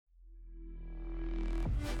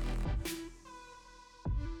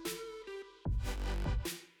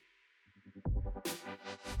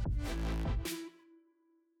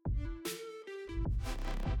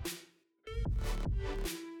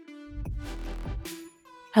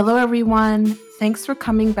Hello, everyone. Thanks for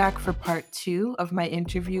coming back for part two of my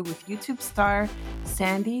interview with YouTube star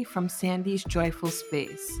Sandie from Sandie's Joyful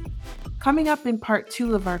Space. Coming up in part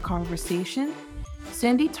two of our conversation,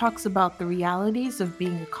 Sandie talks about the realities of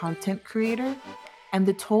being a content creator and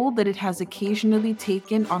the toll that it has occasionally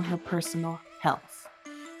taken on her personal health.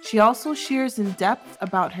 She also shares in depth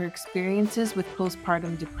about her experiences with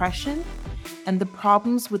postpartum depression and the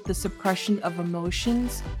problems with the suppression of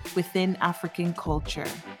emotions within African culture.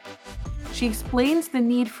 She explains the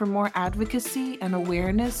need for more advocacy and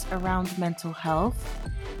awareness around mental health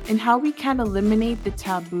and how we can eliminate the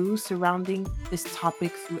taboo surrounding this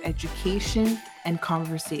topic through education and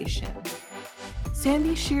conversation.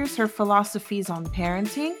 Sandie shares her philosophies on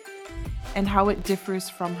parenting and how it differs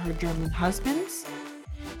from her German husband's,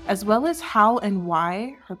 as well as how and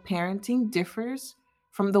why her parenting differs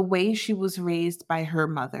from the way she was raised by her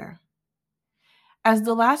mother. As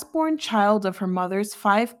the last born child of her mother's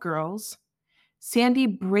five girls, Sandie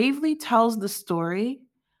bravely tells the story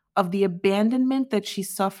of the abandonment that she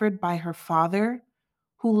suffered by her father,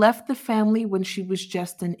 who left the family when she was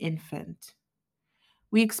just an infant.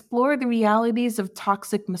 We explore the realities of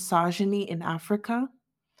toxic misogyny in Africa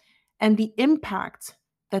and the impact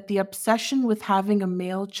that the obsession with having a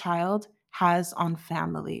male child has on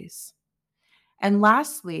families. And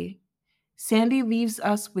lastly, Sandie leaves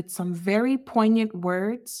us with some very poignant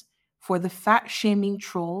words for the fat shaming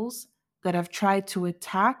trolls that have tried to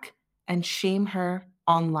attack and shame her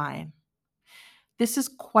online. This is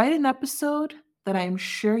quite an episode that I am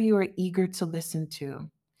sure you are eager to listen to.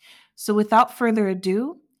 So, without further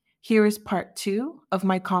ado, here is part two of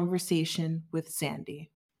my conversation with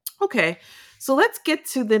Sandie. Okay, so let's get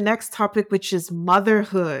to the next topic, which is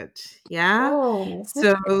motherhood. Yeah. Oh,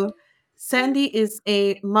 So Sandie is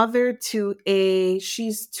a mother to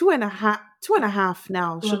she's two and a half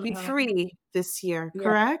now. She'll be wow. 3 this year, Yeah,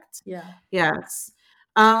 correct? yeah. Yes.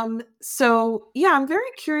 So yeah, I'm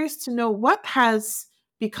very curious to know what has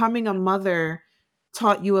becoming a mother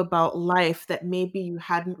taught you about life that maybe you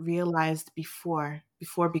hadn't realized before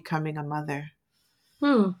becoming a mother.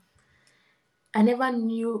 Hmm. I never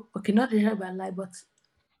knew, okay, not really about life, but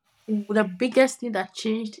the biggest thing that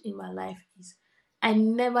changed in my life is I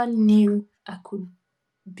never knew I could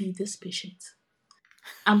be this patient.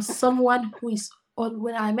 I'm someone who is,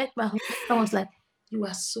 when I met my husband, I was like, you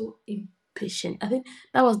are so impatient. I think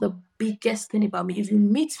that was the biggest thing about me. If you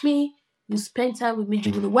meet me, you spend time with me,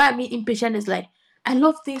 you know why I mean impatient is like, I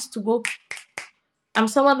love things to go. I'm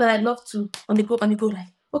someone that I love to on the go like,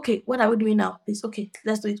 okay, what are we doing now? Please, okay,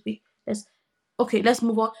 let's do it quick. Let's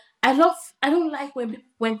move on. I don't like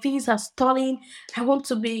when things are stalling. I want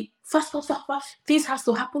to be fast, fast, fast, fast. Things has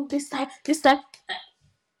to happen this time. This time,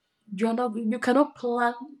 you cannot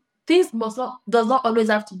plan. Things must not does not always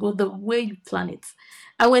have to go the way you plan it.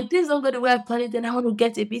 And when things don't go the way I plan it, then I want to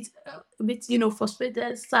get a bit,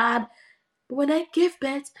 frustrated, sad. But when I gave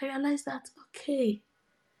birth, I realized that okay,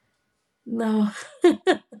 no,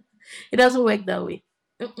 it doesn't work that way.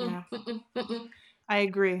 Mm-mm, Yeah, mm-mm, mm-mm. I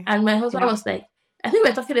agree. And my husband Yeah. was like, I think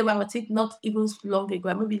we are talking about it not even long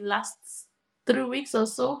ago, maybe last 3 weeks or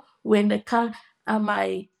so, when the car and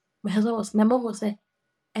my mom was like,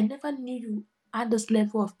 I never knew you had this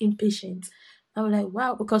level of impatience. I was like,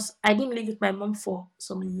 wow, because I didn't live with my mom for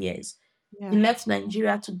some years. We Yeah. left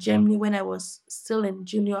Nigeria to Germany when I was still in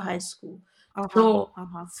junior high school. Uh-huh. So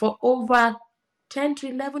Uh-huh. for over 10 to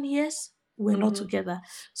 11 years, we're not Mhm. together.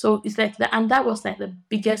 So it's like that. And that was like the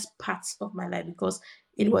biggest part of my life because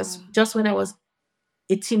it was Yeah. just when I was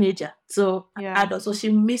a teenager. So Yeah. adult. So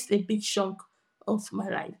she missed a big chunk of my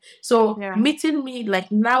life. So Yeah. meeting me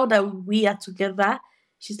like now that we are together,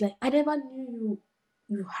 she's like, I never knew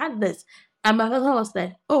you had this. And my husband was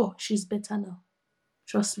like, oh, she's better now.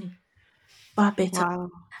 Trust me, far better. Wow.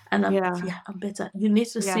 And Yeah. I'm better. You need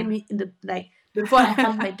to see Yeah. me in the like before I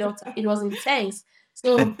had my daughter. It was intense.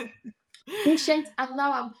 So patient, and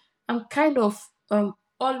now I'm kind of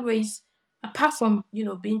always apart from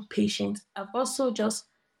being patient, I've also just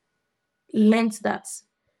learned that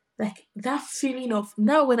like that feeling of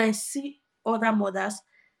now when I see other mothers,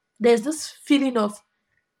 there's this feeling of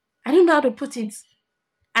I don't know how to put it.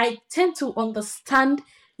 I tend to understand.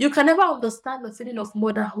 You can never understand the feeling of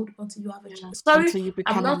motherhood until you have a Yeah. child. Sorry, Until you I'm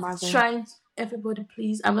become a not mother. trying. Everybody,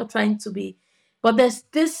 please. I'm not trying to be. But there's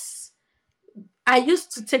this. I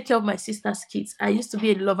used to take care of my sister's kids. I used to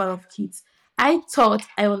be a lover of kids. I thought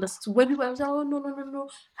I understood. When people were like, "Oh no, no, no, no,"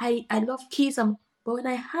 I love kids. But when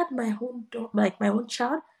I had my own like my own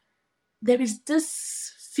child, there is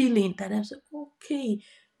this feeling that I'm like, okay,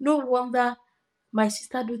 no wonder my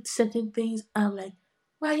sister do certain things. I'm like,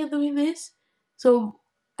 why are you doing this? So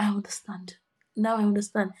I understand. Now I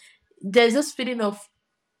understand. There's this feeling of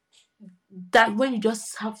that when you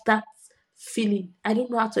just have that feeling. I don't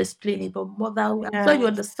know how to explain it, but motherhood, I'm sure you Yes,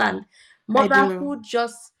 understand. I do. Motherhood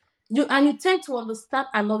just you and you tend to understand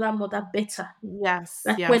another mother better. Yes,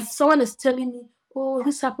 Like when yes, someone is telling me, "Oh,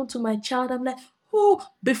 this happened to my child," I'm like, "Oh!"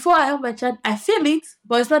 Before I have my child, I feel it,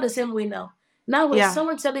 but it's not the same way now. Now, when yeah,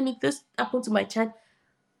 someone telling me this happened to my child,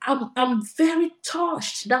 I'm very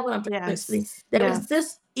touched. That's what I'm trying to explain. yes, There is yes,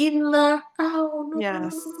 this inner, oh no, no, no,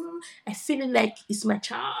 no, no, yes, no. I feel it like it's my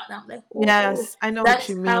child. I'm like, oh, yes. I know what that's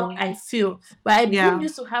you how mean. I feel. But I didn't Yeah,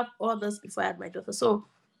 used to have all this before I had my daughter. So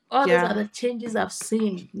all those are yeah, the changes I've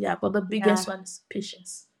seen. Yeah, but the yeah. biggest one is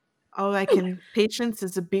patience. Oh, I can patience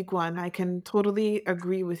is a big one. I can totally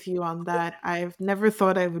agree with you on that. I've never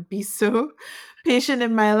thought I would be so patient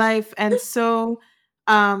in my life and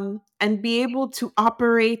and be able to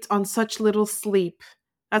operate on such little sleep.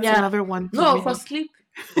 That's Yeah. another one for No, for me. sleep,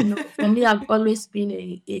 no. For me, I've always been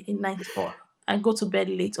a night owl. I go to bed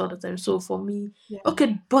late all the time. So for me, Yeah.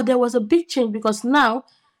 okay, but there was a big change because now,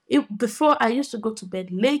 before I used to go to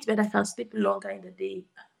bed late, but I can sleep longer in the day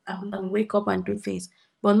and Mhm. wake up and do things.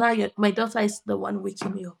 But now my daughter is the one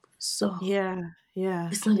waking me up. So Yeah, yeah,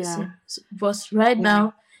 it's not the yeah, same. But right yeah,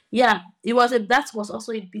 now, yeah, that was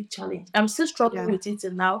also a big challenge. I'm still struggling yeah, with it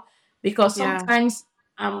till now because yeah. sometimes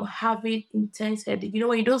I'm having intense headache. You know,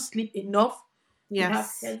 when you don't sleep enough, you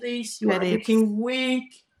have Yes. headaches, you are Headaches. looking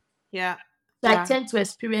weak. Yeah, So I yeah, tend to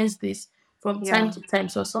experience this from time yeah. to time.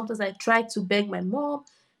 So sometimes I try to beg my mom,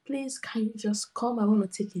 please, can you just come? I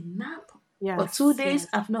want to take a nap. For two Yes, days,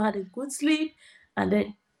 yes. I've not had a good sleep. And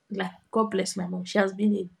then, like, God bless my mom. She has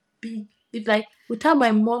been a big, it's like, without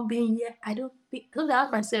my mom being here, I don't think, because I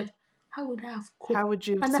ask myself, how would I have coped? How would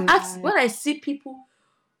you have And I ask, survived? when I see people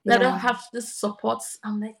that don't Yeah. have this support,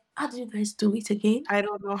 I'm like, how do you guys do it again? I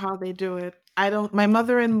don't know how they do it. I don't my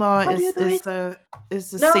mother-in-law How do you do it?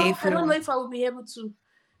 is the No, I savior. don't know if I will be able to.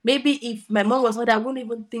 Maybe if my mom was not there, I wouldn't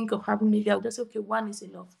even think of having. Maybe I'll just say, okay, one is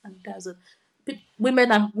enough, and that's it.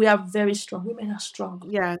 Women are we are very strong. Women are strong.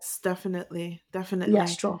 Yes, definitely. We are Definitely.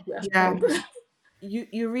 strong. We are Yeah. strong.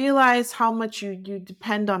 You realize how much you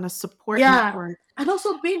depend on a support Yeah, network. and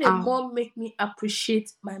also being a Um, mom make me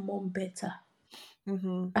appreciate my mom better.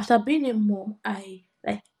 mhm. After being a mom, I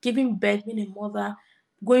like giving birth, being a mother,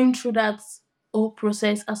 going through that whole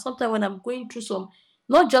process. And sometimes when I'm going through some,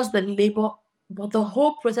 not just the labor, but the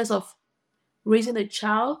whole process of raising a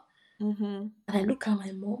child. Mhm. And I look at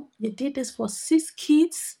my mom, you did this for 6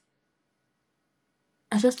 kids.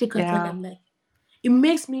 I just look at her and Yeah. I'm like, it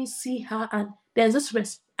makes me see her and there's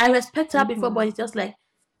this I respect her before, Mhm. but it's just like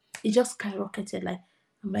it just skyrocketed. Like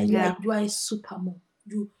I'm like, Yeah. you are a super mom.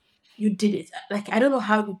 You did it. Like I don't know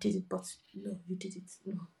how you did it, but no, you did it.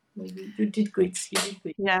 No, no, you did great. You did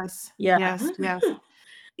great. Yes. Yeah. Yes. Yes.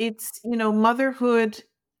 Motherhood,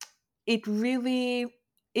 it really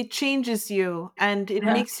it changes you and Yeah.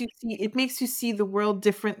 it makes you see the world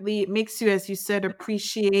differently. It makes you, as you said,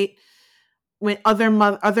 appreciate when other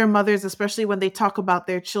mothers, especially when they talk about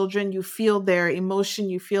their children, you feel their emotion,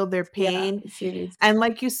 you feel their Yeah. pain. I feel it. And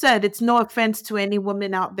like you said, it's no offense to any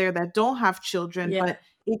women out there that don't have children, Yeah. but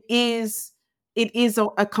it is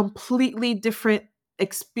a completely different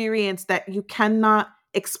experience that you cannot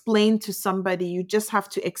explain to somebody. You just have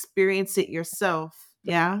to experience it yourself.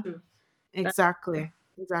 That's Yeah, true. That's true. exactly.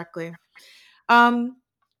 Exactly. Um,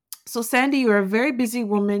 so Sandy, you're a very busy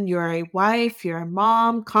woman. You're a wife, you're a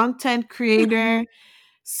mom, content creator,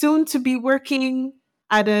 soon to be working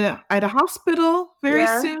at a hospital very Yeah.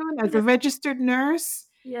 soon as a registered nurse.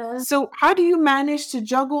 Yeah. So how do you manage to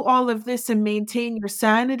juggle all of this and maintain your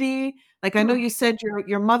sanity? Like I know Hmm. you said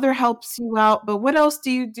your mother helps you out, but what else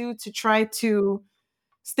do you do to try to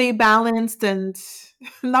stay balanced and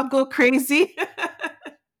not go crazy?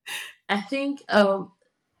 I think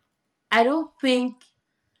I don't think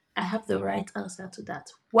I have the right answer to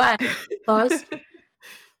that. Why? Because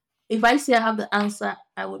if I say I have the answer,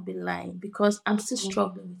 I would be lying because I'm still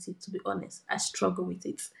struggling with it, to be honest. I struggle with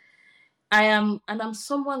it. And I'm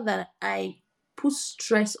someone that I put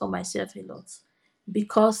stress on myself a lot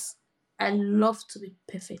because I love to be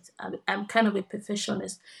perfect. I'm kind of a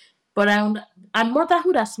perfectionist, but and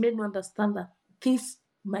motherhood has made me understand that things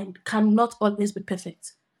cannot always be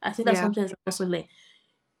perfect. I think that's Yeah. something I also learned.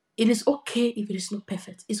 It is okay if it is not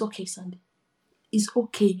perfect. It's okay, Sandy. It's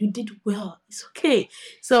okay. You did well. It's okay.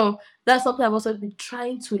 So that's something I've also been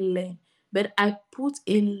trying to learn. But I put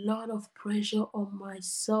a lot of pressure on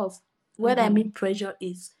myself. What I Mhm. mean pressure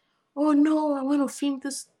is, oh no, I want to film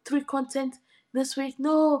this three content this week.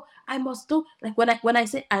 No, I must do like when I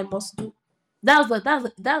say I must do,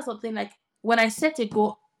 that's something like when I set a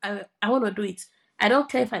goal, I want to do it. I don't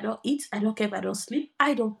care if I don't eat. I don't care if I don't sleep.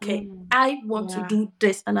 I don't care. Mm. I want to Yeah. do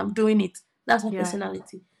this and I'm doing it. That's my Yeah.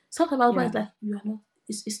 personality. Sometimes my husband Yeah. is like, you are not,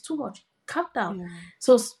 it's too much. Calm down. Yeah.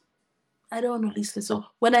 So I don't want to listen. So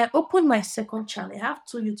when I open my second channel, I have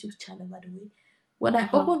two YouTube channels, by the way. When I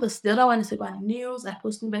Uh-huh. open this, the other one is about news. I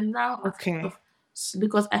post but now I've kind Okay. of,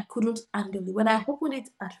 because I couldn't handle it. When I opened it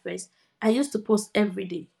at first, I used to post every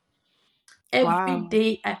day. Every Wow.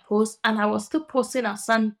 day I post, and I was still posting on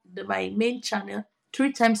my main channel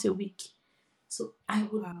 3 times a week. So I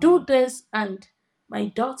would do Wow. this, and my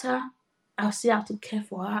daughter, I still have to care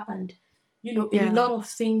for her, and a Yeah. lot of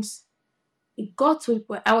things. It got to a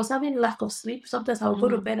point I was having lack of sleep. Sometimes I would go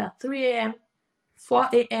to Mm. bed at 3 a.m., 4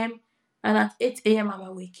 a.m., and at 8 a.m. I'm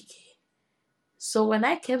awake again. So when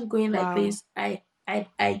I kept going like Wow. this, I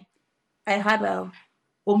had a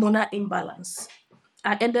hormonal imbalance.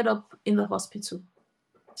 I ended up in the hospital.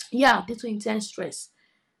 Yeah, due to intense stress.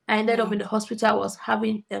 I ended up Yeah. in the hospital. I was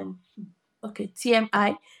having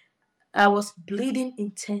TMI. I was bleeding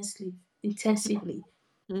intensively.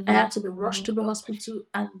 I Mm-hmm. had to be rushed Mm-hmm. to the hospital,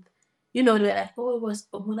 and they're like, oh, it was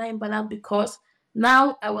hormonal imbalance because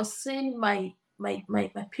now I was seeing my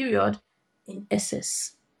period in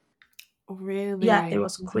SS. Yeah, it Really?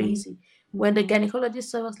 was Mm-hmm. crazy. When the Mm-hmm. gynecologist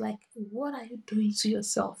saw, I was like, what are you doing to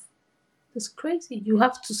yourself? It's crazy. You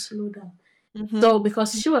have to slow down. Mm-hmm. So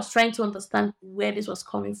because she was trying to understand where this was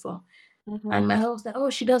coming from. Mm-hmm. And my husband was like, oh,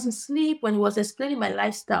 she doesn't sleep. When he was explaining my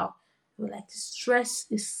lifestyle, we were like, stress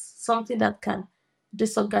is something that can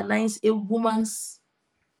disorganize a woman's,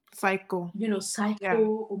 Cycle. Yeah.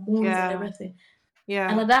 cycle, hormones, and Yeah. everything.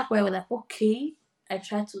 And Yeah. at that point, we're like, okay, I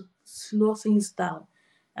tried to slow things down.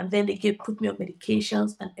 And then they put me on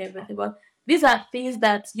medications and everything. But these are things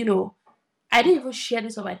that, I didn't even share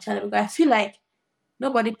this on my channel because I feel like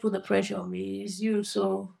nobody put the pressure on me. It's you.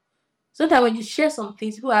 So sometimes when you share some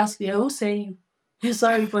things, people ask you, who's saying you?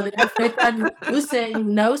 Sorry for the different and who's saying you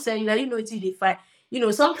now, who's saying you? I didn't know it's you define.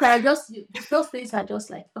 Sometimes those things are just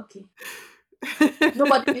like, okay,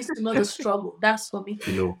 nobody needs to know the struggle. That's for me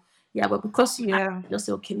to know. Yeah, but because you ask, Yeah. I just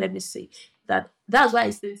say, okay, let me say that. That's why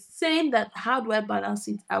it's saying that how do I balance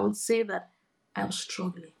it? I would say that I'm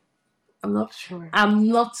struggling. I'm not, Sure. I'm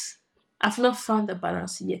not, I've not found the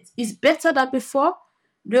balance yet. It's better than before.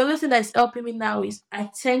 The only thing that is helping me now is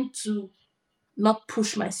I tend to not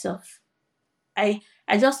push myself. I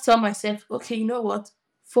just tell myself, okay, you know what?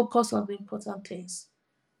 Focus on the important things.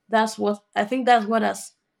 That's what I think. That's what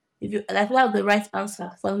has. If you, I think that's the right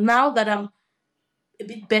answer. For now that I'm a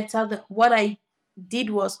bit better, what I did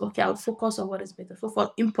was okay. I'll focus on what is better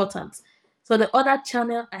for important. So the other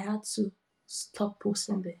channel I had to stop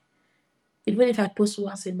posting there. Even if I post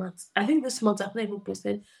once a month, I think this month I've not even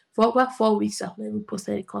posted for over 4 weeks. I've not even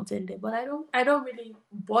posted any content there. But I don't really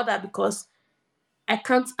bother because I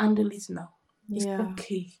can't handle it now. It's Yeah.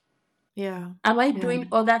 okay. Yeah. Am I Yeah. doing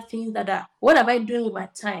other things what am I doing with my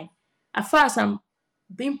time? As far as I'm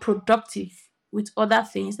being productive with other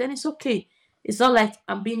things, then it's okay. It's not like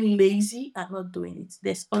I'm being lazy and not doing it.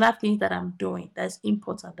 There's other things that I'm doing that's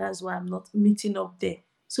important. That's why I'm not meeting up there.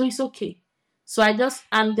 So it's okay. So and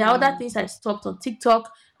the other Yeah. things I stopped on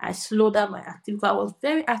TikTok, I slowed down my activity. I was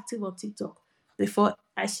very active on TikTok before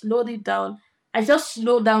I slowed it down. I just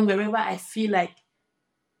slowed down wherever I feel like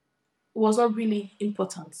it was not really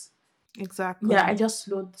important. Yeah, I Exactly. just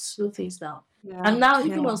slow things down. And Yeah. now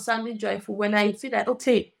even Yeah. on Sunday Joyful, when I feel like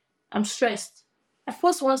okay, I'm stressed, I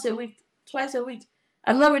post once a week, twice a week.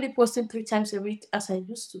 I'm not really posting 3 times a week as I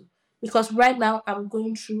used to. Because right now I'm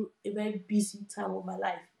going through a very busy time of my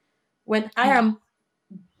life. When I Yeah. am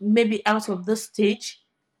maybe out of this stage,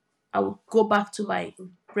 I will go back to my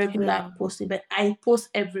regular Yeah. posting. But I post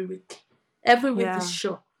every week. Every week is Yeah.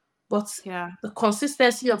 sure. But Yeah. the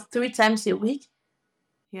consistency of 3 times a week,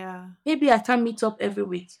 Yeah. maybe I can't meet up every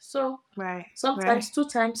week. So Right. Right. sometimes 2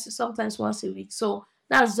 times, sometimes once a week. So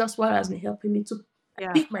that's just what has been helping me to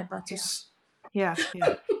Yeah. pick my Yeah. battles. Yeah.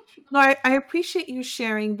 Yeah. No, I appreciate you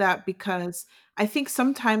sharing that because I think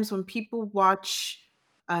sometimes when people watch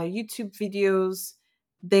YouTube videos,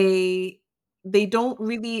 they they don't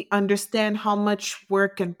really understand how much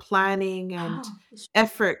work and planning and Ah, it's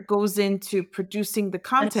effort goes into producing the that's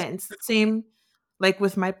content. It's the same like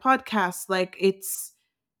with my podcast. Like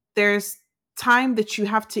there's time that you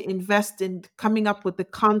have to invest in coming up with the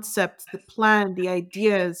concept, the plan, the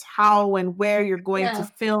ideas, how and where you're going to yeah.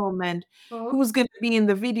 film and Mhm. who's going to be in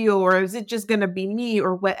the video or is it just going to be me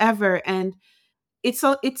or whatever and it's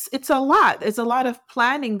a lot. It's a lot of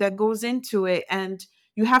planning that goes into it and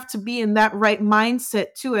you have to be in that right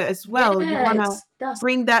mindset to it as well. You want to Yes, that's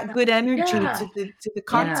bring that good energy yeah, to the yeah.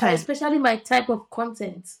 content. Especially my type of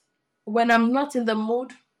content. When I'm not in the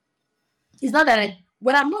mood, It's not that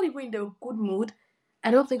when I'm not even in the good mood,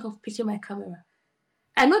 I don't think of picking my camera.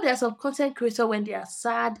 I know there's some content creator when they are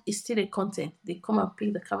sad, it's still a content. They come and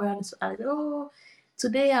pick the camera and so I go, oh,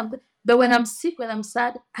 today I'm. But when I'm sick, when I'm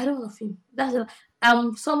sad, I don't love him.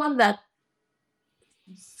 I'm someone that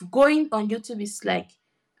going on YouTube is like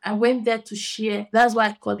I went there to share. That's why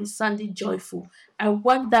I call it Sandie Joyful. I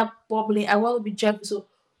want that bubbly. I want to be joyful. So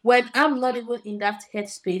when I'm not even in that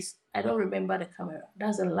headspace, I don't remember the camera.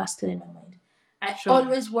 That's the last thing in my mind. I Sure.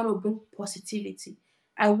 always want to bring positivity.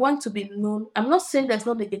 I want to be known. I'm not saying there's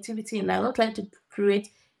no negativity in life. I'm not trying to create.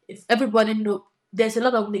 If everybody know, there's a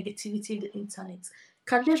lot of negativity in the internet.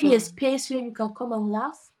 Can there be a Sure. space where you can come and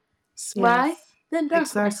laugh, smile? Yes. Then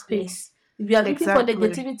that's my Exactly. space. If you are looking for Exactly.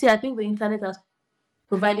 negativity, I think the internet has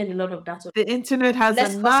provided a lot of that. The internet has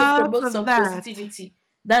Let's also enough promote of some that. positivity.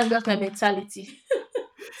 That's just my mentality.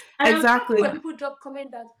 And I'm happy when Exactly. people drop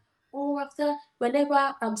comment that, oh, after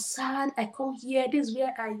whenever I'm sad, I come here. This is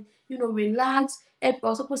where I, relax. And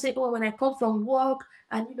also people say, oh, when I come from work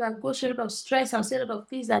and I go through a lot of stress and say a lot of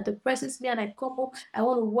things that depresses me, and I come home, I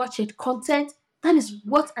want to watch it content. That is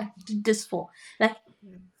what I did this for. Like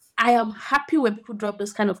Yes. I am happy when people drop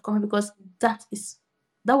this kind of comment because that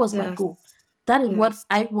was my Yes. goal. That is what Yes.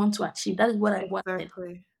 I want to achieve. That is what I wanted.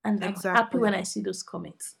 Exactly. And I'm happy Exactly. when I see those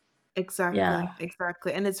comments. Exactly, Yeah.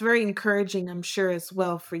 exactly. And it's very encouraging, I'm sure, as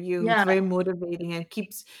well for you. It's very Yeah. motivating and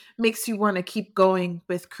keeps makes you want to keep going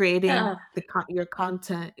with creating Yeah. your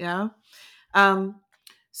content. Yeah. Um,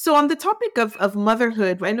 so on the topic of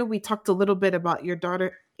motherhood, I know we talked a little bit about your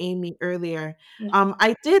daughter Amy earlier. Yeah.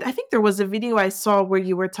 I think there was a video I saw where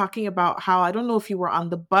you were talking about how I don't know if you were on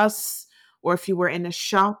the bus or if you were in a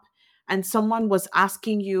shop and someone was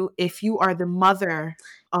asking you if you are the mother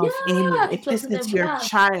of Amy, Yeah. if It was this in the is your bus.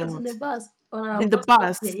 It was in child the bus on our in the bus stop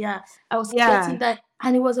here. bus. Yeah. I was Yeah. getting that.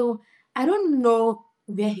 And it was I don't know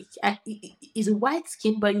where he's white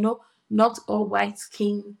skin, but not all white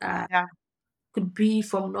skin Yeah. could be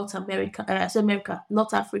from North America, I say America,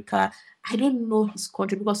 North Africa. I don't know his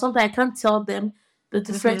country because sometimes I can't tell them the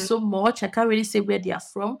difference Hmm. so much. I can't really say where they are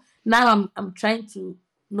from. Now I'm trying to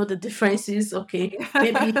know the differences. Okay,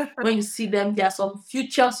 maybe when you see them, there are some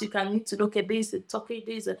futures you can need to know. Okay, this is a Turkey,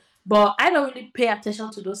 this is but I don't really pay attention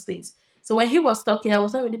to those things. So when he was talking, I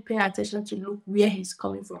wasn't really paying attention to look where he's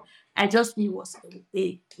coming from. I just knew he was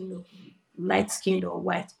a light skinned or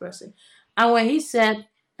white person. And when he said,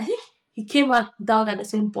 I think he came out down at the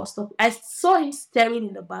same bus stop. I saw him staring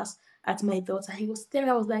in the bus at my daughter. He was staring.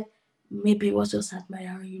 I was like, maybe he was just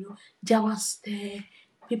admiring, Germans stare.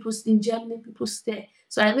 People in Germany, people stare.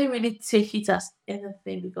 So I didn't really take it as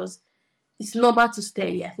anything because it's normal to stare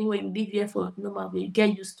here. I think when you live here for normal, you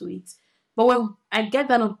get used to it. But when I get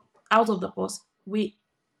down out of the bus, we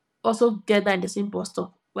also get down in the same bus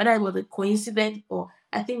stop. Whether it was a coincidence or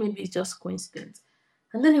I think maybe it's just coincidence.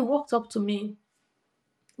 And then he walked up to me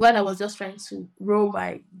when I was just trying to roll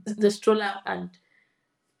my the stroller and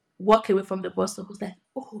walk away from the bus stop. I was like,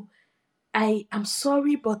 "Oh, I am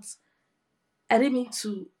sorry, but I didn't mean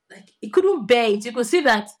to." Like, he couldn't bear it. You could see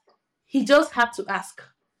that he just had to ask,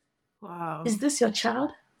 Wow. "Is this your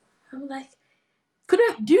child?" I'm like,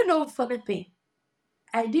 "Couldn't? Do you know funny thing?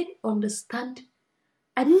 I didn't understand.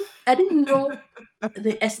 I didn't know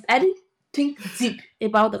I didn't think deep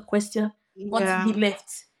about the question until he Yeah.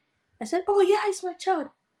 left. I said, "Oh yeah, it's my child."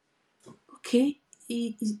 Okay,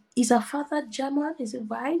 is her father German? Is it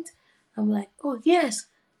white? I'm like, oh yes.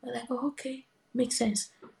 I'm like, oh okay, makes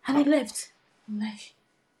sense. And he left. I'm like,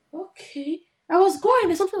 okay. I was going,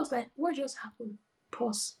 and something was like, what just happened?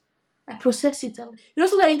 Pause. I process it. So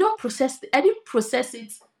that you don't process it. I didn't process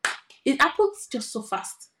it. It happened just so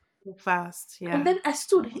fast. So fast. And Yeah. then I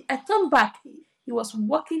stood. I turned back. He was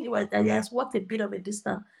walking. He has walked a bit of a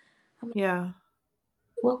distance. Yeah.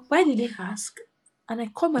 Well, why did he ask? And I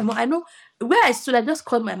called my mom. I know where I stood, I just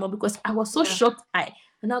called my mom because I was so Yeah. shocked. And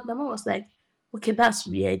now my mom was like, okay, that's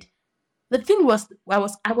weird. The thing was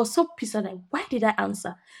I was so pissed and like, why did I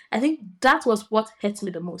answer? I think that was what hurt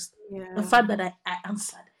me the most. The Yeah. fact that I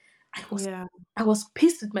answered. I was Yeah. I was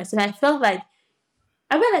pissed with myself. I felt like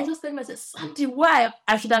I just told myself, Sandy, why?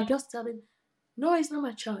 I should have just told him, no, it's not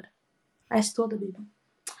my child. I stole the baby.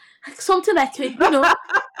 Like something like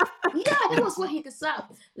yeah, that was what he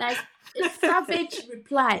deserved. Like a savage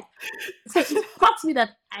reply. So it caught me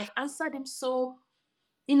that I answered him so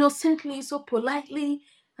innocently, so politely.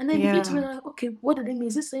 And then I begin to Yeah. realize, okay, what did it mean?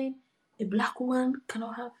 Is he saying a black woman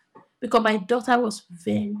cannot have? Because my daughter was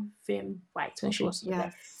very, very white when she was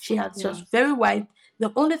like Yes. she was Yes. very white.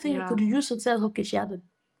 The only thing you Yeah. could use to tell, okay, she had a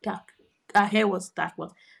dark, her hair was dark.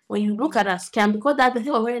 But when you look Yeah. at her skin, because that they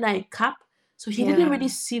were wearing a cap, so he didn't Yeah. really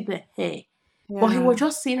see the hair. But he was Yeah.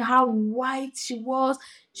 just seeing how white she was.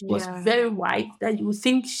 She was Yeah. very white that you would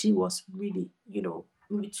think she was really,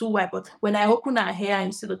 maybe too white. But when I open her hair and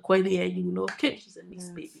you see the coily hair, you know, okay, she's a mixed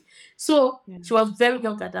Yes. baby. So Yeah. she was very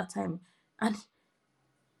young at that time. And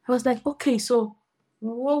I was like, okay, so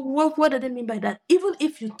what do they mean by that? Even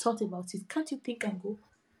if you thought about it, can't you think and go,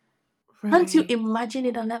 can't you Right. imagine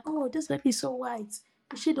it? I'm like, oh, this baby is so white.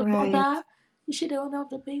 Is she the Right. mother? Is she the owner of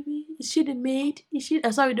the baby? Is she the maid? Is she,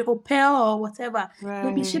 sorry, the au pair or whatever?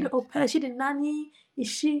 Maybe is she the Right. au pair? Is she the nanny? Is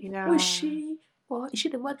she, who is Yeah. she? Or is she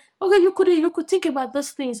the mother? Okay, you could think about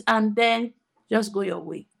those things and then just go your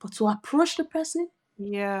way. But to approach the person,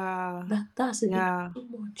 Yeah. that's a bit Yeah. too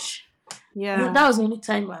much. And Yeah. that was the only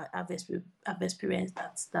time I've experienced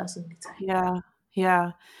that. That's the only time. Yeah.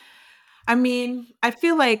 Yeah. I mean, I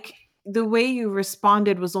feel like the way you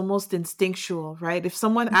responded was almost instinctual, right? If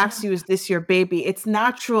someone asks Yeah. you, is this your baby? It's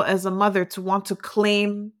natural as a mother to want to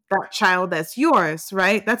claim that child as yours,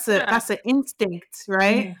 right? Yeah. That's an instinct,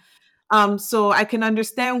 right? Yeah. So I can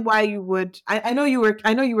understand why you would. I know you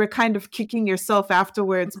were kind of kicking yourself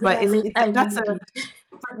afterwards, but I that's really a did.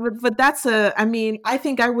 but that's a I mean, I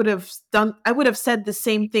think I would have said the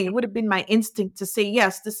same thing. It would have been my instinct to say,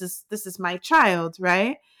 yes, this is my child,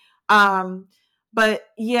 right? Um, but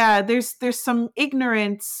yeah, there's some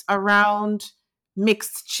ignorance around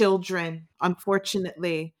mixed children,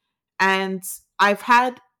 unfortunately. And I've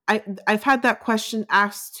had I've had that question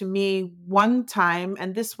asked to me one time,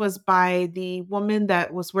 and this was by the woman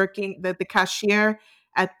that was working, the cashier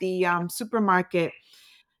at the supermarket.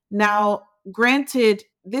 Now, granted,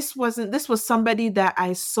 this was somebody that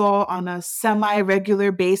I saw on a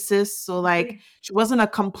semi-regular basis. So like Okay. she wasn't a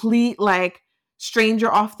complete like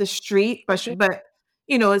stranger off the street, Okay. but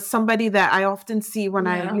it's somebody that I often see when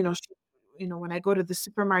Yeah. when I go to the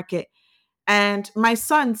supermarket. And my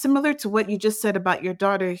son, similar to what you just said about your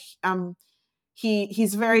daughter,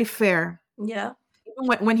 he's very fair. Yeah.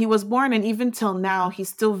 Even when he was born and even till now, he's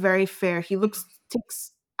still very fair. He looks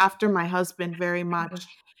takes after my husband very much,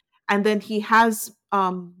 and then he has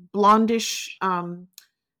blondish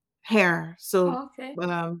hair, so Oh, okay.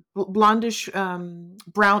 blondish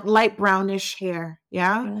brown, light brownish hair,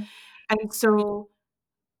 yeah. Yeah. And so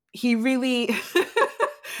he really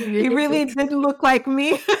You he really really did. didn't look like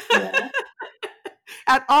me Yeah.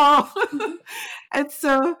 at all. Mhm. and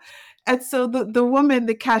so the woman,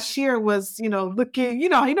 the cashier, was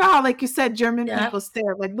looking, how, like you said, German Yeah. people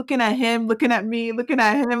stare, like looking at him, looking at me, looking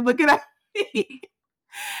at him, looking at me.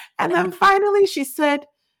 And then finally she said,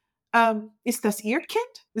 "Is das Ihr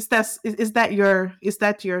Kind? Is that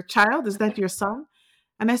your child? Is that your son?"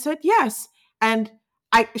 And I said, "Yes." And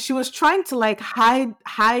she was trying to like hide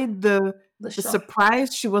The the shock.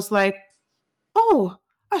 surprise. She was like, "Oh,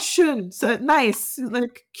 schön, so nice,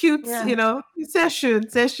 like cute, Yeah. sehr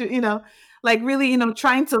schön," like really,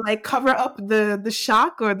 trying to like cover up the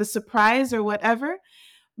shock or the surprise or whatever.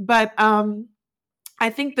 But I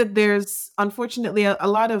think that there's unfortunately a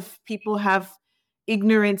lot of people have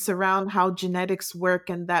ignorance around how genetics work,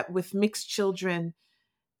 and that with mixed children,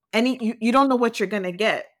 you don't know what you're going to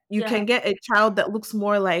get. You Yeah. can get a child that looks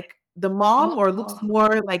more like the mom or looks Oh,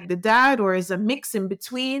 more like the dad or is a mix in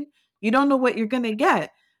between. You don't know what you're going to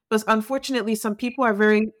get. But unfortunately, some people are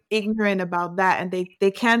very ignorant about that, and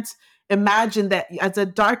they can't imagine that as a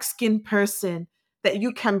dark-skinned person that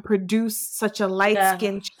you can produce such a yeah.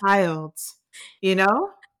 light-skinned child, you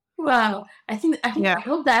know? Wow. I think Yeah. I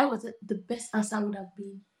hope that was the best answer would have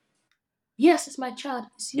been, yes, it's my child.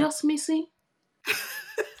 Is yours missing?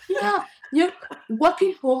 Yeah. You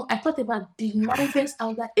walking home, I thought about the nonsense. I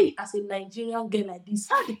was like, hey, as a Nigerian girl like this,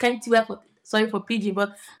 how the kind of for, sorry for PG,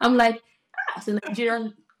 but I'm like, as a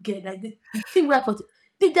Nigerian girl like this, the thing where I thought,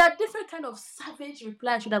 there are different kind of savage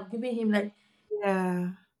reply I should have given him, like,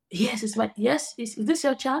 Yeah. yes, it's my, yes, is this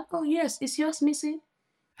your child? Oh yes, is yours missing?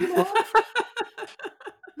 You know,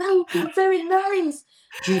 that would be very nice.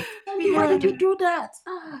 Sandy, why did Yeah. you do that?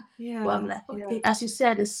 Ah. But I'm Yeah. like, Yeah. okay, as you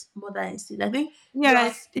said, it's mother instinct. I think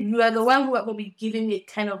Yeah. you are the one who are going to be giving me a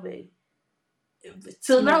kind of a.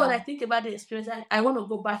 Till now, when Yeah. I think about the experience, I want to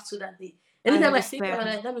go back to that day. I Anytime I think about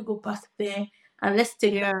understand. it, let me go back there and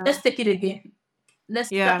Yeah. let's take it again. Let's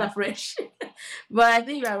start Yeah. afresh. But I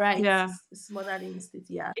think you are right. Yeah. It's motherly instinct.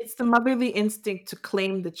 Yeah, It's the motherly instinct to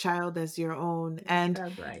claim the child as your own. And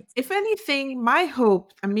that's right. if anything, my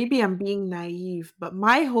hope, and maybe I'm being naive, but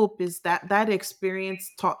my hope is that that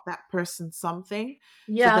experience taught that person something.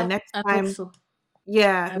 So the Yeah, next I hope time, so.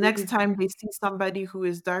 yeah, I next really do. time they see somebody who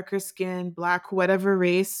is darker skinned, black, whatever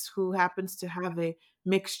race, who happens to have a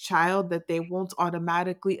mixed child, that they won't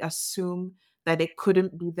automatically assume that it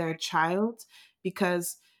couldn't be their child.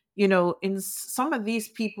 Because in some of these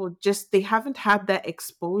people, just they haven't had that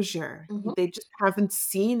exposure. Mm-hmm. They just haven't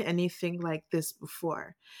seen anything like this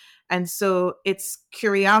before. And so it's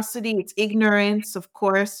curiosity, it's ignorance, of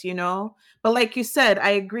course, But like you said,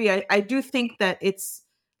 I agree. I do think that it's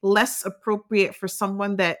less appropriate for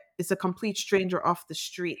someone that is a complete stranger off the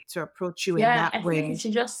street to approach you in Yeah, that I think you way.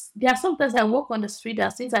 should just. There are sometimes I walk on the street, there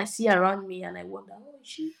are things I see around me, and I wonder, oh, is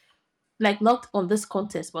she like not on this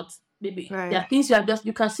contest, but maybe there Right. are things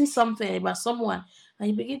you can see something about someone, and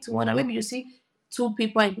you begin to wonder. Maybe you see two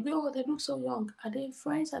people, and you go, oh, they look so young. Are they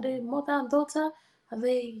friends? Are they mother and daughter? Are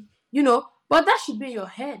they, But that should be in your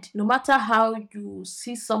head, no matter how you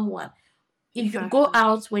see someone. If you go Exactly.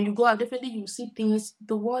 out, when you go out, definitely you see things.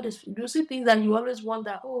 The world is you see things that you always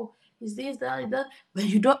wonder. Oh, is this that is that? But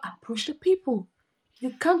you don't approach the people.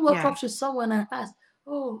 You can't walk Yeah. up to someone and ask,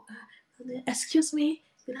 "Oh, excuse me,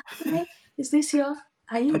 good afternoon. Is this your?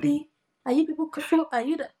 Are you the? Are you people couple? Are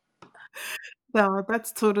you the?" No,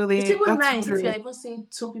 It's even that's nice if you're true. even seeing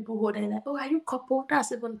two people holding like, "Oh, are you couple?"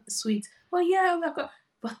 That's even sweet. Oh yeah, we're couple.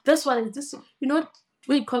 But this one is this. When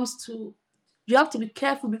it comes to, you have to be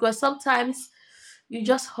careful because sometimes you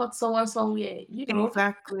just hurt someone somewhere.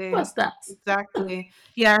 Exactly. What's that? Exactly.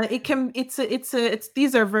 Yeah, it's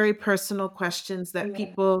these are very personal questions that Yeah.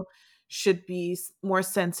 people should be more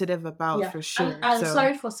sensitive about Yeah. for And sure. I'm So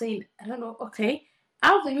sorry for saying, I don't know. Okay.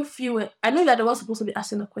 How do you feel it? I know you're the one supposed to be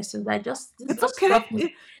asking the questions, but this it's just okay. struck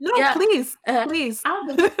me. No, Yeah. please, Uh, please. how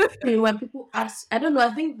do you feel when people ask? I don't know.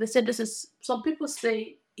 I think they said this is, some people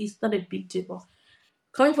say it's not a big deal, but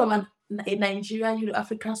coming from a Nigerian,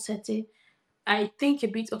 African setting, I think a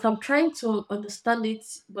bit. Okay, I'm trying to understand it,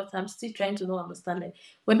 but I'm still trying to not understand it.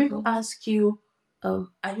 When people Mhm. ask you, "Are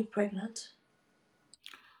you pregnant?"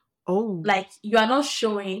 Oh, Like you are not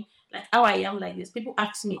showing, like how I am like this. People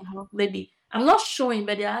ask me, uh-huh. maybe I'm not showing,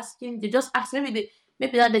 but they're asking. They just ask. Maybe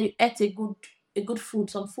that day you ate a good food,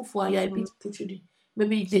 some food for, and you're a Mhm. bit protruding.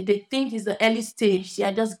 Maybe they think it's the early stage. They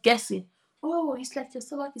are just guessing. Oh, it's like your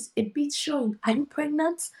stomach is a bit showing. Are you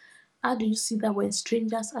pregnant? How do you see that when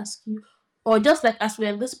strangers ask you? Or just like as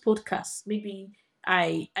we're in this podcast, maybe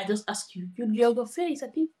I just ask you, your face, I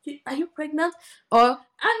think, are you pregnant? Or,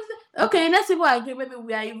 and okay, let's see what I agree. Maybe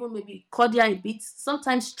we are even maybe cordial a bit.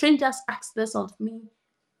 Sometimes strangers ask this of me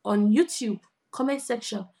on YouTube comment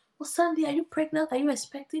section. Oh, Sandy, are you pregnant? Are you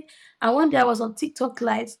expecting? And one day I was on TikTok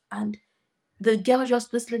live and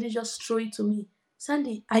this lady just threw it to me.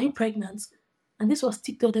 Sandy, are you pregnant? And this was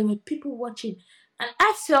TikTok. There were people watching. And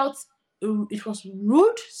I felt it was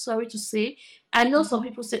rude, sorry to say. I know some Mhm.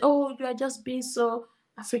 people say, oh, you are just being so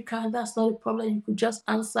African. That's not a problem. You could just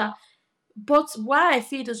answer. But why I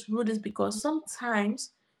feel it is rude is because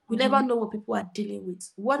sometimes you never Mhm. know what people are dealing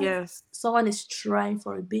with. What if Yes. someone is trying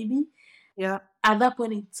for a baby Yeah. at that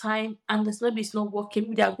point in time and maybe it's not working?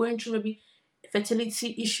 Maybe they are going through maybe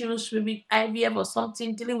fertility issues, maybe IVF or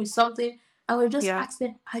something, dealing with something. I will just Yeah. ask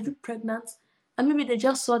them, are you pregnant? And maybe they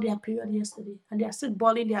just saw their period yesterday and they are still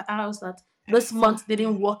bawling their eyes that this month didn't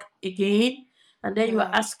Exactly. work again. And then you are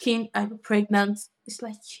Yeah. asking, are you pregnant? It's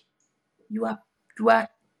like you are you are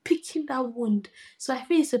picking that wound. So I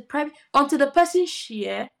feel it's a private until the person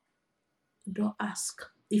share, don't ask.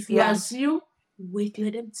 If you Yeah. assume, wait,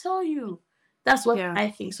 let them tell you. That's what Yeah. I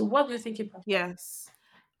think. So what do you think about that? Yes.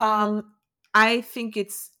 Um, I think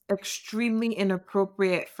it's extremely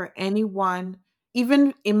inappropriate for anyone,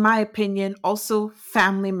 even in my opinion, also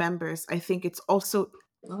family members. I think it's also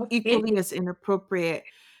Okay. equally as inappropriate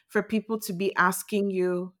for people to be asking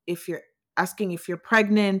if you're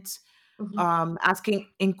pregnant, Mhm.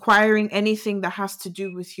 inquiring anything that has to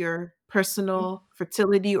do with your personal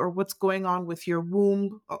fertility or what's going on with your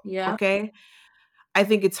womb. Yeah. Okay, I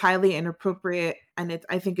think it's highly inappropriate and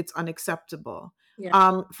I think it's unacceptable.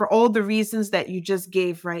 Yeah. For all the reasons that you just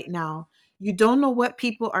gave right now. You don't know what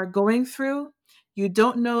people are going through. You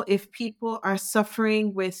don't know if people are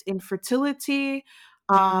suffering with infertility,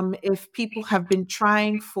 if people have been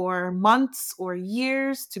trying for months or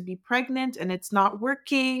years to be pregnant and it's not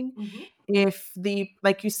working, Mhm. if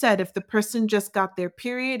like you said, if the person just got their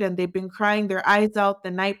period and they've been crying their eyes out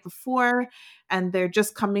the night before and they're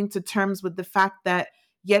just coming to terms with the fact that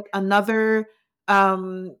yet another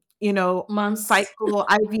Months. cycle,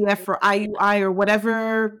 IVF or IUI or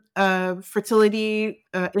whatever fertility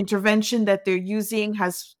intervention that they're using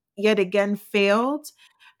has yet again failed.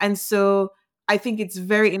 And so I think it's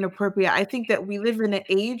very inappropriate. I think that we live in an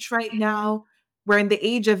age right now, we're in the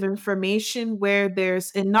age of information where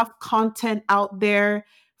there's enough content out there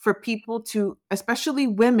for people to, especially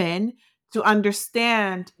women, to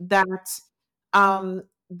understand that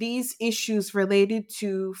these issues related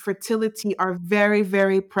to fertility are very,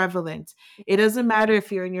 very prevalent. It doesn't matter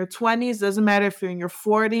if you're in your 20s, doesn't matter if you're in your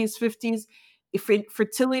 40s, 50s. If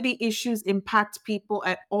fertility issues impact people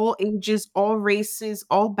at all ages, all races,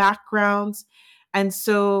 all backgrounds. And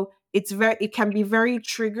so it can be very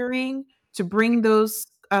triggering to bring those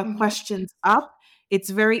Mm-hmm. questions up. It's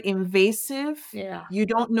very invasive. Yeah. You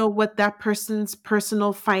don't know what that person's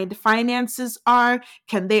personal finances are.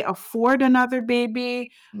 Can they afford another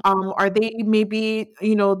baby? Are they maybe,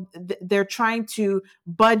 they're trying to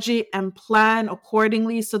budget and plan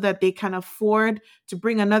accordingly so that they can afford to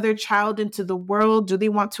bring another child into the world? Do they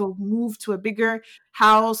want to move to a bigger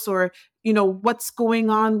house, or, what's going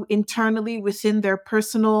on internally within their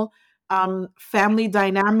personal family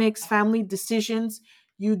dynamics, family decisions?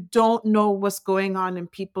 You don't know what's going on in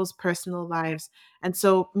people's personal lives. And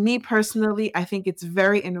so, me personally, I think it's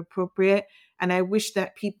very inappropriate. And I wish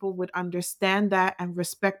that people would understand that and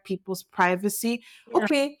respect people's privacy. Yeah.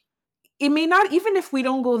 Okay, it may not, even if we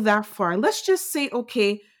don't go that far, let's just say,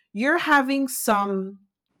 okay, you're having some,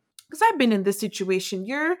 because I've been in this situation.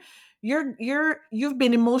 You've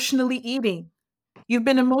been emotionally eating. You've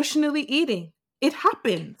been emotionally eating. It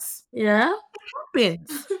happens Yeah.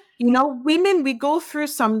 happens. Women, we go through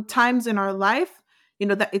some times in our life,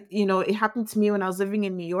 it happened to me when I was living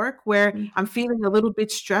in New York, where Mm. I'm feeling a little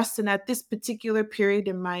bit stressed. And at this particular period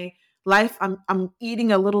in my life, I'm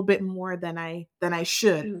eating a little bit more than I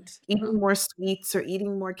should, Good. eating more sweets or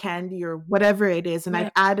eating more candy or whatever it is. And Yeah.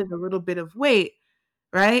 I've added a little bit of weight,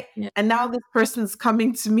 right? Yeah. And now this person's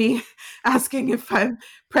coming to me asking if I'm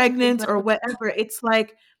pregnant or whatever. It's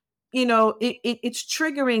like, it's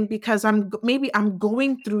triggering because maybe I'm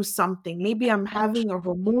going through something. Maybe I'm having a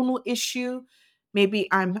hormonal issue. Maybe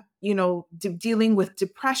I'm, dealing with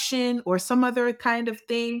depression or some other kind of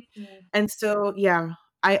thing. Yeah. And so, yeah,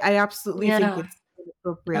 I absolutely think Yeah. it's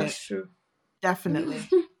inappropriate. That's true. Definitely.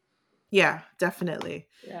 Yeah, definitely.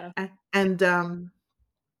 Yeah. And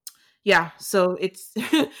yeah, so it's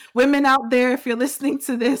women out there, if you're listening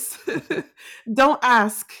to this, don't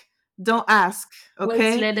ask. Don't ask. Wait,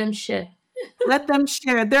 Okay. let them share. Let them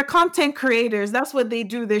share. They're content creators. That's what they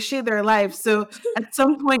do. They share their lives. So at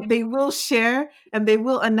some point, they will share and they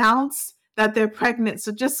will announce that they're pregnant.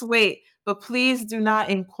 So just wait. But please do not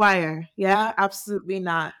inquire. Yeah, absolutely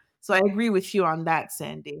not. So I agree with you on that,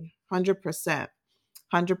 Sandy. 100%.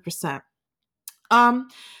 100%. Um,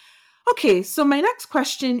 okay, so my next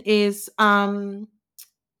question is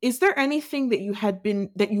there anything that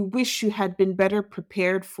you wish you had been better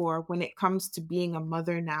prepared for when it comes to being a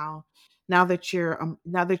mother now? Now that you're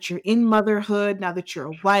in motherhood, now that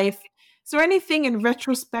you're a wife, is there anything in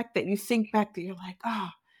retrospect that you think back that you're like,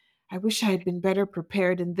 "Ah, I wish I had been better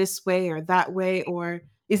prepared in this way or that way," or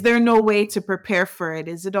is there no way to prepare for it?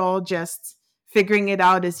 Is it all just figuring it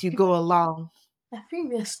out as you go along? I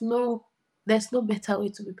think there's no better way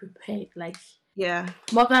to be prepared. Like Yeah.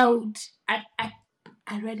 motherhood,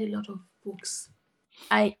 I read a lot of books.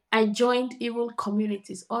 I joined even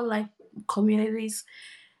communities, online communities.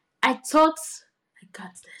 I thought I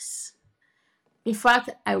got this. In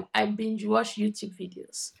fact, I binge watch YouTube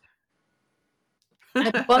videos.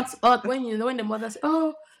 I bought out when the mother said,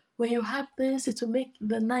 "Oh, when you have this, it will make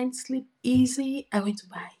the night sleep easy." I went to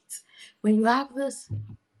buy it. When you have this,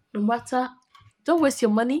 no matter, don't waste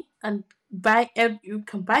your money and you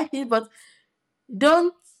can buy it, but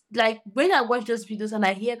don't, like, when I watch those videos and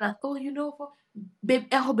I hear that, oh,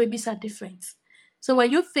 how babies are different. So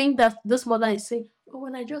when you think that this mother is saying, oh,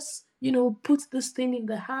 when I just put this thing in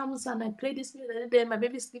the arms and I play this music, then my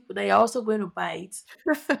baby sleep, then you're also going to buy it.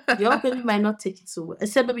 Your baby might not take it so well,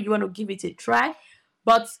 except maybe you want to give it a try.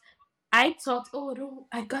 But I thought, oh no,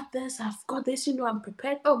 I got this, I've got this, I'm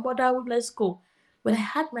prepared. Oh, motherhood, let's go. When I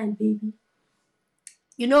had my baby,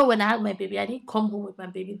 when I had my baby, I didn't come home with my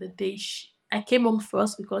baby the day I came home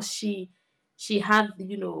first because she had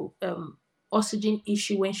oxygen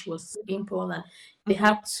issue when she was inborn, and they Mhm.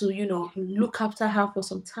 had to look after her for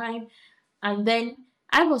some time, and then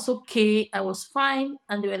I was okay, I was fine,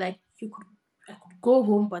 and they were like, I could go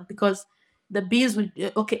home, but because the bees would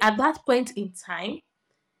okay at that point in time,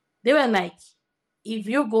 they were like, if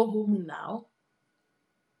you go home now,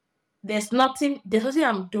 there's nothing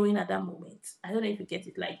I'm doing at that moment. I don't know if you get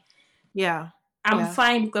it. Like, Yeah. I'm Yeah.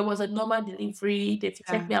 fine because it was a normal delivery. They checked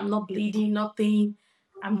Yeah. me. I'm not bleeding, nothing.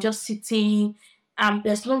 I'm Mhm. just sitting.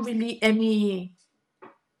 There's not really any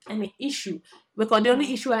issue because the only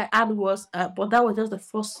Mhm. issue I had was, but that was just the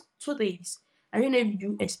first 2 days. I don't know if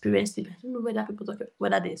you experienced it. I don't know whether people talk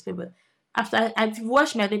whether they experienced it. After I've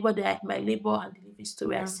watched my labor and delivery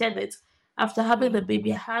story. I Yeah. said it after having Yeah. the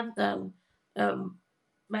baby. I had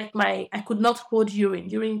my I could not hold urine.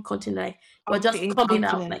 Urine continue like it was Okay, just coming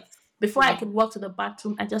out. incontinence. Like before I Yeah. could walk to the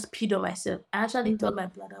bathroom, I just peed on myself. I actually thought Mhm. my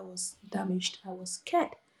bladder was damaged. I was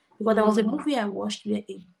scared because there was a Mm. movie I watched where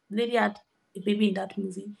a lady had a baby in that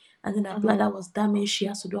movie, and then her Mhm. bladder was damaged. She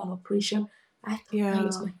has to do an operation. I thought that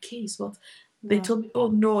was Yeah. my case, but they Yeah. told me, "Oh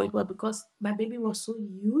no, it was because my baby was so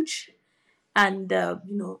huge, and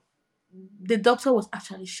the doctor was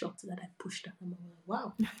actually shocked that I pushed her." I'm like,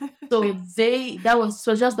 wow. So that was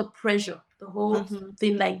so just the pressure, the whole Mhm.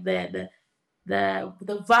 thing, like the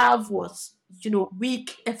valve was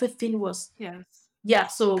weak, everything was, Yes. yeah.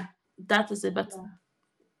 So that is it, but Yeah.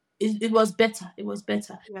 it was better. It was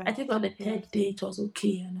better. I Yes. think on the Yes. third day it was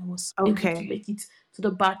okay, and I was able to Okay. make it to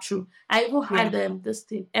the bathroom. I even Yeah. had this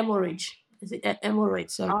thing hemorrhage. Is it hemorrhoid?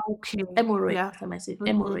 Sorry, Okay. hemorrhoid. Yeah. Last time I said Mhm.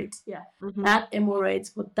 hemorrhoid. Yeah, I Mhm. had hemorrhoids,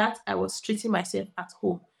 but that I was treating myself at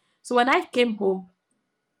home. So when I came home,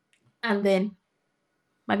 and then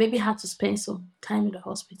my baby had to spend some time in the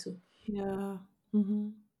hospital. Yeah.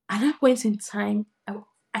 Mhm. At that point in time,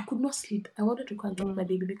 I could not sleep. I wanted to go and get my Mm.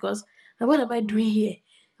 baby because what am I Mm. doing here?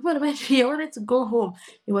 What am I doing here? I wanted to go home.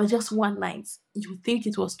 It was just one night. You would think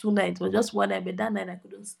it was 2 nights. It was just one night, but that night I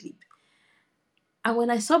couldn't sleep. And when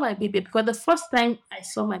I saw my baby, because the first time I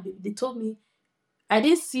saw my baby, they told me I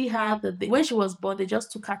didn't see her when she was born. They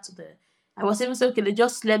just took her to the. I was even saying, okay, they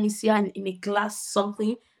just let me see her in a glass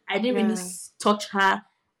something. I didn't really Yeah. touch her.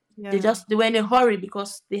 Yeah. They were in a hurry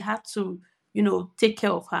because they had to take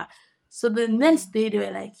care of her. So the Yeah. next day they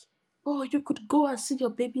were like, oh, you could go and see your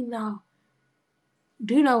baby now.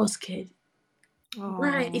 Do you know I was scared?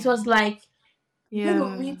 Right, it Oh. was like you're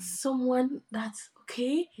gonna Yeah. meet someone that's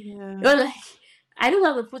okay. Yeah. You're like, I don't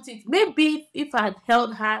know how to put it. Maybe if I had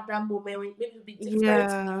held her that moment, maybe it would be different.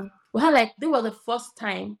 Yeah. Well, like this was the first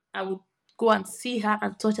time I would go and see her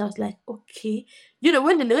and touch her. I was like, okay.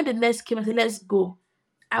 When the nurse came, I said, let's go.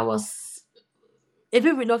 I was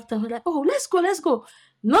every reluctant, was like, oh, let's go, let's go.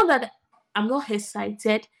 Not that I'm not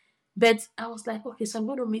excited, but I was like, okay, so I'm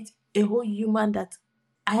going to meet a whole human that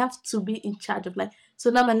I have to be in charge of. Like, so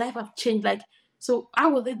now my life have changed. Like, so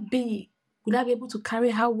how will it be? Would I be able to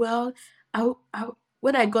carry her well?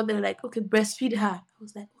 When I got there, like, okay, breastfeed her. I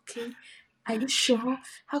was like, okay, are you sure?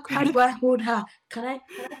 How do I hold her? Can I?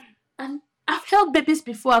 And I've held babies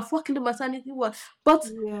before. I've worked in the maternity ward, but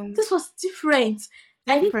Yeah. this was different.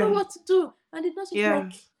 I didn't know Different. what to do. And the nurse was Yeah.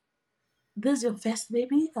 like, this is your first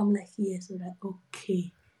baby? I'm like, yes. I'm like,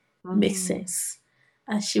 okay, makes Mhm. sense.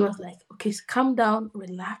 And she was like, okay, so calm down,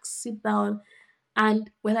 relax, sit down.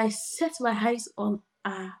 And when I set my eyes on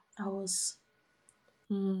her,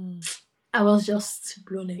 Mm. I was just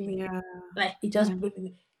blown away. Yeah. Like it Yeah. just blew me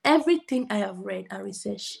away. Everything I have read and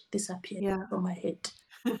researched disappeared Yeah. from my head.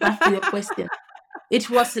 Back to your question. It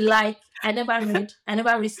was like I never read, I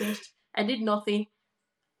never researched, I did nothing.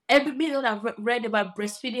 Every minute I've read about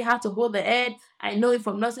breastfeeding, how to hold the head. I know it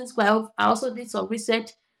from nursing school. I also did some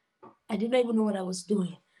research. I didn't even know what I was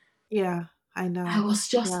doing. Yeah. I I know.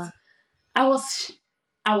 was Yeah. just, I was,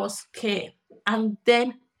 I was scared. And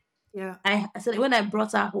then Yeah. I said when I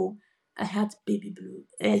brought her home, I had baby blue.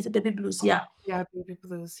 It's baby blues, yeah. Yeah. Baby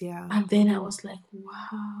blues. Yeah. And then I Mhm. was like,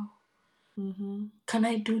 wow, Mhm. can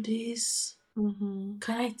I do this? Mhm.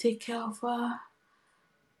 Can I take care of her?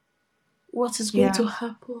 What is going Yeah. to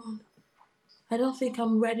happen? I don't think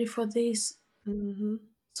I'm ready for this. Mhm.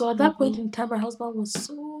 So at that point Mhm. in time, my husband was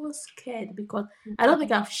so scared because I don't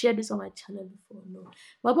think Mhm. I've shared this on my channel before. No,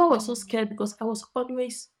 my husband was so Mhm. scared because I was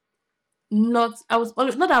always not. I was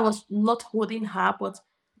always not. That I was not holding her, but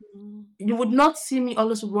Mhm. you would not see me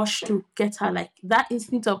always rush to get her. Like that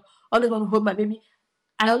instinct of always want to hold my baby.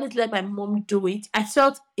 I always let my mom do it. I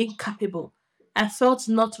felt incapable. I felt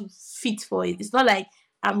not fit for it. It's not like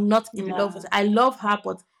I'm not in love with Yeah. her. I love her,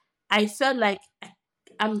 but I felt like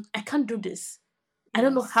I can't do this. I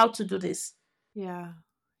don't know Yes. how to do this. Yeah.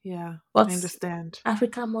 Yeah. I But understand.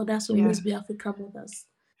 African mothers will Yeah. always be African mothers.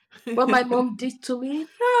 What my mom did to me,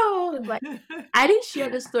 no, it's like I didn't share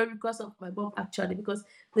the story because of my mom actually. Because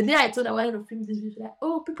the day I told her I wanted to film this video, like,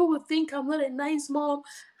 oh, people will think I'm not a nice mom.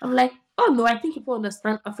 I'm like, oh no, I think people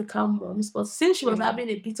understand African moms. But since she was Yeah. having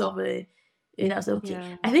a bit of a, I said, okay.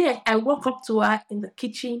 Yeah. I think I woke up to her in the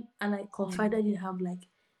kitchen and I Mm. confided in her, I'm like,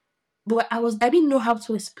 but I didn't know how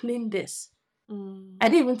to explain this. Mm. I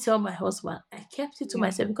didn't even tell my husband. I kept it to Yeah.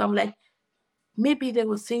 myself because I'm like, maybe they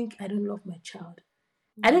will think I don't love my child.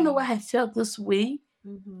 I don't know Yeah. why I felt this way. I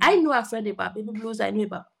Mhm. know I've read about baby blues. I know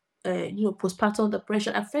about postpartum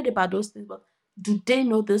depression. I've read about those things, but do they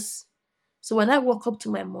know this? So when I woke up to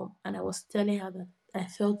my mom and I was telling her that I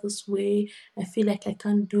felt this way, I feel like I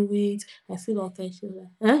can't do it. I feel like I should. Like,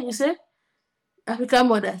 huh? You say African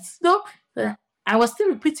mothers? No. I was still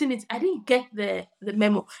repeating it. I didn't get the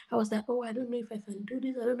memo. I was like, oh, I don't know if I can do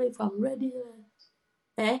this. I don't know if I'm ready.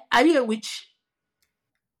 Are you a witch?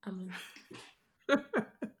 I'm like,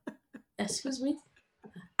 excuse me?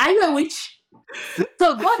 Are you a witch?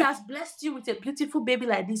 So God has blessed you with a beautiful baby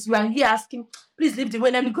like this. You are here asking, please leave the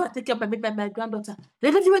way. Let me go and take care of my baby, my granddaughter.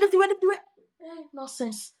 Leave the way, leave the way, leave the way.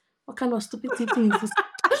 Nonsense. What kind of stupid thing is this?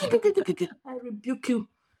 I rebuke you.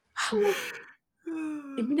 I'm like,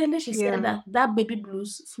 immediately she said Yeah. that, that baby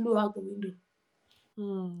blues flew out the window.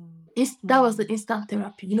 Mm. That was Mm. the instant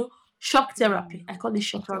therapy, shock therapy. I Mm. call it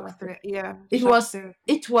shock therapy. Yeah, It shock was, therapy.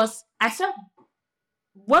 it was, I felt,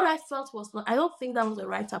 what I felt was not, I don't think that was the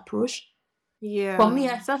right approach. For me,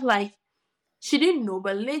 Yeah. I felt like she didn't know,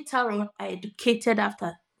 but later on, I educated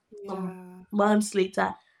after some Yeah. months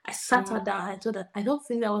later. I sat her Yeah. down. I told her, I don't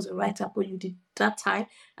think that was the right approach you did that time.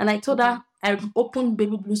 And I told Mhm. her, I opened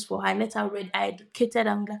baby blues for her. I let her read. I educated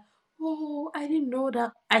her. I'm like, oh, I didn't know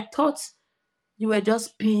that. I thought you were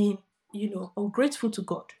just being, ungrateful to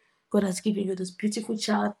God. God has given you this beautiful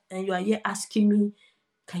child, and you are here asking me,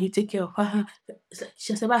 can you take care of her? It's like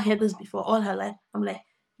she has never heard this before all her life. I'm like,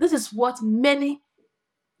 this is what many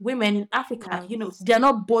women in Africa, Yes. they are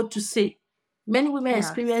not bold to say. Many women Yes.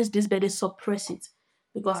 experience this, but they suppress it.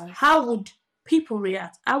 Because how Yes. would people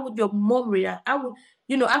react? How would your mom react? How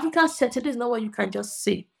would, African setting is not what you can just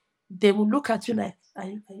say. They will look at you like, are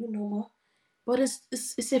you normal? But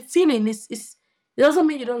it's a feeling. It doesn't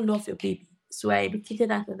mean you don't love your baby. So I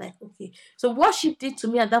educated her to like, okay. So what she did to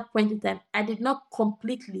me at that point in time, I did not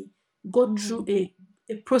completely go through Mhm.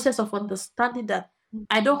 a process of understanding that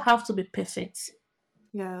I don't Mhm. have to be perfect,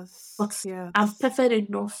 Yes. but I'm Yes. perfect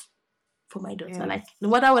enough for my daughter. Like no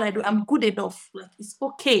Yes. matter what I do, I'm good enough. Like it's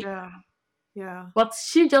okay. Yeah. Yeah. But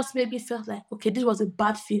she just made me feel like, okay, this was a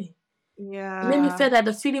bad feeling. It made me Yeah. feel that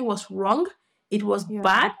the feeling was wrong. It was Yeah.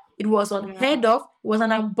 bad. It was Yeah. unheard of. It was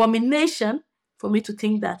an abomination for me to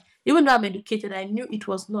think that. Even though I'm educated, I knew it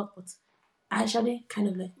was not. But I actually kind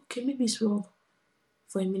of like, okay, maybe it's wrong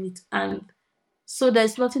for a minute. And so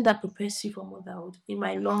there's nothing that prepares you for motherhood in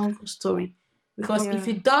my long story. Because if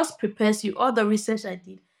Yeah. it does prepares you, all the research I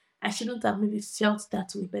did, I shouldn't have maybe felt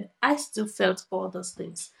that way, but I still felt all those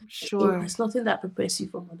things. Sure. There's nothing that prepares you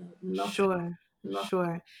for motherhood. Nothing. Sure. Nothing.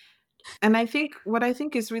 Sure. And I think what I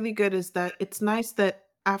think is really good is that it's nice that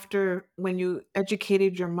after when you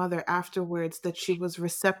educated your mother afterwards that she was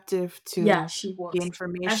receptive Yeah, to she the was. And she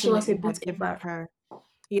information that was a you bit had given embarrassed. her.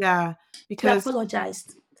 Yeah, She because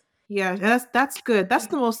apologized. yeah, that's good. That's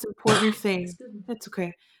the most important thing. Excuse me. It's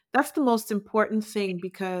okay. That's the most important thing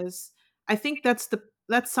because I think that's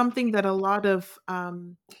something that a lot of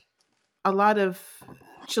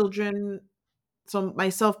children, so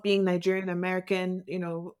myself being Nigerian American,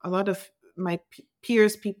 a lot of my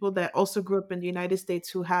peers, people that also grew up in the United States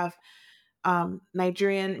who have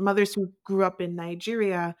Nigerian mothers who grew up in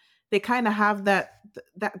Nigeria, they kind of have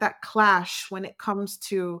that clash when it comes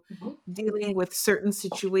to Mhm. dealing with certain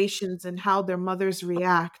situations and how their mothers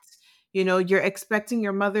react. You're expecting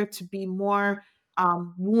your mother to be more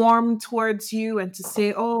warm towards you and to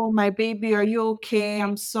say, "Oh, my baby, are you okay?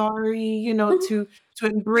 I'm sorry." To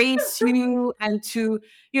embrace you and to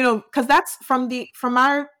because that's from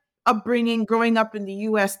our upbringing growing up in the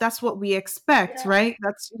US, that's what we expect, Yeah. right?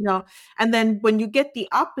 And then when you get the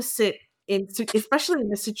opposite especially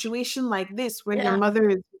in a situation like this when your Yeah. mother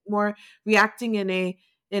is more reacting in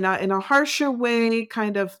a harsher way,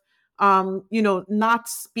 kind of not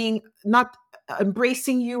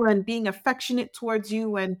embracing you and being affectionate towards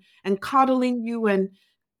you and coddling you and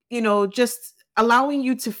just allowing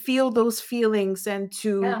you to feel those feelings and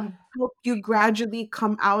to Yeah. help you gradually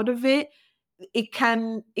come out of it. It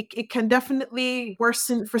can definitely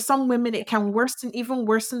worsen for some women. It can even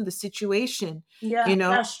worsen the situation, you Yeah.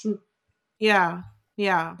 know That's true. yeah,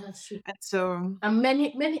 yeah. That's true. And so And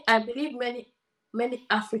many, I believe many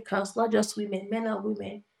Africans, not just women, men and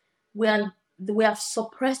women, we have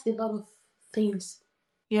suppressed a lot of things.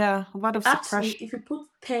 yeah, a lot of Ask me, suppression. if you put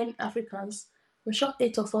 10 Africans, I'm sure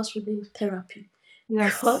 8 of us will need therapy.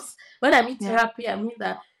 Yes. Because when I mean Yeah. therapy, I mean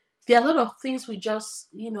that there are a lot of things we just,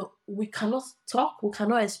 we cannot talk, we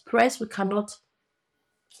cannot express, we cannot,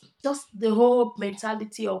 just the whole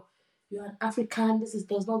mentality of you're an African,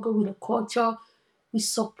 does not go with the culture. We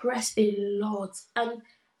suppress a lot. And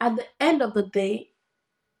at the end of the day,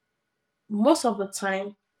 most of the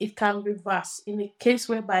time, it can reverse in a case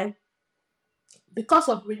whereby, because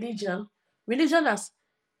of religion has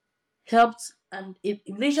helped, and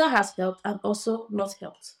religion has helped and also not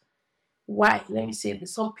helped. Why? Let me say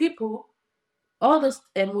this. Some people, all those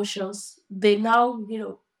emotions, they now,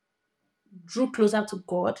 drew closer to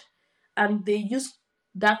God, and they use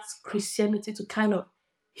that Christianity to kind of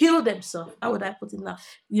heal themselves. How would I put it now?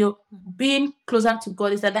 You know, being closer to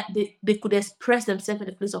God is that they could express themselves in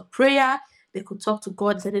the place of prayer. They could talk to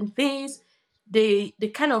God certain things. They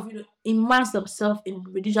kind of immerse themselves in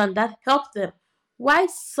religion that helped them. Why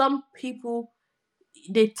some people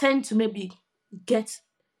they tend to maybe get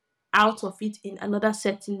out of it in another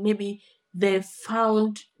setting. Maybe they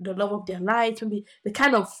found the love of their life. Maybe they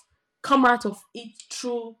kind of come out of it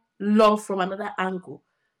through love from another angle.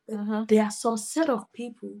 But Mm-hmm. there are some set of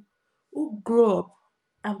people who grow up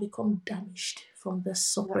and become damaged from the Yep.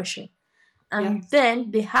 suppression. And Yes.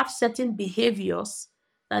 then they have certain behaviors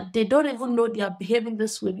that they don't even know they are behaving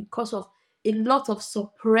this way because of a lot of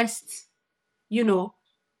suppressed, you know,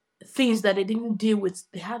 things that they didn't deal with.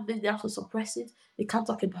 They have this, they have to suppress it. They can't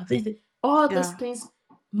talk about this. All these Yeah. things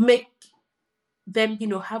make them,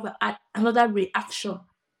 have another reaction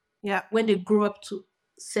Yeah. when they grow up to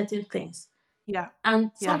certain things. Yeah.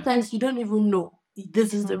 And Yeah. sometimes you don't even know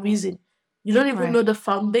this is the Mm-hmm. reason. You don't even Right. know the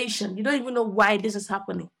foundation. You don't even know why this is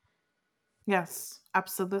happening. Yes.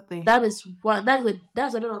 Absolutely. That is one.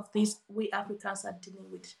 That's a lot of things we Africans are dealing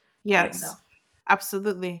with right Yes. now.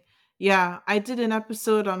 Absolutely. Yeah, I did an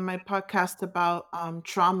episode on my podcast about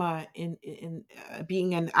trauma in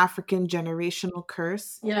being an African generational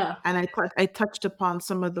curse, Yeah, and I touched upon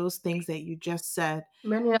some of those things that you just said.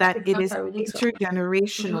 many That it Africans is are really tough.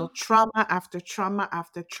 intergenerational Mm-hmm. trauma after trauma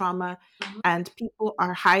after trauma, and people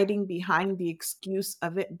are hiding behind the excuse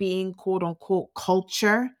of it being quote unquote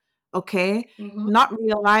culture. Okay, Mm-hmm. not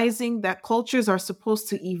realizing that cultures are supposed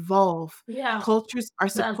to evolve, Yeah, cultures are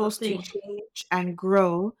that's the supposed to thing. change and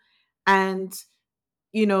grow, and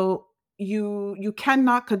you know you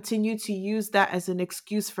cannot continue to use that as an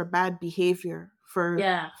excuse for bad behavior,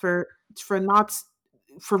 Yeah, for not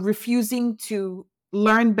for refusing to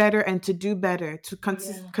learn better and to do better, to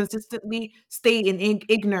yeah. consistently stay in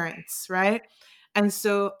ignorance, right? And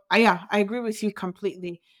so yeah, I agree with you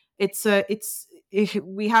completely.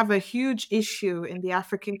 We have a huge issue in the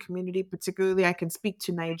African community, particularly I can speak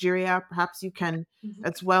to Nigeria, perhaps you can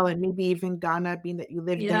as well, and maybe even Ghana, being that you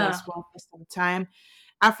lived there Yeah. as well for some time.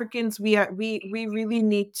 Africans, we really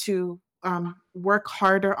need to work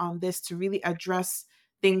harder on this to really address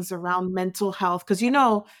things around mental health, because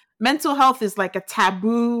mental health is like a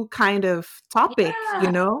taboo kind of topic,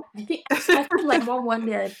 Yeah. I told my mom one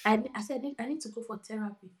day, I said, I need to go for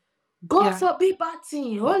therapy. God Yeah, forbid bad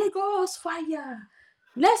thing. Holy Ghost fire.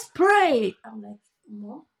 Let's pray. I'm like,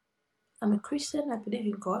 Mom, I'm a Christian. I believe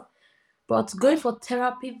in God. But going for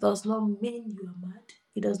therapy does not mean you are mad.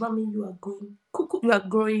 It does not mean you are going cuckoo. You are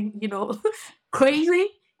growing, crazy.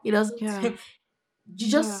 It doesn't. yeah,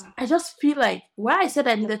 yeah. I just feel like why I said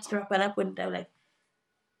I needed therapy at that point, I'm like,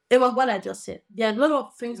 it was what I just said. There are a lot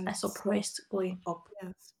of things I Yes, suppressed growing up.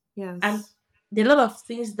 yes, And yes, there are a lot of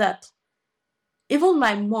things that even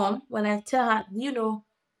my mom, when I tell her,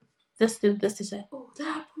 this is like, oh, that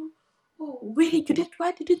happened. Oh, really? You did?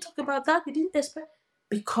 Why did you talk about that? You didn't expect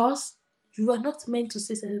because you are not meant to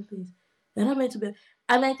say certain things. You're not meant to be.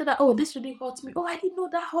 And I thought that, oh, this really hurt me. Oh, I didn't know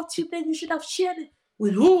that hurt you. Then you should have shared it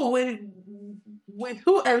with who? With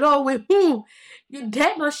who alone? With who? You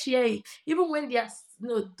dare not share it, even when they are,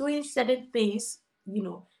 doing certain things.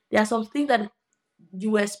 There are some things that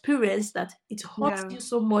you experience that it hurts yeah, you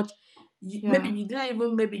so much. Maybe yeah. you didn't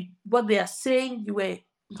even maybe what they are saying you were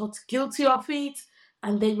not guilty of it,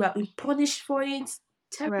 and then you have been punished for it,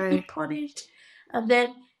 terribly Right. punished, and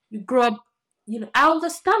then you grow up. I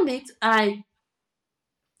understand it. I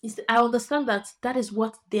understand that that is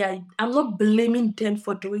what they are. I'm not blaming them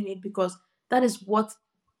for doing it because that is what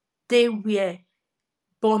they were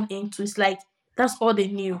born into. It's like that's all they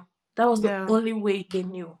knew. That was the Yeah. only way they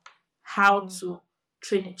knew how Mm-hmm. to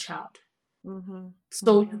train a child. Mm-hmm.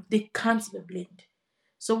 So Mm-hmm. they can't be blamed.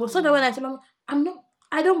 So that when Mm. I say, Mom,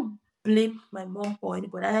 I don't blame my mom or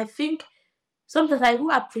anybody. And I think sometimes I do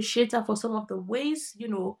appreciate her for some of the ways,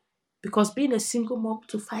 because being a single mom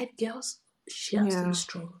to five girls, she has to be Yeah.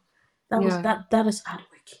 strong. Yeah. That is hard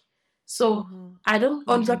work. So Mm-hmm. I don't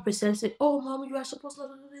Mm-hmm. 100% say, oh, mom, you are supposed to.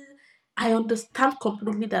 I understand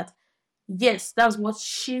completely that yes, that's what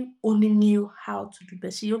she only knew how to do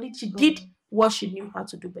best. She did Mm-hmm. what she knew how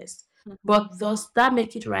to do best. Mm-hmm. But does that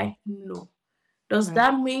make it right? No. Does Right.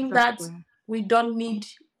 that mean that Exactly. we don't need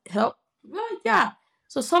help? Well, yeah.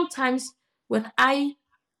 So sometimes when I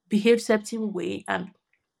behave certain way and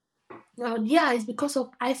yeah, it's because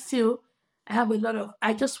of I feel I have a lot of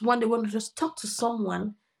I just want to just talk to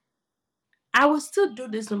someone. I will still do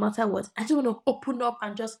this no matter what. I just want to open up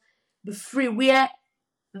and just be free where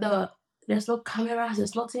the there's no cameras,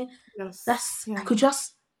 there's nothing. Yes. That's I Yeah. could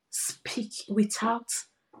just speak without,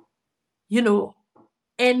 you know,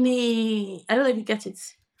 any, I don't know if you get it.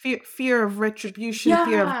 Fear of retribution,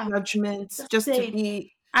 fear of Yeah, judgment, just just to say it.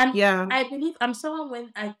 be, And yeah. I believe I'm someone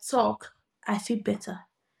when I talk, I feel better.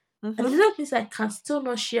 And the Mm-hmm. little things I can still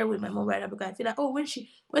not share with my mom right now because I feel like, oh,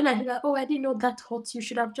 when I feel like, oh, I didn't know that hurt you,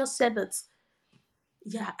 should have just said it.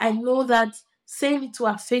 Yeah, I know that saying it to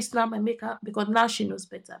her face now might make her, because now she knows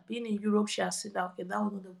better. Being in Europe, she has seen that, okay, that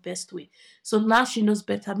was not the best way. So now she knows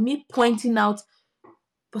better. Me pointing out,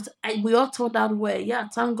 but we all told that way. Yeah,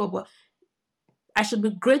 thank God. But I should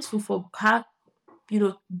be grateful for her,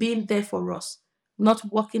 being there for us, not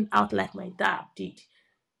working out like my dad did.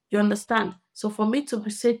 You understand? So for me to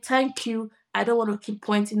say thank you, I don't want to keep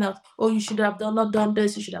pointing out, oh, you should have done not done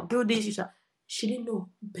this, you should have done this, you should have. She didn't know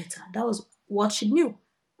better. That was what she knew.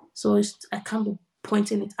 So I can't be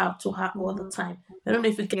pointing it out to her all the Mm-hmm. time. I don't know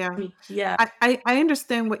if you get Yeah. me. Yeah. I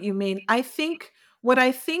understand what you mean. What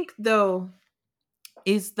I think though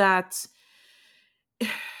is that,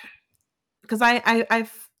 because I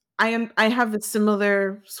have a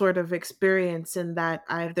similar sort of experience in that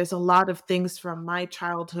there's a lot of things from my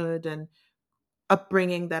childhood and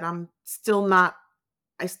upbringing that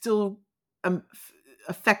I still am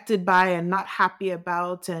affected by and not happy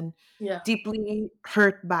about and Yeah. deeply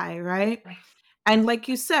hurt by, right? And like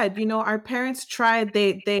you said, our parents tried,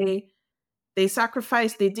 they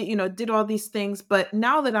sacrificed, they did all these things, but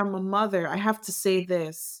now that I'm a mother, I have to say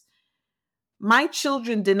this. My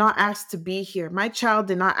children did not ask to be here. My child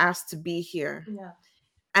did not ask to be here. Yeah.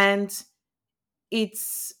 And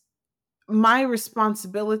it's my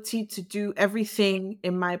responsibility to do everything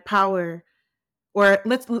in my power. Or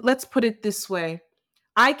let's put it this way.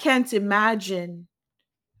 I can't imagine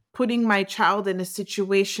putting my child in a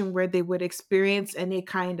situation where they would experience any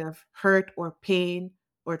kind of hurt or pain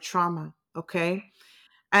or trauma, okay?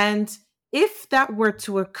 And if that were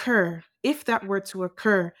to occur,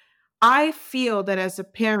 I feel that as a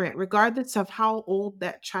parent, regardless of how old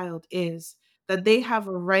that child is, that they have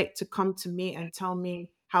a right to come to me and tell me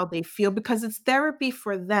how they feel, because it's therapy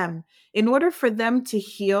for them. In order for them to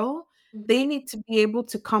heal, they need to be able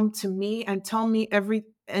to come to me and tell me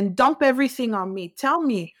and dump everything on me. Tell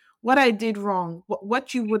me what I did wrong,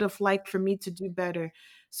 what you would have liked for me to do better,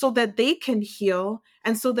 so that they can heal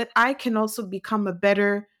and so that I can also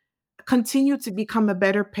continue to become a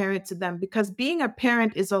better parent to them, because being a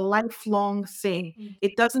parent is a lifelong thing.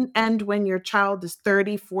 It doesn't end when your child is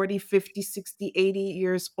 30, 40, 50, 60, 80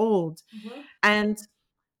 years old. Mm-hmm. And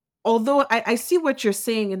although I see what you're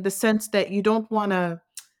saying in the sense that you don't want to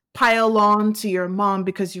pile on to your mom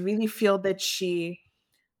because you really feel that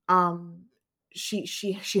um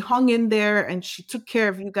she hung in there and she took care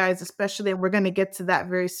of you guys, especially, and we're going to get to that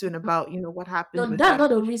very soon about what happened No, with that's not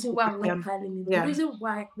the reason why with I'm the not piling in. The yeah. reason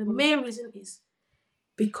why, the Mm. main reason is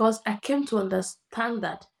because I came to understand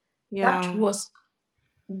that that Yeah. was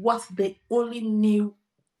what they only knew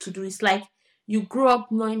to do. It's like you grow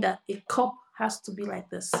up knowing that a cup has to be like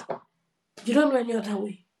this. You don't know any other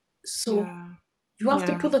way. So Yeah. you have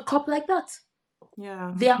to Yeah. put the cup like that.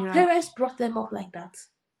 Yeah. Their Yeah. parents brought them up like that.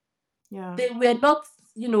 Yeah. They were not,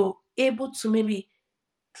 able to maybe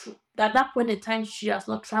at that point in time she has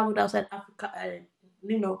not traveled outside Africa and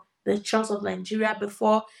the chance of Nigeria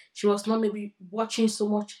before. She was not maybe watching so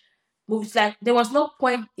much movies. Like there was no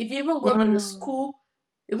point if you even go to the Mm. school,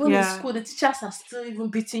 even in Yeah. school the teachers are still even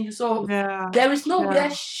beating you. So Yeah. there is Yeah. nowhere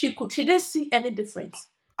she didn't see any difference.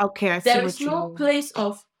 Okay, I see There is what you no mean. place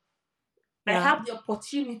of I Yeah. have the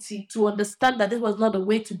opportunity to understand that this was not the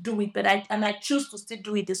way to do it, but I choose to still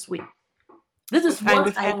do it this way. This is I what I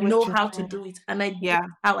understand what know you're how to saying. do it, and I did Yeah.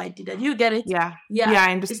 how I did it. You get it? Yeah. Yeah. Yeah,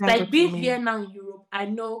 I It's understand like what you being mean. here now in Europe. I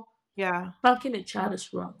know Yeah. spanking a child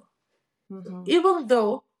is wrong. Hmm. Even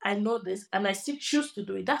though I know this and I still choose to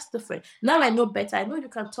do it, that's different. Now I know better. I know you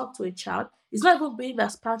can talk to a child. It's not even being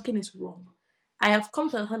that spanking is wrong. I have come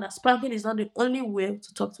to understand that spanking is not the only way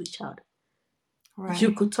to talk to a child. You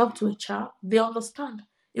Right. could talk to a child, they understand.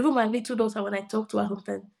 Even my little daughter, when I talk to her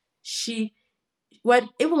sometimes,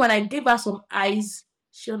 even when I give her some eyes,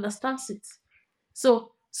 she understands it.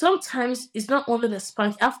 So sometimes it's not only the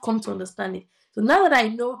spank, I've come to understand it. So now that I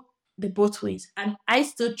know the both ways and I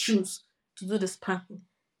still choose to do the spanking,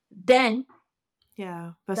 then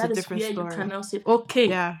Yeah. That's a that is different where you can story. now say, okay,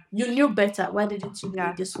 Yeah. you knew better. Why didn't you do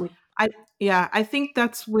Yeah. it this way? I yeah, I think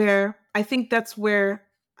that's where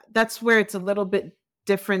it's a little bit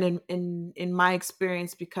different in my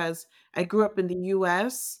experience, because I grew up in the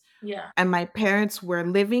US Yeah. and my parents were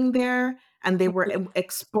living there and they were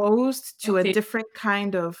exposed to a Okay. different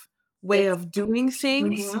kind of way of doing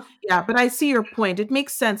things. Mm-hmm. Yeah, but I see your point. It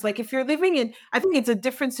makes sense. Like if you're living in, I think it's a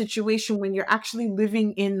different situation when you're actually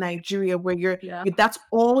living in Nigeria, where Yeah. that's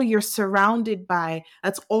all you're surrounded by.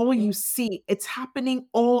 That's all you Mm. see. It's happening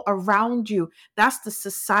all around you. That's the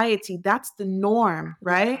society. That's the norm,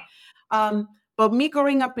 Yeah. right? But me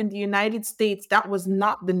growing up in the United States, that was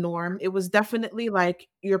not the norm. It was definitely like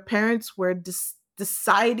your parents were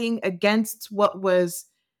deciding against what was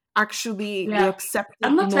actually the Yeah. I'm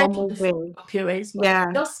accepted not trying to normal defend way. your parents, but Yeah,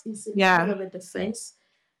 just in a word yeah, of a defense,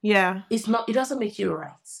 yeah, it's not. It doesn't make you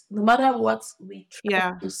right. No matter what we try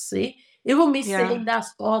yeah, to say, even me yeah, saying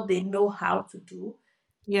that's all they know how to do,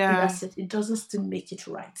 yeah, that's it. It doesn't still make it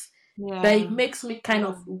right. But it yeah. makes me kind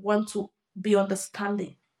of want to be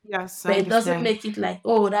understanding. Yes, I But it doesn't understand. make it like,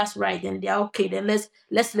 oh, that's right, then they're okay. Then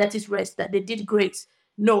let's let it rest. That they did great.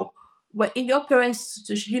 No, but in your parents'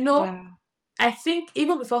 situation, Yeah. I think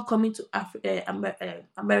even before coming to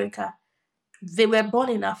America, they were born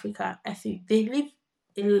in Africa. I think they live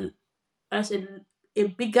in as a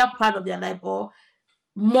bigger part of their life or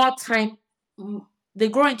more time. They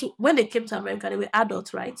grow into when they came to America, they were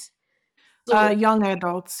adults, right? So Young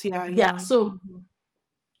adults. Yeah, yeah, young. so Mhm.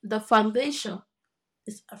 the foundation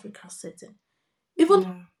is African setting. Even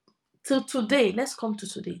Yeah. till today, let's come to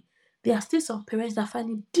today. There are still some parents that find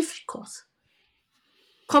it difficult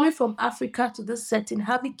coming from Africa to this setting,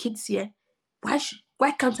 having kids here.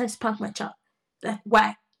 Why can't I spank my child? Like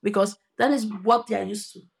why? Because that is what they are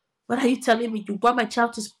used to. What are you telling me? You want my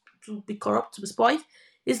child to be corrupt, to be spoiled?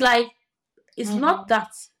 It's like it's not Mhm.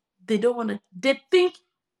 that they don't want to. They think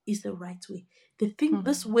it's the right way. They think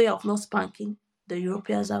this Mhm. way of not spanking the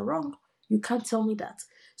Europeans are wrong. You can't tell me that.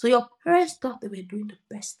 So your parents thought they were doing the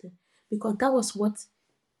best thing because that was what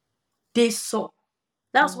they saw.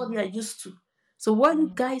 That's what they Mhm. are used to. So what you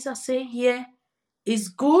Mhm. guys are saying here is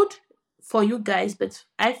good for you guys, but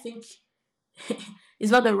I think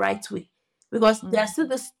it's not the right way because there's still Mhm.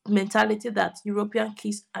 this mentality that European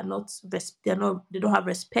kids are not they're not they don't have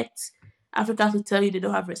respect. Africans will tell you they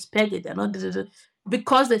don't have respect, they're not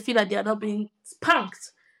because they feel like they are not being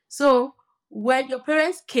spanked. So when your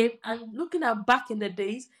parents came and looking at back in the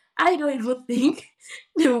days, I don't even think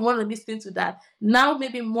they would want to listen to that. Now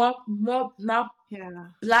maybe more now Yeah.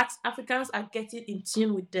 blacks, Africans are getting in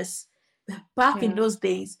tune with this. But back in Yeah. those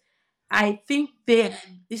days, I think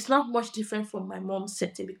it's not much different from my mom's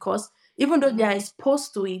setting because even though they Yeah. are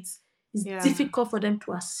exposed to it, it's Yeah. difficult for them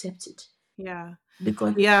to accept it Yeah.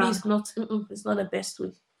 because they feel Yeah. it's not the best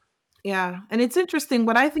way. Yeah, and it's interesting.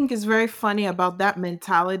 What I think is very funny about that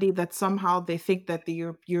mentality that somehow they think that the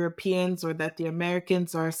Europeans or that the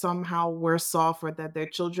Americans are somehow worse off or that their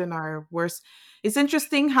children are worse. It's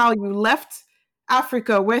interesting how you left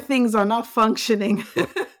Africa where things are not functioning,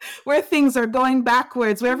 where things are going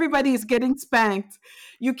backwards, where everybody is getting spanked.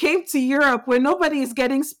 You came to Europe where nobody is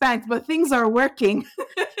getting spanked, but things are working,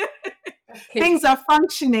 Okay, things are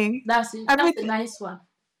functioning. that's it. That's a Everything, nice one.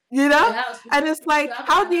 you know, Yeah, and it's we should like, have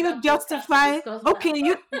how do another you podcast to justify, discuss okay,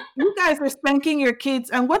 that. you guys are spanking your kids,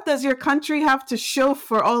 and what does your country have to show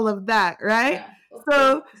for all of that, right? Yeah, okay.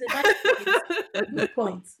 So It's a nice point. Good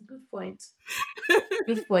point. Good point.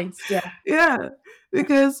 Good point. Yeah. yeah,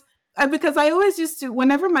 because because I always used to,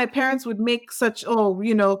 whenever my parents would make such, oh,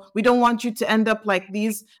 we don't want you to end up like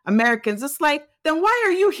these Americans, it's like, then why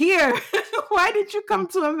are you here? Why did you come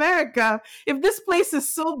to America if this place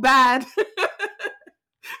is so bad? I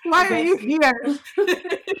Why are get you you. here?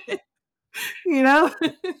 you know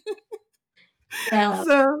Yeah.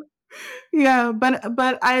 so yeah,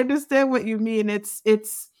 but I understand what you mean. It's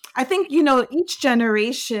I think, each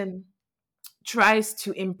generation tries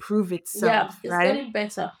to improve Yeah, itself, it's right? getting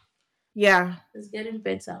better. Yeah. It's getting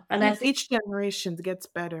better. And I Each, think each generation gets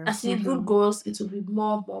better. as it good goes, it will be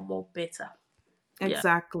more better. Yeah.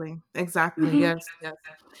 Exactly. Exactly. Mhm. Yes. Yes.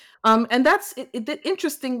 And that's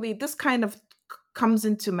interestingly, this kind of comes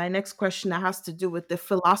into my next question that has to do with the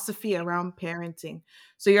philosophy around parenting.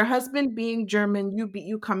 So your husband being German,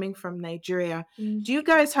 you coming from Nigeria, Mm. do you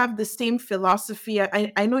guys have the same philosophy?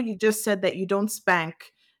 I know you just said that you don't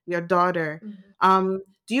spank your daughter. Mhm.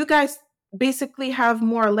 Do you guys basically have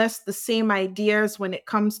more or less the same ideas when it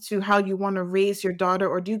comes to how you want to raise your daughter,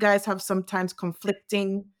 or do you guys have sometimes We have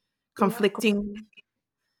conflicting?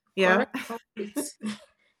 Yeah. correct conflicts.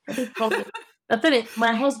 Heavy conflict. I tell you,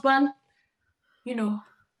 my husband, you know,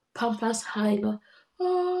 pampas high.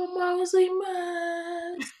 Oh, Maus,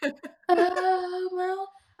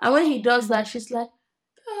 well. And when he does that, she's like,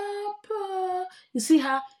 Papa. You see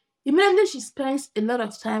her, immediately she spends a lot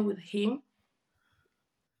of time with him.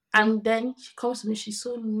 And then she comes to me, she's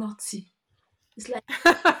so naughty. It's like,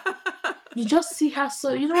 you just see her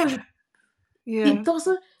so, He Yeah.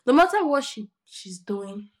 doesn't. No matter what she's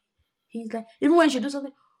doing, he's like, even when she do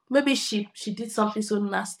something, maybe she did something so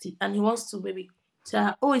nasty, and he wants to maybe tell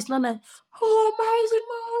her, oh, it's not like, oh, my,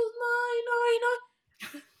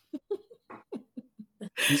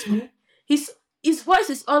 excuse me. His voice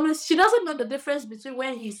is always. She doesn't know the difference between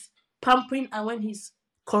when he's pampering and when he's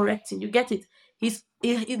correcting. You get it? His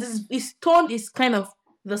tone is kind of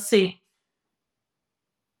the same.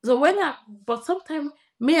 So but sometimes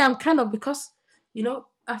me, I'm kind of, because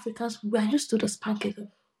Africans, we are used to the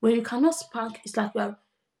spanking. When you cannot spank, it's like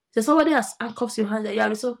there's somebody has handcuffs your hand,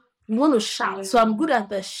 and so you want to shout. So I'm Yeah. good at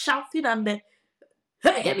the shouting and the,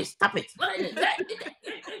 hey, Abby, stop it.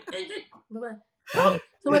 Oh,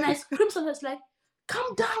 so when I scream, something, it's like,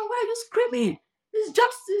 calm down. Why are you screaming? It's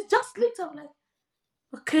just little. I'm like,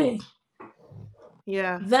 okay.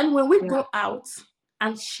 Yeah. Then when we Yeah. go out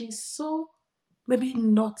and she's so maybe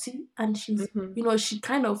naughty, and Mhm. she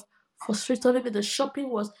kind of frustrated, maybe the shopping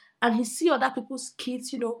was, and he see other people's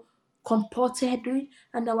kids, comported doing,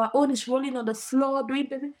 and our own is rolling on the floor doing,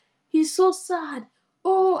 baby. He's so sad.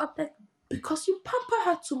 Oh, I'm like, because you pamper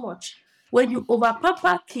her too much. When you over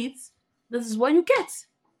pamper kids, this is what you get.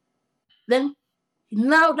 Then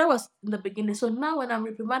now that was in the beginning. So now when I'm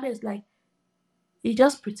reprimanded, it's like he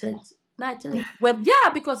just pretends. Now I tell him, well, yeah,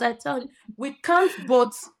 because I tell him we can't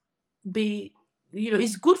both be,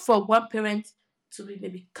 it's good for one parent to be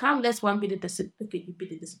maybe calm. Let's one be the discipline. Okay, you be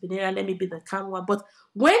the disciplinarian, let me be the calm one. But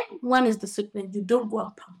when one is disciplined, you don't go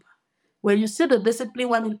and pamper. When you see the discipline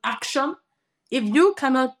one in action, if you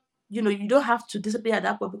cannot, you don't have to discipline at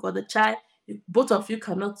that point, because the child, both of you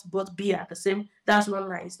cannot both be at the same. That's not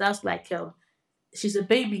nice. That's like, she's a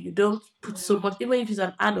baby. You don't put so Yeah. much, even if she's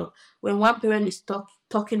an adult. When one parent is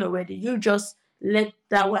talking already, you just let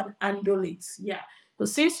that one handle it. Yeah. So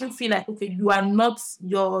since you feel like, okay, you are not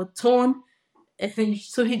your tone, and then,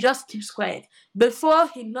 so he just keeps quiet. Before,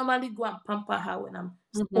 he normally go and pamper her when I'm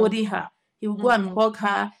Mhm. holding her. He will go and Mhm. hug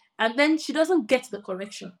her, and then she doesn't get the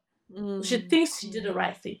correction. She Mm. thinks she did the Mm.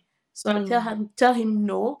 right thing. So I Mm. tell him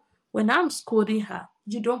no. When I'm scolding her,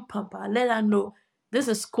 you don't pamper her. Let her know this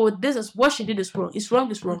is scold. This is what she did is wrong. It's wrong.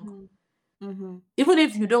 It's wrong. Mhm. Mhm. Even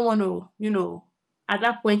if you don't want to, at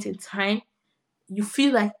that point in time, you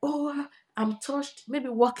feel like, oh, I'm touched. Maybe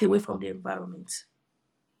walk away from the environment.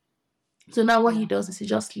 So now what he Yeah. does is he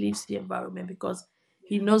just leaves the environment, because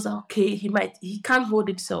he Yeah. knows that, okay, he can't hold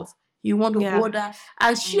himself. You want to Yeah. hold her,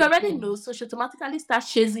 and she already Mhm. knows, so she automatically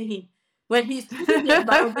starts chasing him. When he's leaving the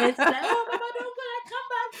environment, she's like, oh, Mama, don't go, like, come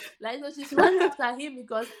back. Like, so she's running after him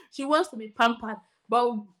because she wants to be pampered.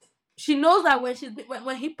 But she knows that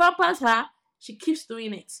when he pampers her, she keeps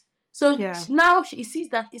doing it. So Yeah. now she sees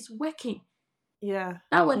that it's working. Yeah.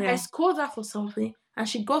 Now, when I Yeah. scold her for something and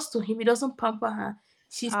she goes to him, he doesn't pamper her.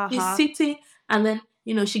 She's Uh-huh. sitting, and then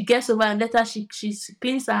she gets over, and later she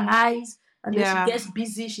cleans her eyes, and then she Yeah. gets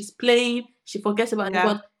busy. She's playing. She forgets about it, Yeah.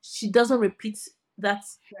 but she doesn't repeat that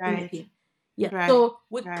thing Right. again. Yeah. Right. So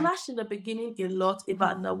we Right. clashed in the beginning a lot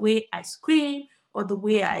about Mhm. the way I scream, or the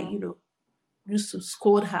way I Mhm. used to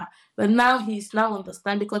scold her. But now he's now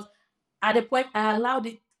understand, because at the point I allowed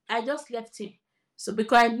it, I just left him. So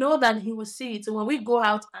because I know that he will see it. So when we go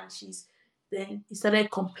out and then he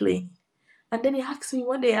started complaining. And then he asked me,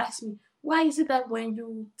 one day he asked me, why is it that when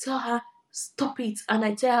you tell her stop it, and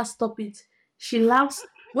I tell her stop it, she laughs?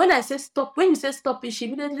 When I say stop, when you say stop it, she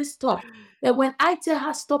immediately stop. But when I tell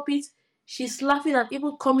her stop it, she's laughing and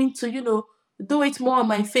even coming to, do it more on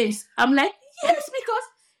my face. I'm like, yes, because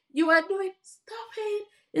you are doing stop it.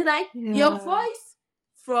 It's like your Yeah. voice,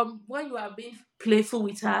 from when you are being playful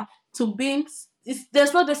with her to being,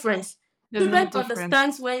 there's no difference. There's no Children difference.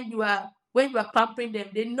 understands when you are pampering them.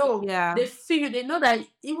 They know, Yeah. they feel, they know that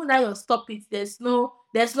even though you stop it, there's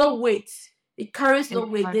no weight. It carries no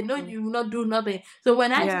weight. They know Exactly. you will not do nothing. So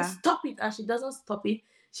when I say Yeah. stop it and she doesn't stop it,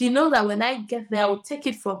 she knows that when I get there, I will take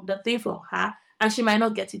it from the thing from her, and she might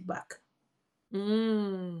not get it back.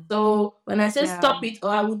 Mm. So when I say Yeah. stop it, or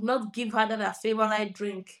I would not give her that her favorite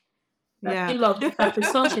drink that Yeah. she loves, the Capri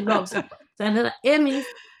Sun she loves. So then Amy,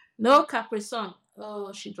 no Capri Sun.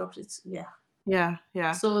 Oh, she drops it. Yeah. Yeah.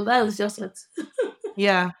 Yeah. So that was just it.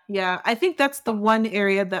 Yeah, yeah. I think that's the one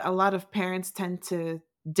area that a lot of parents tend to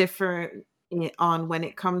differ on when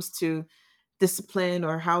it comes to discipline,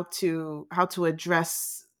 or how to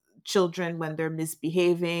address children when they're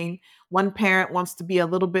misbehaving. One parent wants to be a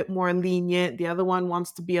little bit more lenient, the other one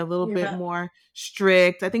wants to be a little bit Yeah. more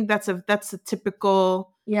strict. I think that's a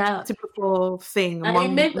Yeah. typical thing And it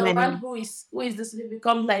among made the one many. who is this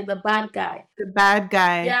become like the bad guy. The bad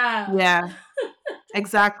guy. Yeah. Yeah.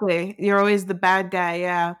 Exactly. You're always the bad guy,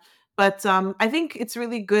 yeah. But I think it's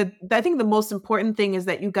really good. I think the most important thing is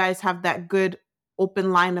that you guys have that good open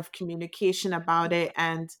line of communication about it,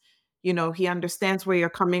 and he understands where you're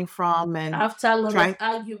coming from and After a lot of try.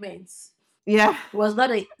 arguments, Yeah, it was not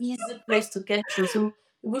an easy place to get to. So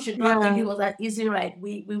we should not think yeah, it was an easy ride.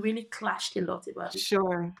 We really clashed a lot about it.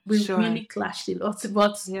 sure, We sure. really clashed a lot.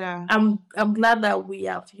 But Yeah, I'm glad that we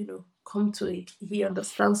have, come to it. He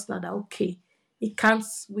understands now that okay, we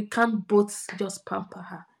can't both just pamper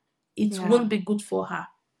her. It yeah, won't be good for her.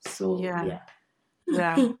 So yeah, yeah.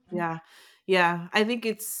 yeah, yeah, yeah. I think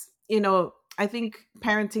I think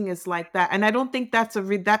parenting is like that, and I don't think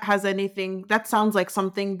that has anything. That sounds like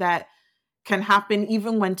something that can happen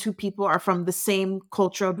even when two people are from the same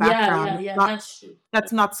cultural Yeah, background. yeah, It's yeah, not that's true.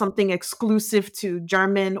 That's not something exclusive to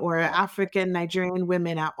German or African Nigerian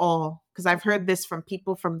women at all. Because I've heard this from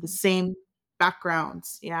people from the same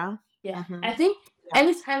backgrounds. Yeah. Yeah. Hmm. I think Yeah.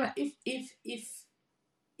 anytime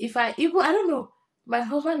if I even I don't know, my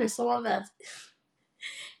husband is someone that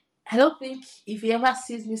I don't think if he ever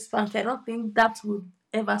sees me spank, I don't think that would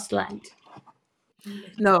ever slide. Won't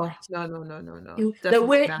let it No, slide. no, no, no, no, no. You, the Definitely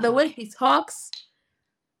way not. the way he talks,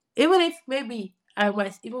 even if maybe I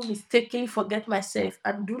might even mistakenly forget myself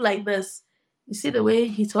and do like this, you see the way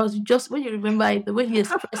he talks. You just when you remember it, the way he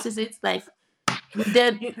expresses it, like you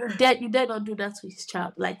dare not do that to his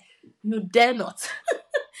child. Like you dare not.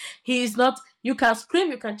 He is not. You can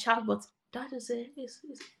scream, you can shout, but that is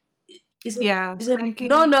Yeah. is a no, Spanking.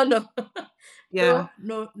 no, no, Yeah. no,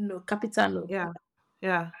 no, no, capital no. Yeah.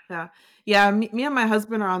 Yeah. Yeah. Yeah. Me and my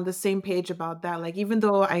husband are on the same page about that. Like, even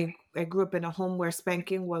though I grew up in a home where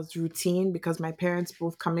spanking was routine because my parents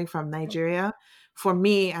both coming from Nigeria, for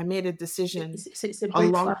me, I made a decision It's a a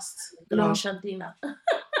long breakfast, time ago lunch, and dinner.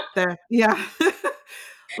 that, yeah,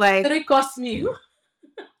 like, Three cost meal.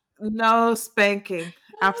 no spanking.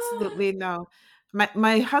 Absolutely no.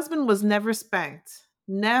 My husband was never spanked.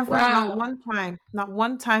 Never, not Wow. one time, not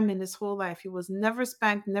one time in his whole life. He was never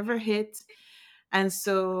spanked, never hit. And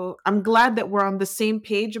so I'm glad that we're on the same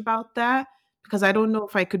page about that, because I don't know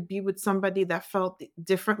if I could be with somebody that felt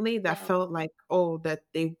differently, that Yeah. felt like, oh, that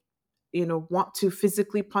they, want to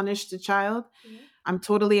physically punish the child. Yeah. I'm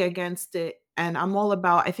totally against it. And I'm all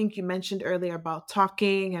about, I think you mentioned earlier about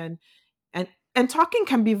talking, and talking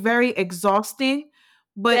can be very exhausting,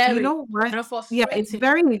 but you Very know what? and Yeah, it's frustrating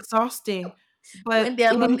very exhausting, but when they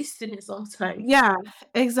are it not is, listening sometimes. yeah,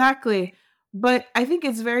 exactly. But I think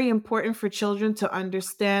it's very important for children to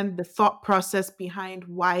understand the thought process behind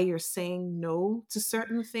why you're saying no to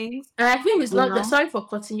certain things, And I think it's you not know? sorry for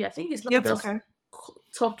cutting you. I think it's Yeah, not it's just okay.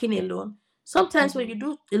 talking alone. Sometimes when Mhm. you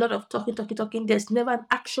do a lot of talking, there's never an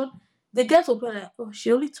action. They get to a point like, oh,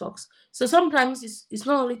 she only talks. So sometimes it's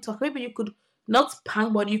not only talk. Maybe you could not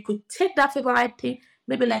pang, but you could take that favorite thing,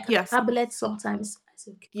 maybe like a Yes. tablet sometimes. I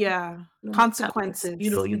say, okay, Yeah. no more tablets.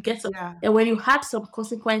 Consequences. You get some, Yeah. and when you have some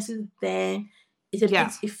consequences, then it's a Yeah.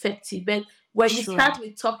 bit effective. But when you Sure. start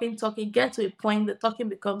with talking, get to a point the talking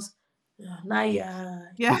becomes now Yeah.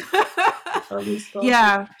 always talking.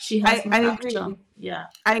 Yeah. She has I no agree. action. Yeah.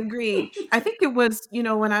 I agree. I think it was,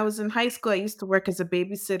 when I was in high school, I used to work as a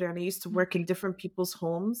babysitter and I used to work in different people's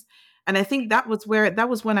homes. And I think that was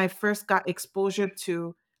when I first got exposure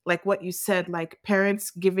to, like what you said, like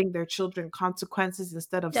parents giving their children consequences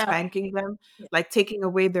instead of Yeah. spanking them, Yeah. like taking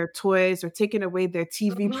away their toys or taking away their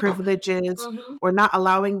TV Mm-hmm. privileges, Mm-hmm. or not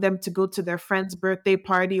allowing them to go to their friend's birthday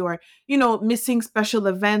party, or, missing special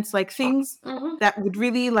events, like things Mm-hmm. that would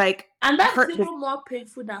really like And that's hurt the. even more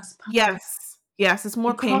painful than spanking Yes. Yes, it's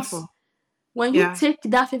more because painful. when you Yeah. take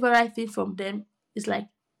that favorite thing from them, it's like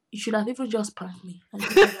you should have even just spanked me and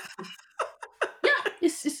give me that thing. Yeah,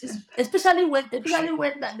 it's especially when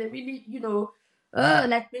that they really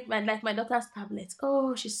like like my daughter's tablet.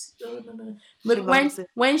 Oh, she's no, no, no. She But loves it.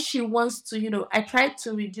 when she wants to, I try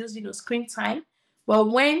to reduce screen time. But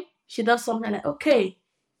when she does something like okay,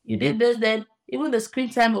 you did this, then even the screen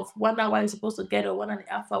time of 1 hour you're supposed to get or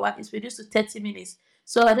 1.5 hours is reduced to 30 minutes.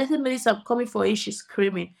 So at 30 minutes I'm coming for it, she's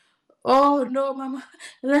screaming. Oh no, mama,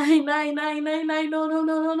 nine, nine, nine, nine, nine, no, no,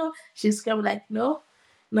 no, no, no. She's kind of like, no,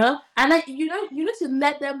 no. And like, you need to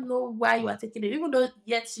let them know why you are taking it, even though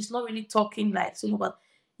yet she's not really talking like so. But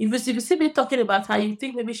if you see me talking about her, you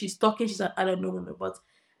think maybe she's talking. She's like, I don't know, no, no. But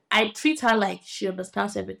I treat her like she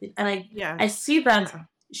understands everything, and I Yes. see that Yeah.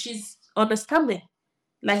 she's understanding.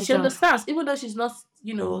 Like She she does. understands, even though she's not,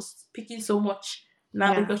 speaking so much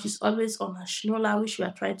now Yeah. because she's always on her schnola, which we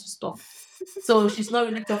are trying to stop. So she's not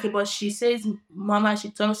really talking, but she says mama,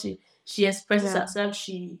 she talks, she expresses Yeah. herself,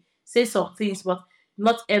 she says some things, but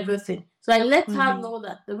not everything. So I let her Mhm. know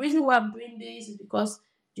that the reason why I'm doing this is because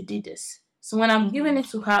you did this. So when I'm giving Mhm. it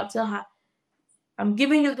to her, I'll tell her, I'm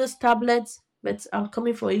giving you this tablet, but I'm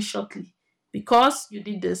coming for it shortly because you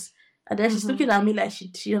did this. And then she's Mm-hmm. looking at me like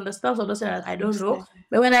she understands what I'm saying. I don't know. Understand.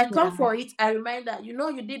 But when I come Yeah. for it, I remind her, you know,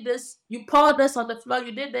 you did this, you poured this on the floor,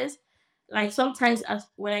 you did this. Like sometimes as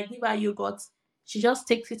when I give her yogurt, she just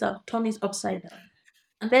takes it and turns it upside down.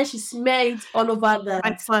 And then she smears it all over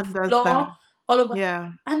My the son does that. floor, all over.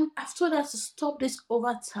 Yeah. And I've told her to stop this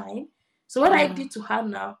over time. So what I Yeah. did to her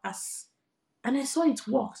now, as and I saw it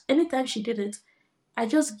works. Anytime she did it, I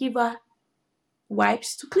just give her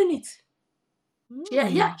wipes to clean it. Yeah,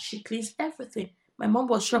 yeah, Mm. she cleans everything. My mom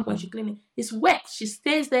was shocked when she cleaned it. It's wet. She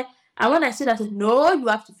stays there. And when I said, I said, no, you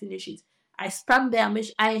have to finish it. I stand there and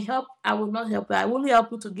I help. I will not help her. I will only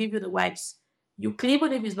help you to give you the wipes. You clean,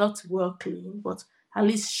 even if it's not well clean, but at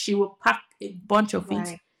least she will pack a bunch of it.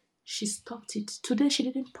 Right. She stopped it. Today she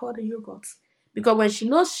didn't pour the yogurt. Because when she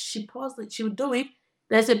knows she pours it, she will do it.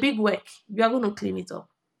 There's a big work. You are going to clean it up.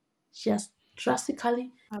 She has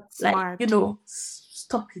drastically, That's like, smart.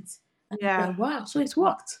 stopped it. And I'm Yeah. like, wow, so it's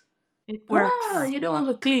worked. It Ah, works. you don't want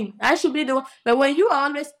to clean. I should be the one. But when you are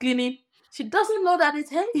always cleaning, she doesn't know that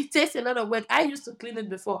it takes a lot of work. I used to clean it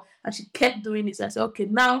before, and she kept doing it. So I said, okay,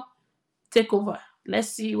 now take over. Let's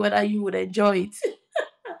see whether you would enjoy it.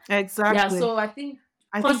 Yeah, Exactly. so I think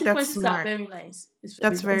I think that's consequences are smart. very nice. It's very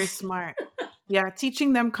That's very nice. smart. Yeah,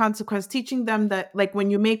 teaching them consequence, teaching them that like when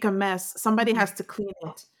you make a mess, somebody Mhm. has to clean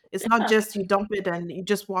it. It's not Yeah, just you dump it and you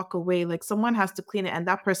just walk away. Like someone has to clean it and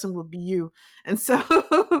that person will be you. And so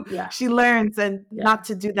yeah, she learns and yeah, not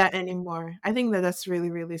to do that anymore. I think that that's really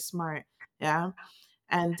really smart. Yeah.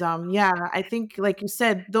 And yeah, I think like you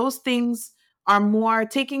said, those things are more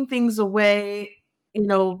taking things away,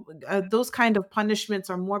 those kind of punishments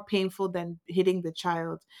are more painful than hitting the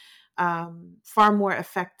child, far more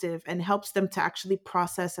effective and helps them to actually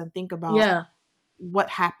process and think about yeah, what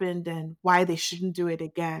happened and why they shouldn't do it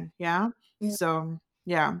again. Yeah. yeah. So,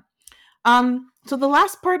 yeah. So the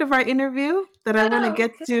last part of our interview that I want to Oh,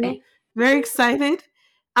 get to, okay. very excited,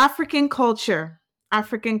 African culture.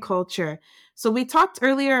 African culture. So we talked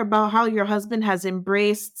earlier about how your husband has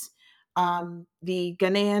embraced the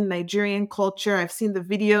Ghanaian Nigerian culture. I've seen the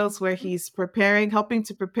videos where he's helping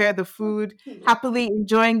to prepare the food, happily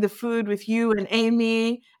enjoying the food with you and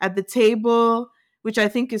Amy at the table, which I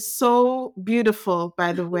think is so beautiful,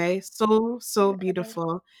 by the way. So, so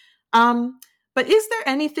beautiful. Um, but is there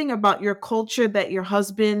anything about your culture that your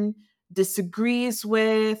husband disagrees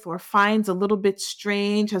with or finds a little bit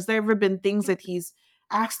strange? Has there ever been things that he's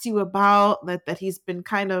asked you about that he's been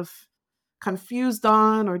kind of confused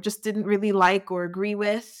on or just didn't really like or agree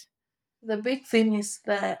with? The big thing is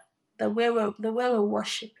that the way we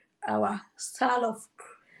worship, our style of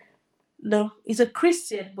no, he's a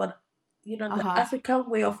Christian, but the Uh-huh. African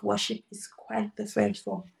way of worship is quite different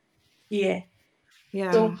from here.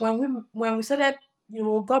 So Yeah. when we started,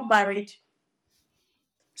 got married,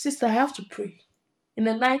 sister, I have to pray. In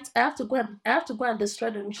the night, I have to go and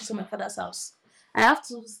destroy the witches in my father's house. I have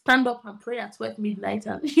to stand up and pray at 12 midnight,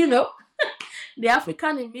 and the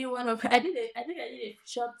African in me, one of I did a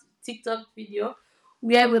short TikTok video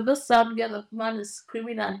where with this sound where the man is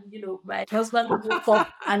screaming and my husband woke up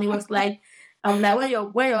and he was like, I'm like,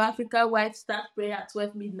 when your African wife starts praying at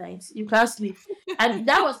 12 midnight, you can't sleep. And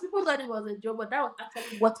that was people thought it was a joke, but that was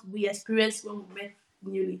actually what we experienced when we met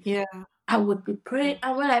newly. Yeah. I would be praying,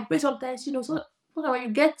 and when I pray sometimes, so when you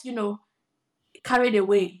get, carried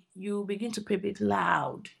away, you begin to pray a bit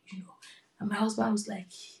loud. And my husband was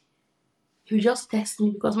like, he would just text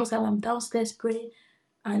me because most of the time I'm downstairs praying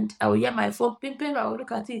and I will hear my phone ping ping. I will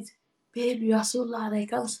look at it. Babe, you are so loud, I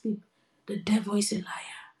can't sleep. The devil is a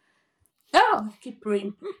liar. Oh, I keep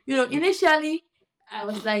praying. Initially I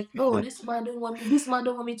was like, oh, this man don't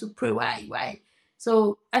want me to pray. Why? Why?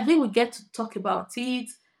 So I think we get to talk about it.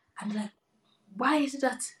 And like, why is it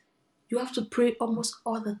that you have to pray almost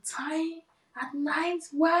all the time at night?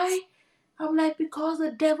 Why? I'm like, because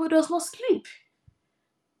the devil does not sleep.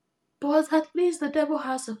 But at least the devil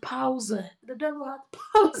has a pause. The devil has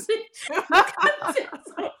pause. You can't say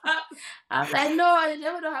so. I'm like, no, the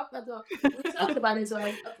devil don't have pause. So we talked about it. So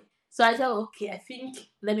I said, okay, I think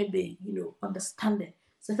let me be, understanding.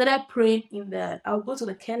 So I started praying I'll go to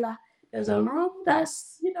the Keller. There's a room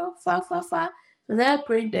that's, far, far, far. So I started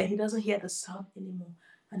praying there. He doesn't hear the sound anymore.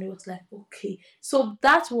 And it was like, okay. So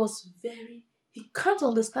that was he can't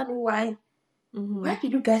understand why Mm-hmm.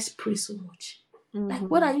 did you guys pray so much? Like,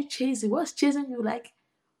 what Mm-hmm. are you chasing? What's chasing you? Like,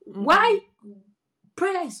 Mm-hmm. why?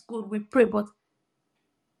 Prayer is good. We pray, but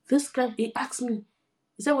this guy, he asked me,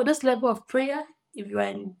 he said, with this level of prayer, if you are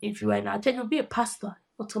in our church, you'll be a pastor.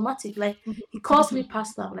 Automatic. Like, he calls me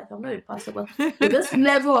pastor. I'm like, I'm not a pastor, but with this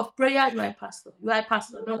level of prayer, you are a pastor. You are a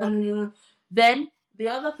pastor. No, no, no, no. Then the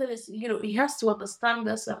other thing is, he has to understand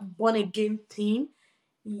this born again thing.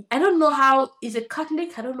 I don't know how is a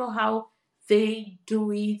Catholic. I don't know how they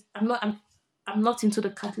do it. I'm not into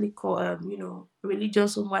the Catholic or religion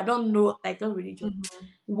so much. I don't know like the religion Mhm.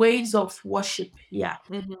 ways of worship. Yeah.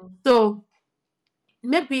 Mhm. So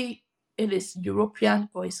maybe it is European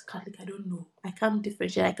or it's Catholic. I don't know. I can't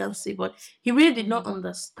differentiate. I can't say. But he really did not Mhm.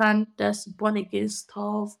 understand this born again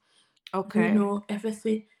stuff, Okay.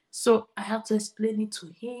 everything. So I had to explain it to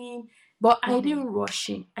him. But I Mhm. didn't rush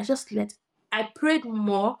him. I prayed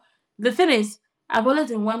more. The thing is, I've always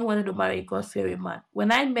been one who wanted to marry a God fearing man.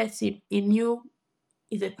 When I met him, he knew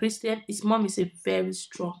he's a Christian. His mom is a very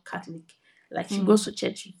strong Catholic. Like she goes Mhm. to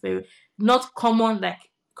church very not common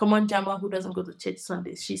like common Jama who doesn't go to church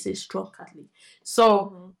Sundays. She's a strong Catholic. So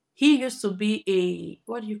Mhm. he used to be a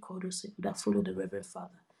what do you call those people that follow the Reverend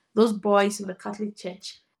Father? Those boys in the Catholic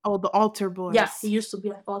Church. Oh, the altar Yeah, he boys. used to be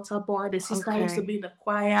an altar boy. The sister used to Okay. be in the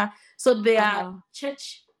choir. So they are Uh-huh.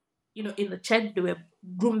 church, in the church they were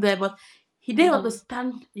groomed there, but he didn't Mhm.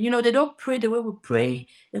 understand. They don't pray the way we pray.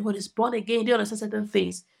 And when it's born again, they understand certain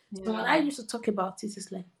things. So when I Yeah. used to talk about it,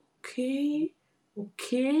 it's like, okay,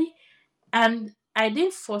 okay. And I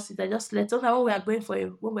didn't force it. I just let sometimes when we are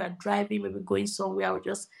going when we are driving, maybe going somewhere, I would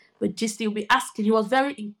just but just he'll be asking. He was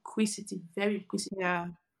very inquisitive, very inquisitive. Yeah.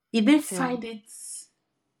 He didn't Yeah. find it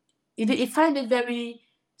he find it very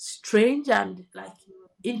strange and like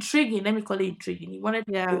intriguing. Let me call it intriguing. He wanted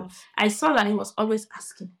to know. Yes. I saw that he was always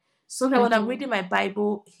asking. So that when I'm Mhm. reading my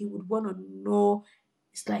Bible, he would want to know.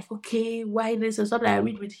 It's like, okay, why this? And something I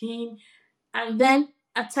read with him. And then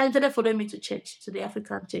at times they followed me to church, to the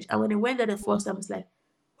African church. And when he went there the first time, it's like,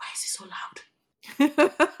 why is it so loud?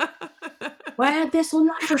 Why are they so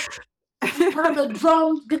loud? What are the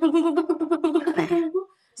drums?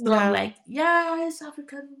 So I'm Yeah. like, yeah, it's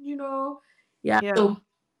African, Yeah. Yeah. So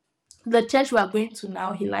the church we are going to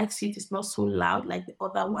now, he likes it. It's not so loud like the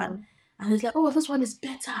other one. Mhm. And he's like, oh, this one is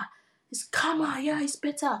better. It's calmer. Yeah, it's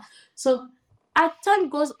better. So as time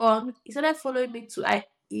goes on, he started following me to,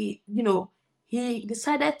 he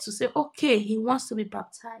decided to say, okay, he wants to be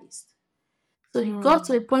baptized. So he got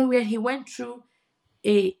to a Mm. point where he went through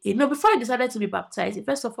before he decided to be baptized, he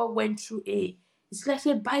first of all went through it's like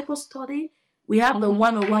a Bible study. We have the Mhm.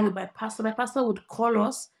 one-on-one with my pastor. My pastor would call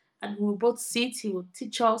us and we would both sit, he would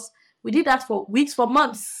teach us. We did that for weeks, for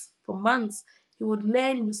months. For months. He would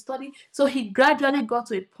learn, he would study. So he gradually got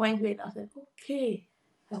to a point where I was like, okay,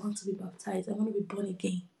 I want to be baptized. I want to be born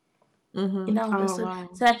again. You Mhm. now Oh, understand. wow.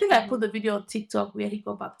 So I think I put Mhm. the video on TikTok where he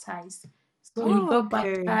got baptized. So he Oh, got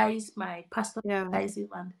okay. baptized, my pastor Yeah. baptized him,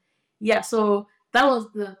 and yeah, so that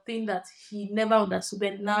was the thing that he never understood.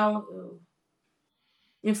 But now,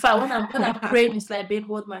 in fact, when I'm praying, it's like, babe,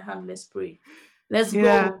 hold my hand, let's pray, let's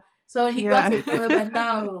Yeah. go. So he got Yeah. to a point where by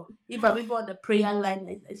now, if I'm even on the prayer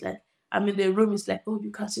line, it's like I'm in the room. It's like, oh,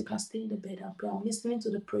 you can stay in the bed and pray. I'm listening to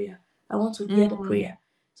the prayer. I want to hear the Mm. prayer.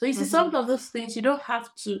 So you see, some Mhm. of those things you don't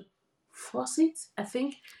have to force it. I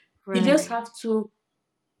think you just Right. have to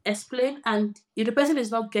explain, and if the person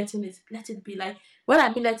is not getting it, let it be. Like what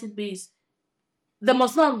I mean, let it be is they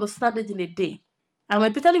must not understand it in a day. And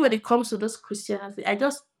particularly when it comes to this Christianity, I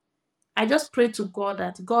just pray to God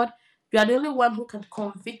that God, you are the only one who can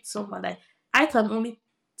convict someone. Like I can only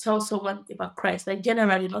tell someone about Christ, like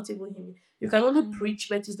generally, not even him. You can only Mhm. preach,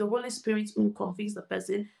 but it's the Holy Spirit who convicts the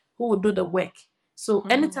person who will do the work. So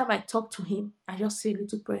Mhm. anytime I talk to him, I just say a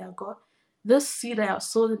little prayer, God, this seed I have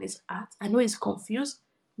sown in his heart, I know he's confused.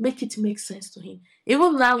 Make it make sense to him.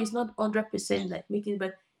 Even now, he's not 100% like making,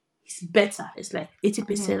 but it's better. It's like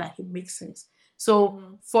 80% Mhm. like it makes sense. So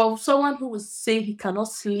Mhm. for someone who will say he cannot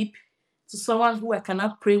sleep, to someone who I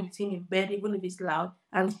cannot pray with him in bed, even if it's loud,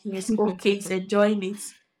 and he's okay, he's enjoying it,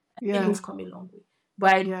 I think Yeah. we've come a long way.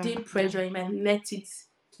 But I Yeah. didn't pressure him and let it,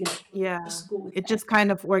 you know, Yeah. just go with It that. just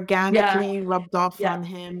kind of Yeah, organically rubbed off yeah, on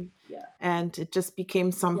him, yeah, and it just became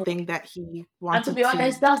yeah. something that he And to wanted be to.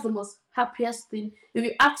 honest, that's the most happiest thing. If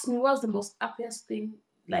you ask me what's the most happiest thing,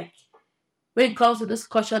 like when it comes to this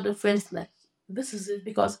cultural difference, like this is it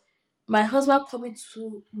because my husband coming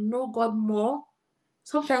to know God more.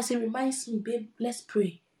 Sometimes he reminds me, babe, let's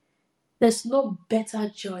pray. There's no better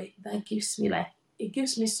joy that gives me like it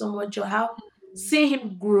gives me so much joy. How seeing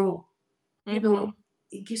him grow, Mhm.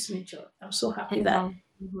 it gives me joy. I'm so happy that Mhm.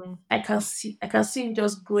 Mhm. I can see him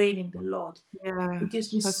just growing in the Lord. Yeah. It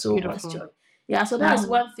gives me That's so much beautiful. joy. Yeah, so that's Mhm.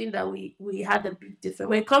 one thing that we had a big difference.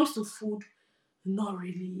 When it comes to food, not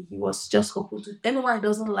really. He was just open to anyone he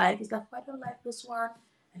doesn't like. He's like, I don't like this one.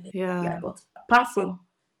 And then, yeah, Yeah. but apart from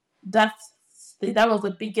that, that was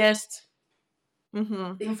the biggest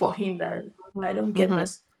Mhm. thing for him that I Mhm. don't get Mhm.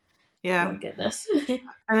 this. Yeah. Oh goodness.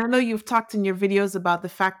 And I know you've talked in your videos about the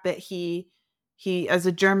fact that he as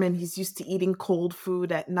a German, he's used to eating cold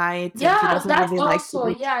food at night and he Yeah, doesn't that's really like to also,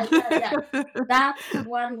 yeah, yeah, yeah. eat. That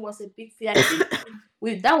one was a big fear. I think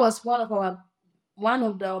we that was one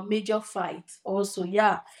of the major fights also,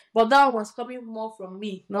 yeah. But that was coming more from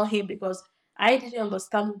me, not him, because I didn't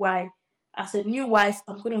understand why. As a new wife,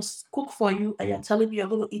 I'm going to cook for you, and you're telling me you're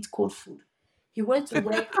going to eat cold food. He went to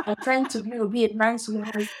work. I'm trying to be a nice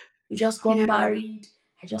wife. We just got Yeah, married.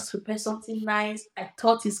 I just prepared something nice. I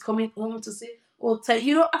thought he's coming home to say, "Oh,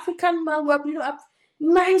 African man, well,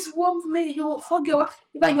 nice warm meal. You will forget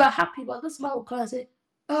if you are happy." But this man will come and say,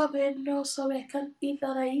 "Oh man, no, sorry, I can't eat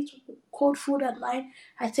that. I eat cold food at night.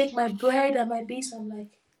 I take my bread and my this." I'm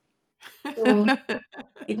like, so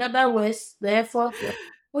in other words, the effort was,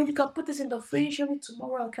 "Oh, you can put this in the fridge. Maybe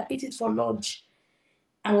tomorrow I can eat it for lunch."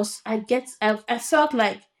 I felt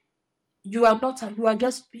like you are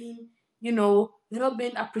just being, you're not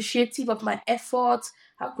being appreciative of my efforts.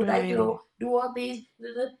 How could I, right. do all this?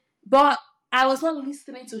 But I was not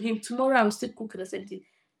listening to him. Tomorrow I will still cook the same thing.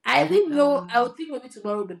 I didn't know. I would think maybe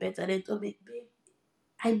tomorrow will be better. Then told me, babe,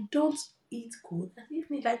 I don't eat cold in the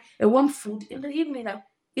evening. Like I want food in the evening. Like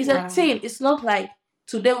it's a Right. thing. It's not like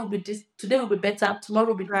today will be this. Today will be better. Tomorrow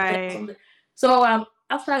will be different. Right. Something. So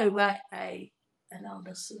after a while, I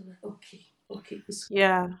understood. Like, okay, okay, it's good.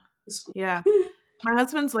 Yeah. It's good. Yeah. My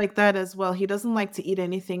husband's like that as well. He doesn't like to eat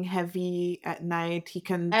anything heavy at night. He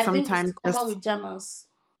can I think it's sometimes common just with Germans.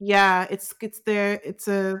 yeah, it's there. It's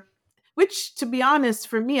a which to be honest,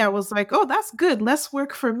 for me, I was like, "Oh, that's good. Less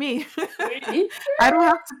work for me. Really? I don't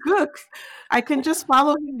have to cook. I can just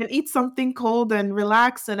follow him and eat something cold and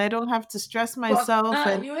relax and I don't have to stress But myself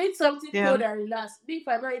and you eat something yeah. cold and relax. Me, if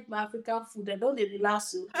I don't eat my African food, I don't dey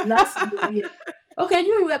relax. You relax in the way. Okay,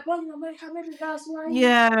 you were born in America, maybe that's why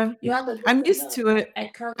Yeah. you have a I'm different. used No, to it. I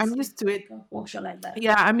can't. I'm used to I it. can't function like that.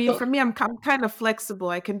 Yeah, I mean, So for me, I'm kind of flexible.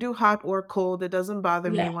 I can do hot or cold. It doesn't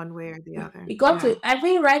bother me yeah, one way or the other. it got Yeah. to. I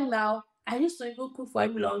think right now I used to even cook for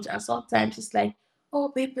him lunch, and sometimes it's like, "Oh,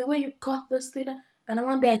 baby, where you got this thing?" And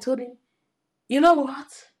one day I told him, "You know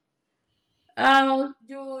what?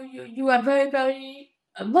 You are very very.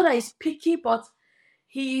 Not that he's picky, but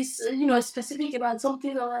he's specific about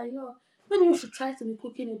something, or like, maybe you should try to be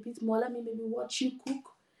cooking a bit more. Let me maybe watch you cook."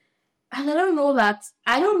 And I don't know that.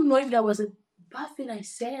 I don't know if that was a bad thing I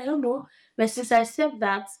said. I don't know. But since I said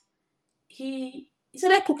that, he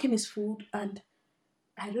started cooking his food, and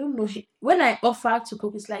I don't know. When I offered to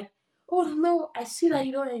cook, it's like, "Oh no, I see that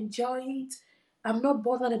you don't enjoy it. I'm not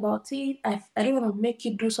bothered about it. I don't want to make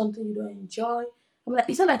you do something you don't enjoy." I'm like,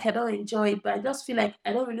 it's not like I don't enjoy it, but I just feel like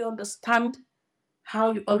I don't really understand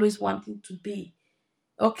how you always want it to be.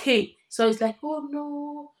 Okay, so it's like, "Oh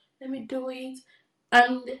no, let me do it,"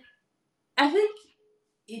 and I think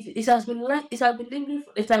it has been lingering.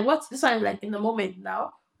 It's like what this one, like in the moment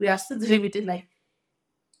now we are still dealing with it. Like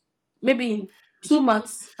maybe in 2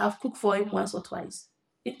 months, I've cooked for him once or twice.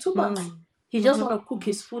 In 2 months, Mm. he just Mhm. want to cook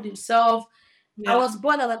his food himself. I Yeah. was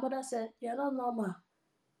bored, and my mother said, "You're not normal.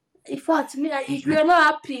 In fact, me, if you're not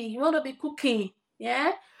happy, you want to be cooking,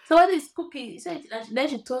 yeah." So what is cooking? He said, and then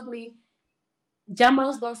she told me,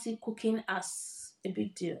 Germans don't see cooking as a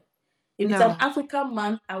big deal. If it's an No. African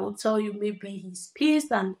man, I will tell you maybe he's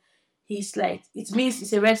pissed and he's like, it means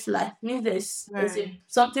it's a red flag. It means there's Right.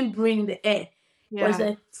 something brewing in the air. But it's Yeah.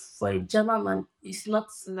 like for a German man, it's not.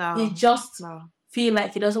 He No. just No. feel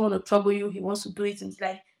like he doesn't want to trouble you. He wants to do it. And it's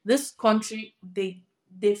like this country,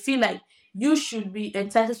 they feel like you should be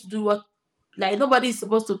entitled to do what, like nobody is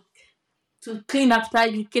supposed to clean after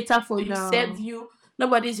you, cater for you, serve No. you.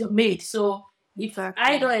 Nobody's your maid. So if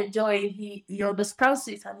I Exactly. don't enjoy it, he understands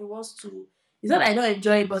it and he wants to. It's not I don't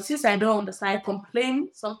enjoy it, but since I don't understand, I complain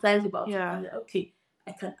sometimes about it. Yeah. And okay,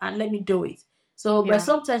 I can, and let me do it. So, but Yeah.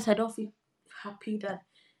 sometimes I don't feel happy that.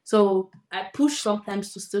 So I push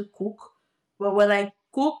sometimes to still cook, but when I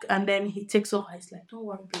cook and then he takes over, he's like, "Don't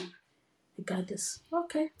worry, babe, I got this."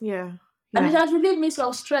 Okay, Yeah. and it Yeah. has relieved me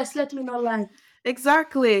some stress. Let me not lie.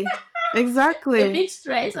 Exactly. A Exactly. big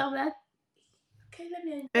stress. I'm like, okay, let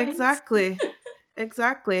me enjoy it. Exactly.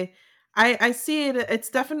 Exactly. I see it it's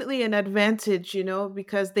definitely an advantage,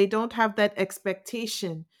 because they don't have that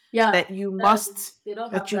expectation Yeah, that you that's it. must They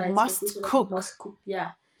don't that have you that must expectation that you cook. must cook.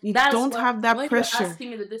 Yeah, You that's don't what have that when you're pressure. asking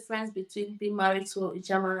me the difference between being married to a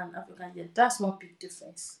German and African, yeah, that's one big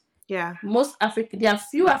difference. Yeah. Most African, there are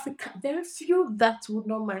few African, very few that would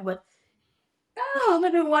not mind, but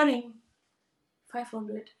maybe one in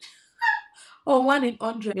 500 or one in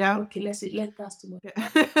 100. Yeah. Okay, let's see, let that's too much.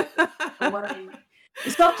 Or Yeah. what I mean,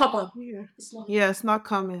 it's not common. Yeah. It's not Yeah, it's not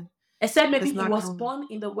common. except maybe It's he not was common. born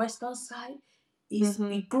in the western side. is Mm-hmm.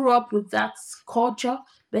 we grew up with that culture,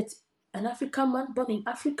 but an African man born in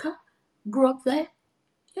Africa grew up there.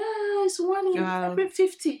 Yeah, it's one in Wow. every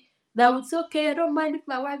 50 that would say, okay, I don't mind if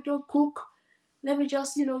my wife don't cook. Let me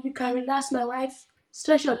just, you can relax my wife,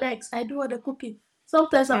 stretch your legs. I do all the cooking.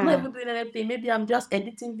 Sometimes I'm not Yeah. even doing anything. Maybe I'm just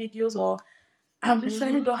editing videos or I'm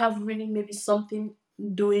literally Mm-hmm. don't have really maybe something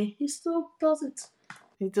doing. He still does it.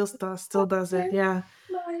 He still does it. Okay, Yeah.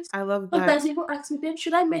 nice. I love Sometimes that. he even asks me, babe,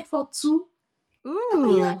 should I make for two?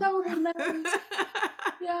 Oh yeah, Ooh. that would be nice.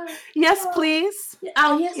 Yeah. Yes, Oh, please. yeah.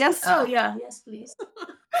 Oh yes. Yes. Oh yeah. Yes, please.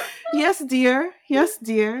 Yes, dear. Yes,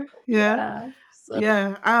 dear. Yeah. Yeah. So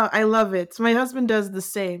Yeah, I love it. My husband does the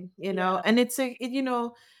same, yeah. and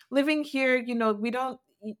living here, we don't.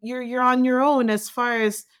 You're on your own as far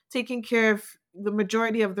as taking care of the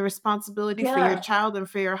majority of the responsibility for your Yeah. child and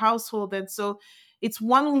for your household, and so it's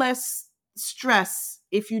one less stress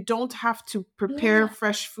if you don't have to prepare Yeah.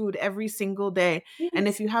 fresh food every single day, and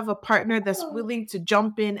if Yes. you have a partner that's Oh. willing to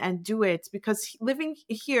jump in and do it, because living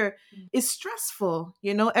here is stressful.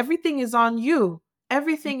 Everything is on you.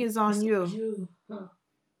 Everything is on It's you. you. Huh.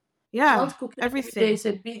 Yeah, Not cooking every day everything. is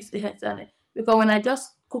a big thing. Because when I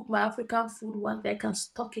just cook my African food one day, I can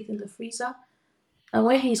stock it in the freezer. And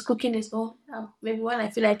when he's cooking his own, maybe when I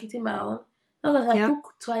feel like eating my own, sometimes I Yeah,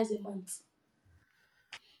 cook twice a month.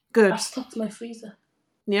 I've good. stocked my freezer.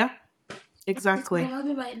 Yeah, I'm exactly.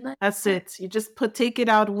 having my night. That's it. You just take it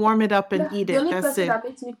out, warm it up, and Yeah, eat the it. only That's person it. that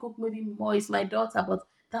makes me cook maybe more is my daughter, but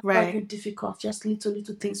that's not Right. too difficult. Just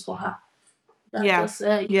little things for her. That's Yeah. just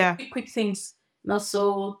Yeah. quick things, not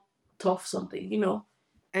so tough something. Yeah.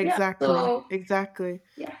 Exactly. So Exactly.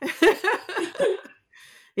 yeah,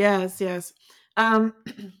 Yes, yes. Um,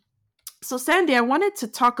 so Sandy, I wanted to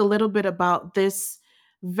talk a little bit about this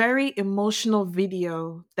very emotional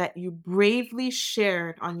video that you bravely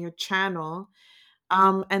shared on your channel.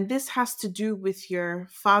 And this has to do with your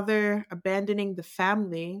father abandoning the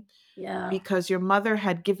family yeah, because your mother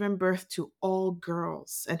had given birth to all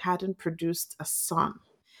girls and hadn't produced a son.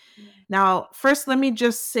 Now, first, let me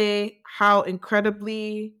just say how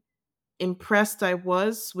incredibly impressed I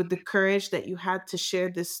was with the courage that you had to share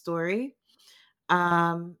this story,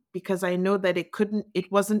 because I know that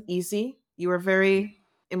it wasn't easy. You were very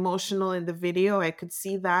emotional in the video. I could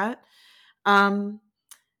see that. Um,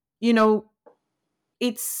 you know,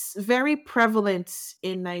 it's very prevalent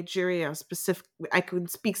in Nigeria. I could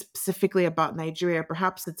speak specifically about Nigeria.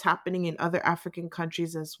 Perhaps it's happening in other African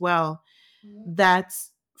countries as well. That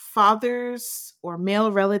fathers or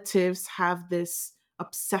male relatives have this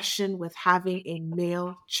obsession with having a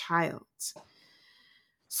male child.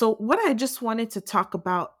 So, what I just wanted to talk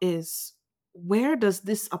about is, where does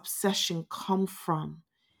this obsession come from?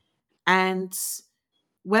 And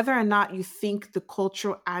whether or not you think the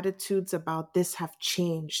cultural attitudes about this have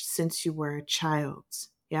changed since you were a child.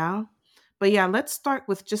 Yeah. But yeah, let's start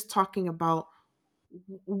with just talking about,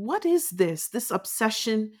 what is this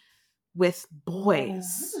obsession with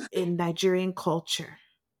boys yeah. in Nigerian culture?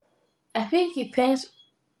 I think it depends.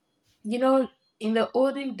 In the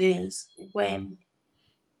olden days, when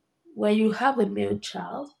you have a male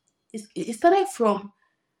child, it started from.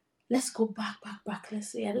 Let's go back.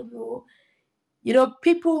 Let's say I don't know.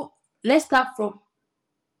 People. Let's start from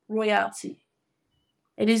royalty.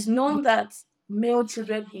 It is known that male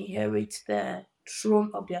children inherit the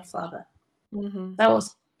throne of their father. Mm-hmm. That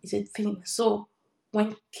was is a thing. So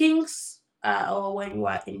when kings or when you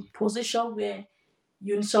are in position where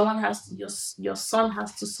someone has to, your son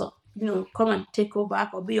has to come and take over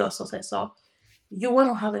or be your successor, you want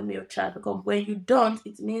to have a male child because when you don't,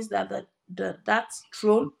 it means that that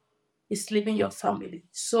throne is leaving your family.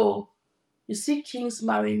 So you see kings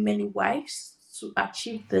marrying many wives to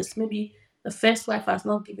achieve this. Maybe the first wife has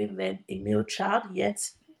not given them a male child yet.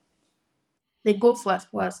 They go for as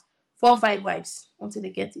far as 4 or 5 wives until they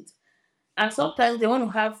get it. And sometimes they want to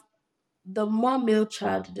have the more male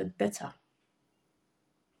child, the better.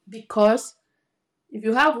 Because if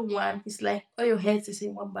you have one, it's like all your heads is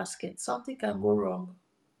in one basket. Something can go wrong.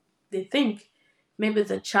 They think maybe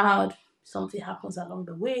the child, something happens along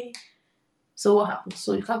the way. So what happens?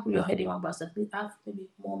 So you can't put your head in one basket. We have maybe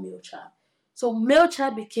more male child. So male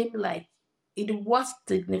child became like it what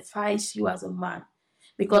dignifies you as a man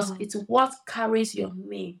because Mm-hmm. it's what carries your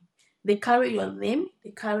name. They carry your name.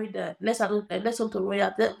 They carry the let's go to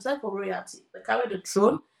royalty. Aside for royalty, they carry the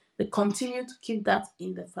throne. They continue to keep that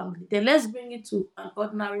in the family. Then let's bring it to an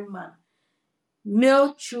ordinary man.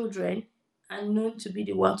 Male children are known to be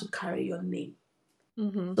the one to carry your name.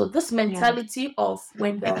 Mm-hmm. So this Yeah. mentality of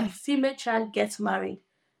when the female child gets married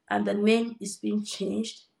and the name is being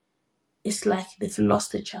changed, it's like they've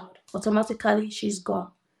lost the child. Automatically she's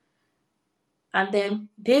gone. And then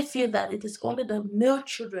they feel that it is only the male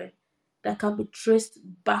children that can be traced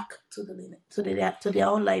back to their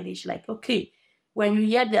own lineage. Like, okay, when you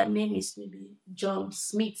hear their name is maybe John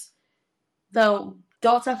Smith, the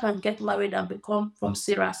daughter can get married and become from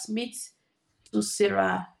Sarah Smith to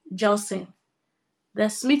Sarah Johnson. The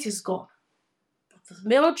Smith is gone. But the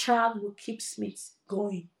male child will keep Smith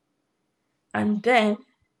going. And then,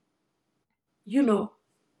 you know,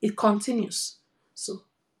 it continues. So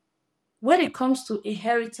when it comes to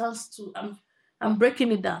inheritance, I'm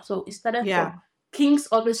breaking it down. So it started Yeah. from kings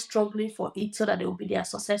always struggling for it so that they will be their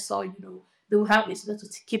successor. They will have it to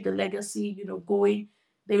keep the legacy, going.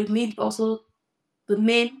 They will need also the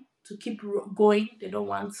name to keep going. They don't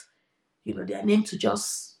want, their name to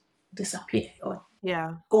just disappear or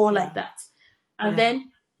Yeah. go like Yeah. that. And Yeah.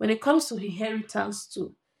 then when it comes to inheritance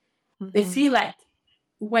too, they Mhm. feel like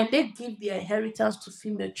when they give their inheritance to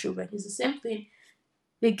female children, it's the same thing.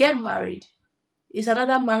 They get married, it's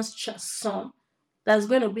another man's son that's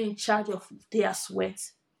going to be in charge of their sweat.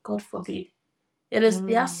 God forbid. It is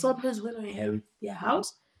their Mm. son who's going to inherit their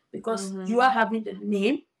house because you Mhm. are having the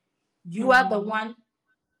name. You are the Mhm. one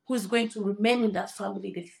who's going to remain in that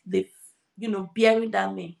family. Bearing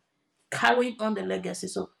that name, carrying on the legacy.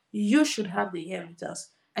 So you should have the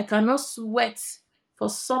inheritance. I cannot sweat for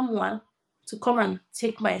someone to come and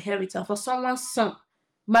take my inheritance, for someone's son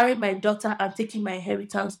marry my daughter and taking my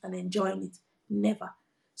inheritance and enjoying it. Never.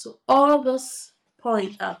 So all those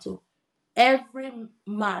point out to every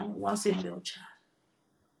man wants a male child.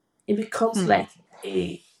 It becomes Hmm. like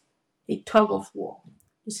a tug of war.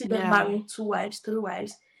 You see them Yeah. marrying two wives, three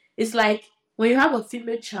wives. It's like when you have a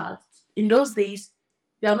female child, in those days,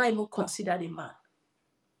 they are not even considered a man.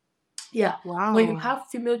 Yeah. When you Wow. have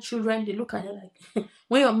female children, they look at you like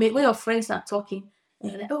when your friends are talking,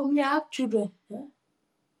 and you're like, oh me, I have children. Huh?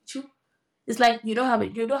 It's like you don't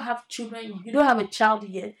have children, you don't have a child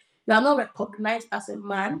yet. You are not recognized as a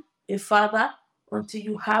man, a father, until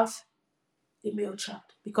you have a male child.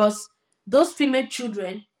 Because those female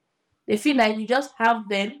children, they feel like you just have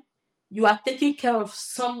them, you are taking care of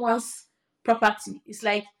someone's property. It's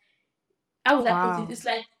like, how would I put it? Wow. It's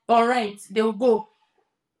like all right, they will go.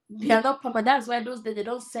 They are not proper. That's why those days they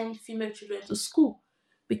don't send female children to school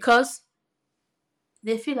because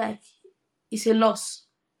they feel like it's a loss.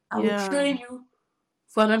 I will Yeah. train you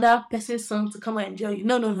for another person's son to come and enjoy you.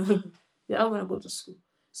 No, no, no, no. You're not going to go to school.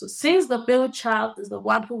 So since the male child is the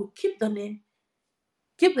one who will keep the name,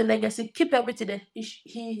 keep the legacy, keep everything that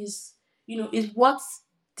he is, is what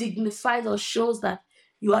dignifies or shows that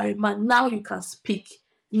you are a man. Now you can speak.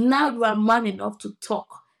 Now you are man enough to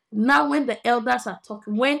talk. Now when the elders are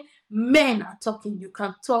talking, when men are talking, you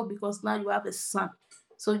can talk because now you have a son.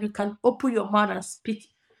 So you can open your mouth and speak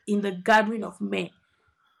in the gathering of men.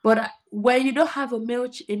 But when you don't have a male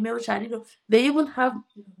child, they even have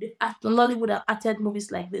Nollywood have acted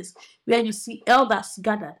movies like this, where you see elders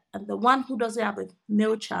gathered, and the one who doesn't have a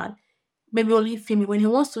male child, maybe only female, when he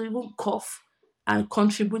wants to even cough and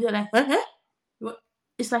contribute, they're like,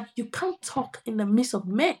 it's like you can't talk in the midst of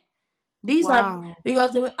men. These are Wow.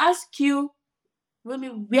 because they will ask you, maybe,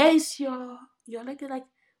 where is your like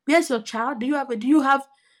where's your child? Do you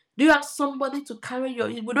have somebody to carry your?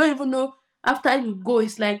 We don't even know after you go.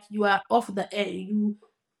 It's like you are off the air. You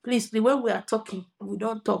please the way we are talking, we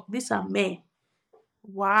don't talk. These are men.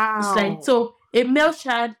 It's like Wow. so a male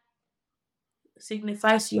child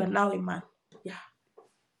signifies you are now a man. Yeah.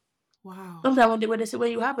 Wow. Sometimes when they say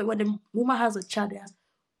when the woman has a child, they ask,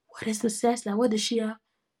 what is the sex like? What does she have?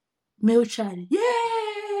 Male child.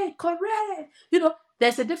 Yay! Correct.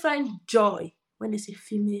 There's a different joy when it's a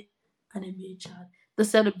female and a male child. The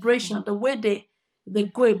celebration, the way they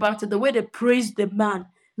go about it, the way they praise the man.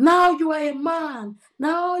 Now you are a man.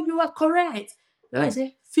 Now you are correct. When I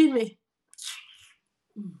say female.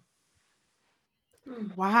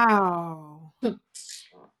 Mm. Wow.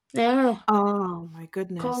 Yeah. Oh my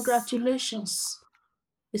goodness. Congratulations.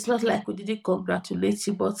 It's not like we didn't congratulate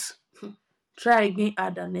you, but try again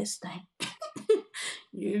harder next time.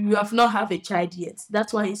 You have not have a child yet.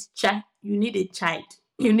 That's why it's child. You need a child.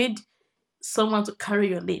 You need someone to carry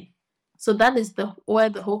your name. So that is why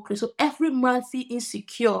the whole craze. So every man feel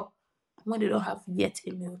insecure when they don't have yet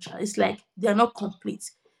a male child. It's like they are not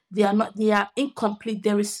complete. They are not. They are incomplete.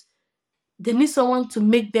 They need someone to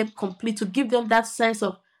make them complete, to give them that sense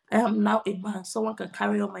of I am now a man. Someone can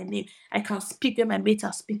carry on my name. I can speak when my mates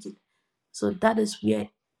are speaking. So that is where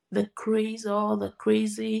the craze or the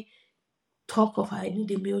crazy talk of I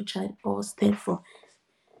need a male child all stem from.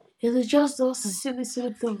 It is just those Hmm. silly,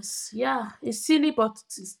 silly things. Yeah, it's silly, but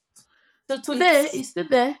so today It's it's still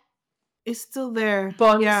there. It's still there.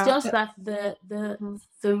 but it's Yeah. just that Mhm.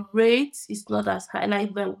 the rate is not as high.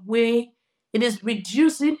 Like the way it is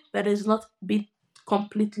reducing, but it's not being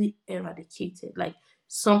completely eradicated. Like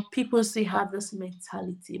some people still have this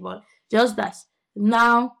mentality, but just that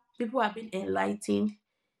now people are being enlightened.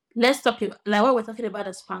 Let's talk about like what we're talking about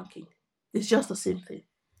the spanking. It's just the same thing.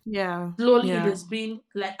 Yeah. Slowly it Yeah. has been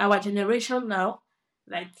like our generation now,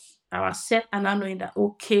 like our set and now knowing that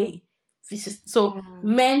okay, this is so Yeah.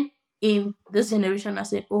 men in this generation are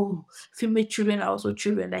saying, oh, female children are also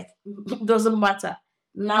children, like doesn't matter.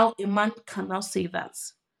 Now a man can now say that.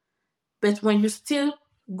 But when you still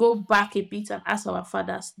go back a bit and ask our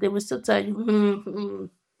fathers, they will still tell you,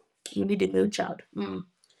 you need a male child.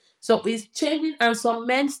 So it's changing, and some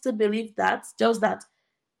men still believe that, just that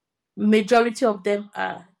majority of them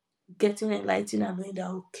are getting enlightened and knowing that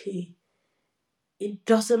okay, it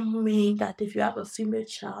doesn't mean that if you have a female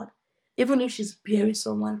child, even if she's bearing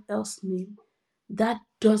someone else's name, that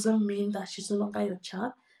doesn't mean that she's no longer your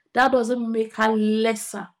child. That doesn't make her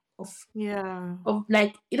lesser of Yeah.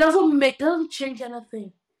 like it doesn't change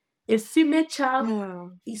anything. A female child Yeah.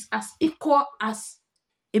 is as equal as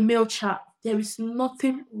a male child. There is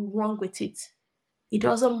nothing wrong with it. It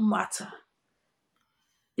doesn't matter.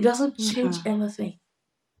 It doesn't change Yeah. anything.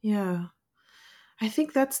 Yeah. I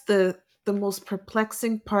think that's the most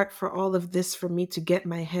perplexing part for all of this for me to get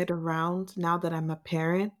my head around now that I'm a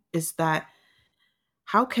parent is that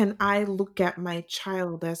how can I look at my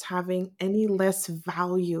child as having any less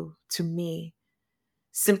value to me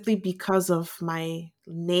simply because of my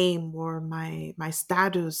name or my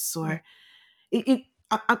status or it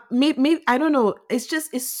maybe I don't know. It's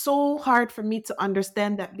just it's so hard for me to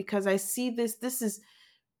understand that because I see this is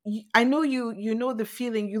I know you know the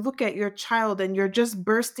feeling. You look at your child and you're just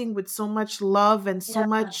bursting with so much love and so Yeah.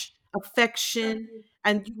 much affection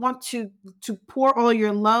and you want to pour all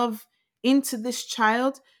your love into this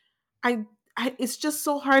child. I it's just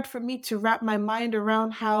so hard for me to wrap my mind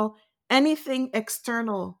around how anything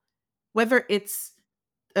external, whether it's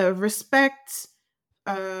respect,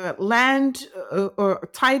 land or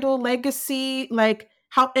title, legacy, like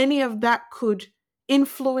how any of that could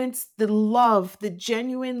influence the love, the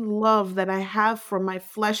genuine love that I have for my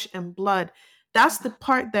flesh and blood. That's the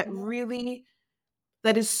part that really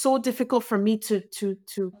that is so difficult for me to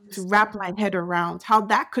wrap Understand. my head around. How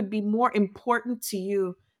that could be more important to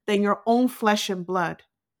you than your own flesh and blood.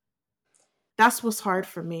 That's what's hard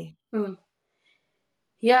for me. Hmm.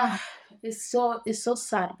 Yeah, it's so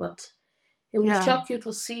sad, but it will Yeah, shock you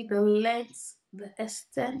to see the length, the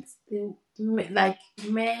extent, like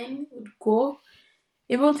men would go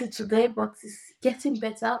even to today. But it's getting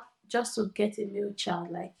better just to get a male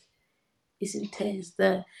child. Like it's intense.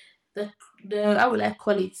 The the how will I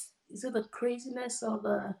call it? Is it the craziness or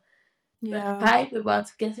the yeah, hype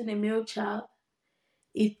about getting a male child?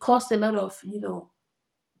 It caused a lot of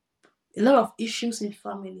a lot of issues in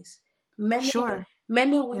families. sure.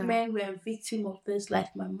 Many Yeah, women were victim of this,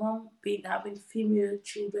 like my mom being having female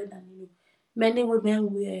children, and many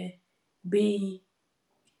women were being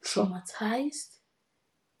traumatized,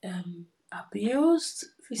 abused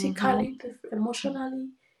mm-hmm. physically, emotionally,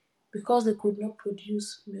 because they could not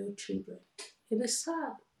produce male children. It is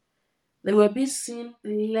sad. They were being seen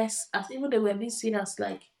less as even they were being seen as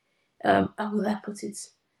like how will I put it?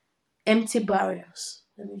 Empty barriers.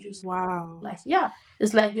 Let me just Wow. like yeah,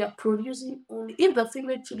 it's like we are producing only if the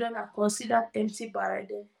female children are considered empty barrier,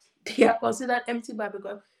 then they are considered empty barrier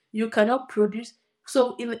because you cannot produce.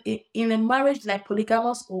 So in a marriage like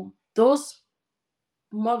polygamous home, those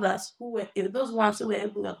mothers who were those ones who were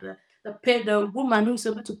able the woman who is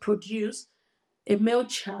able to produce a male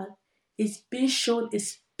child is being shown a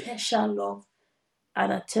special love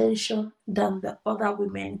and attention than the other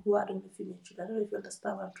women who are the female children. I don't know if you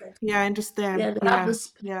understand what I'm trying to Yeah, I understand. yeah, they have Yeah,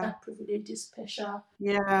 this yeah, special privileges, special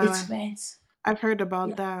yeah. treatment. I've heard about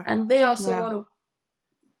Yeah. that. And they also Yeah. want to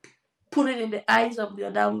put it in the eyes of the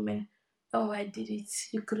other women. Oh, I did it.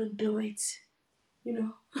 You couldn't do it. You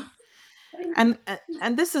know.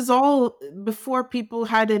 And this is all before people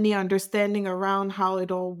had any understanding around how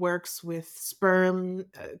it all works with sperm.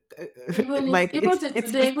 Like Even it's to it's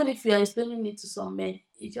today, it's even if you are explaining it to some men,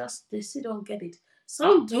 it just they still don't get it.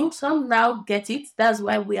 Some do, some now get it. That's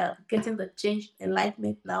why we are getting the change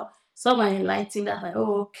enlightenment now. Some are enlightened that like,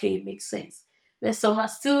 oh okay, makes sense. But some are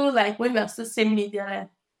still like when we are still saying media like,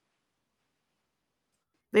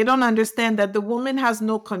 they don't understand that the woman has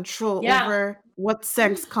no control yeah, over what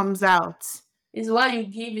sex comes out. it's what you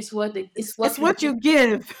give is what it's It's what we what give. you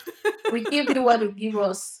give. We give you what you give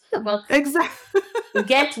us, but Exactly. we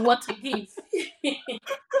get what we give.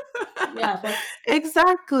 Yeah, but they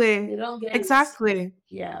Exactly. don't get it. Exactly.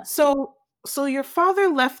 Yeah. So so your father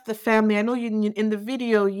left the family. I know you in the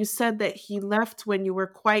video you said that he left when you were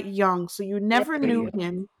quite young, so you never Very knew young.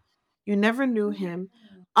 him. You never knew him.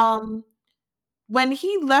 Um when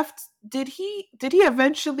he left, did he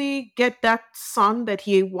eventually get that son that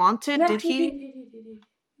he wanted? Yeah, Did he did, he? he did, he did.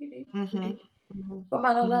 He did, he Mhm. did. Mhm. From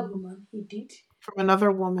another Mhm. woman, he did. From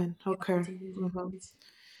another woman. Yeah, he Okay. did, he did, he Mhm. did.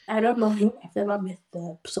 I don't know him. I've never met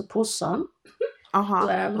the supposed son. So Uh-huh.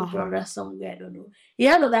 I have a Uh-huh. brother somewhere, I don't know. He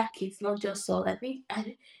had other kids, not just son.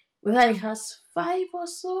 Whether he has five or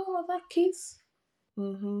so other kids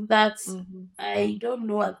Mhm. that Mhm. I don't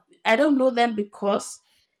know. I don't know them because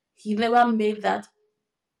he never made that,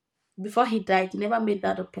 before he died, he never made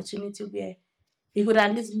that opportunity where he could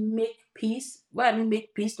at least make peace. Well, I mean,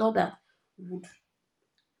 make peace, not that would,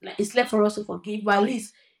 like, it's left for us to forgive, but at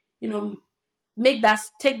least, you know, take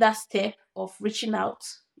that step of reaching out,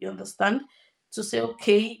 you understand, to say,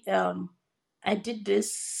 okay, I did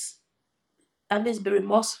this, at least be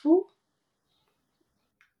remorseful,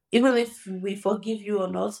 even if we forgive you or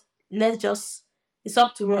not. Let's just, it's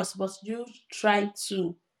up to Yeah. us, but you try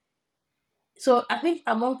to. So I think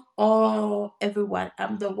among all everyone,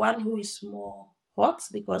 I'm the one who is more hot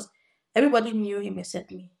because everybody knew him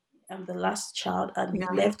except me. I'm the last child, and he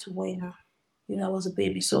Yeah. left when, Yeah. I was a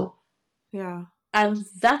baby. So, Yeah. and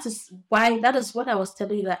that is what I was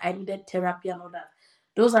telling you, that I needed therapy and all that.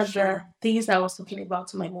 Those are the Sure. things I was talking about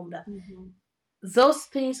to my mom. That Mhm. those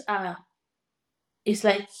things are. It's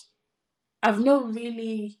like I've not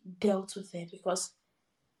really dealt with it because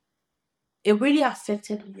it really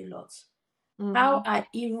affected me a lot. How Mhm. I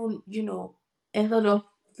even, ended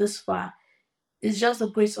up this far, it's just the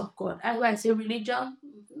grace of God. That's why I say religion,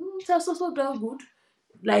 it has also done good.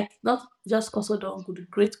 Like, not just also done good,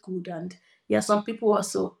 great good. And yeah, some people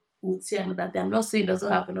also would say another thing. I'm not saying it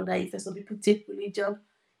doesn't have another effect. Some people take religion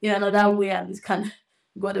in another way and it can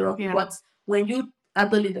go the wrong. Yeah. But when you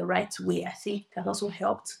handle it the right way, I think that also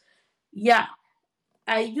helped. Yeah,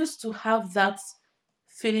 I used to have that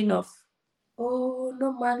feeling of, oh,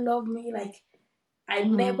 no man love me. Like, I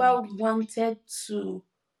Mm. never wanted to,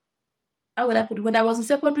 how would I put it? When I was in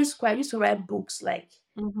secondary school, I used to write books like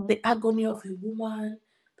Mhm. The Agony of a Woman,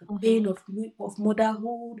 The Pain Mhm. of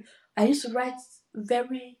Motherhood. I used to write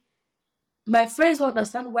very, my friends don't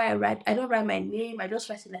understand why I write. I don't write my name. I just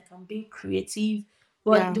write it like I'm being creative.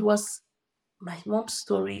 But it Yeah. was my mom's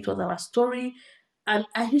story. It was our story. And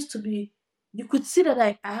I used to be, you could see that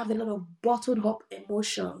I have a lot of bottled up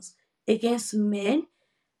emotions against men.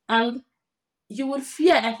 And you would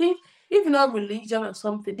fear. I think if not religion or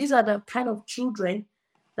something, these are the kind of children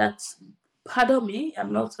that, pardon me,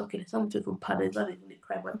 I'm not okay. Some children pardon, it's not even a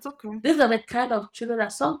crime, but It's okay. these are the kind of children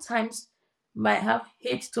that sometimes might have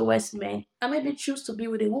hate towards men and maybe choose to be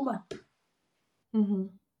with a woman.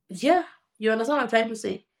 Mhm. Yeah, you understand what I'm trying to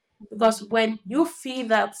say? Because Mhm. when you feel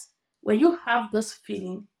that, when you have this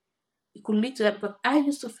feeling, it could lead to that. But I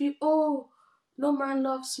used to feel, oh, no man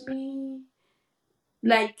loves me.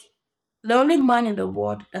 Like, the only man in the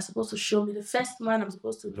world that's supposed to show me, the first man I'm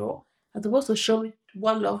supposed to know, that's supposed to show me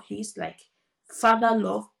what love is, like father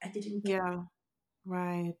love, I didn't get. Yeah.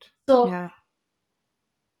 Right. So Yeah.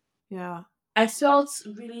 Yeah. I felt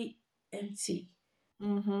really empty.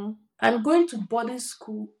 Mhm. And going to boarding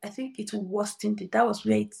school, I think it worsened it. That was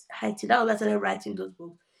where it heightened. That was why I started writing those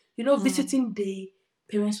books. Mm. Visiting day,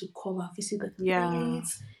 parents would come and visit the Yeah.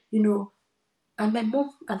 kids, you know. And my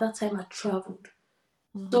mom at that time had traveled.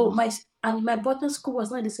 So Mhm. my boarding school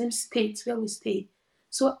was not in the same state where we stayed.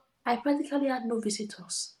 So I practically had no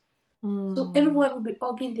visitors. So Mm. everyone would be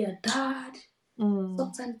hugging their dad, Mm.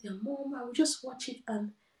 sometimes their mom. I would just watch it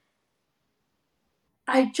and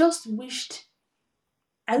I just wished,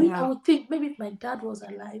 I Yeah. would think maybe if my dad was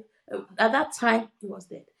alive, at that time he was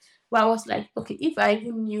dead. But I was like, okay, if I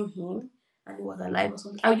even knew him and he was alive or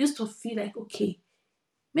something, I used to feel like, okay,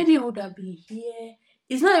 maybe he would have been here.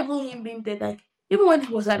 It's not even him being dead. Like, even when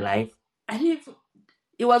he was alive, I didn't even,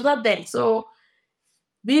 he was not dead. So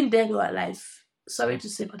being dead or alive, sorry to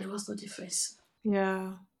say, but there was no difference.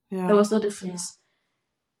 Yeah. There Yeah. was no Yeah. difference.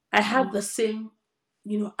 I had Yeah. the same,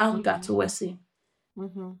 anger Mhm. towards him.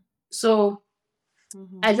 Mhm. So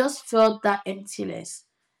Mhm. I just felt that emptiness.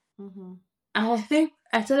 Mhm. And I think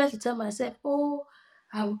I started to tell myself, oh,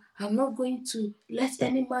 I'm not going to let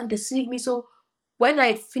any man deceive me. So when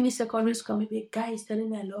I finished secondary school, maybe a guy is telling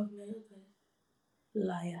me I love me. I was like,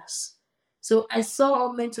 liars. So I saw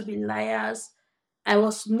all men to be liars. I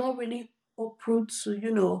was not really open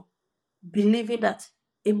to, believing that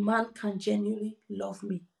a man can genuinely love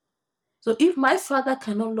me. So if my father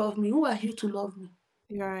cannot love me, who are you to love me?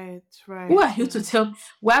 Right, Who right. are you to Yeah. tell me?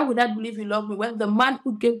 Why would I believe you love me when the man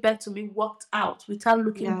who gave birth to me walked out without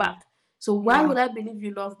looking Yeah. back? So why Yeah. would I believe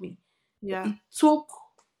you love me? Yeah. It took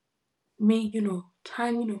me,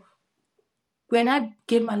 time, when I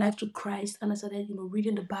gave my life to Christ and I started,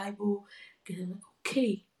 reading the Bible, getting like,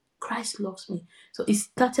 okay, Christ loves me. So it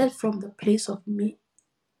started from the place of me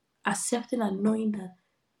accepting and knowing that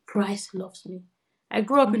Christ loves me. I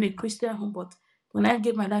grew up in a Mm-hmm. Christian home, but when I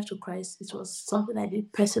gave my life to Christ, it was something I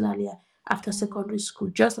did personally after secondary school.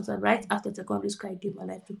 Just after, right after secondary school, I gave my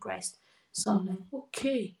life to Christ. So I'm like, Mm-hmm.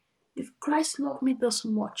 okay, if Christ loved me this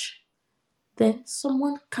much, then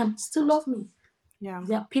someone can still love me. Yeah.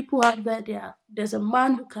 There are people out there, there's a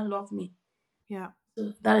man who can love me. Yeah.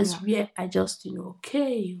 So that is Yeah. where I just,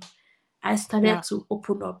 okay, I started Yeah. to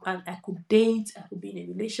open up and I could date, I could be in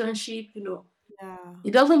a relationship. Yeah.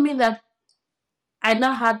 It doesn't mean that I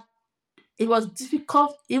now had, it was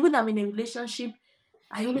difficult. Even I'm in a relationship,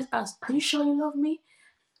 I always ask, are you sure you love me?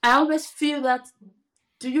 I always feel that,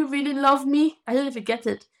 do you really love me? I don't know if you get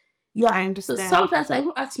it. Yeah. I So understand. sometimes I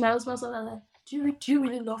even ask my husband, sometimes like, do you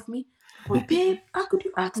really love me? But babe, how could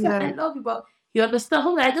you ask that? Yeah. I love you, but you understand?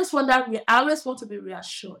 Sometimes I just want that. I always want to be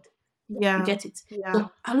reassured. You Yeah. get it? Yeah.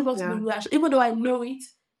 So I don't want to be Yeah. reassured, even though I know it.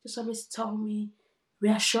 Just always tell me,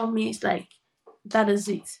 reassure me. It's like that is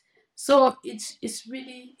it. So it's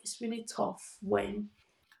really tough when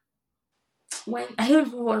I don't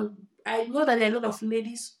even want. I know that there are a lot of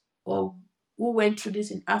ladies or who went through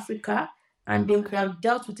this in Africa and they would Okay. have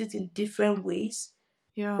dealt with it in different ways.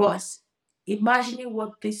 Yeah. But imagining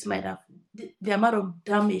what this might have, the amount of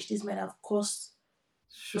damage this might have caused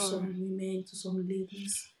to some Sure. women, to some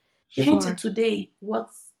ladies. Even to Sure. today,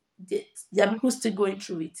 there are people still going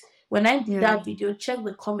through it. When I did Yeah. that video, check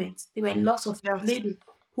the comments. There were lots of Yes. ladies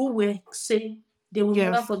who were saying they will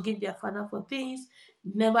never Yes. forgive their father for things.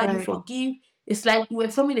 Never you Right. forgive. It's like we were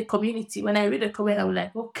forming a community. When I read the comment, I'm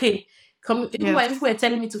like, okay. Even when Yes. people were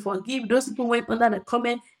telling me to forgive, those people went under the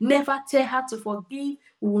comment, never tell her to forgive.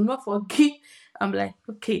 We will not forgive. I'm like,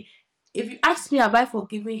 okay. If you ask me, have I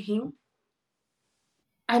forgiven him?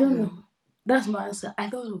 I don't Yeah. know. That's my answer. I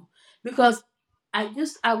don't know. Because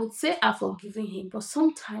I would say I've forgiven him, but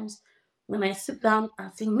sometimes when I sit down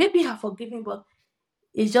and think maybe I've forgiven, but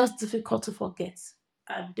it's just difficult to forget.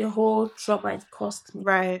 And the whole trauma it cost me.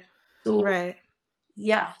 Right. So Right.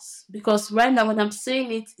 yes, because right now when I'm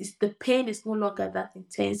saying it, it's the pain is no longer that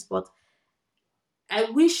intense, but I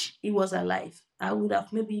wish he was alive. I would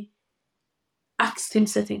have maybe asked him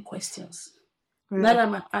certain questions. Now Right. that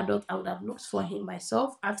I'm an adult, I would have looked for him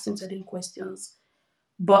myself, asked him certain questions.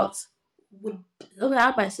 But would when I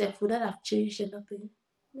ask myself, would that have changed anything?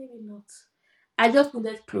 Maybe not. I just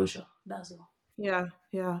needed closure. That's all. Yeah.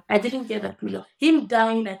 Yeah. I didn't get that closure. Him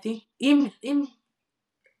dying, I think him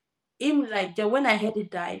like when I heard he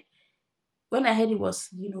died, when I heard he was,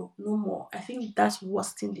 no more, I think that's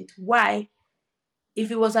worsened it. Why? If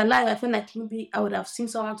he was alive, I feel like maybe I would have seen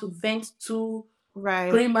someone to vent to, Right.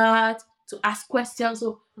 scream at, to ask questions.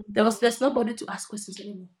 So Mhm. there's nobody to ask questions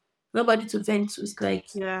anymore. Nobody to vent to. It's like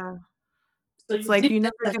Yeah. so It's you like leave you're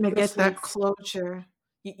them never as gonna close get that friends. closure.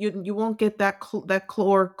 You won't get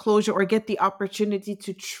or closure or get the opportunity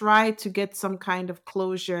to try to get some kind of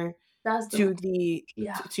closure That's the to the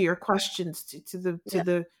yeah. to your questions to Yeah.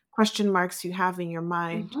 the question marks you have in your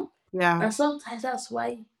mind. hmm Yeah. And sometimes that's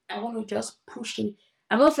why I want to just push him.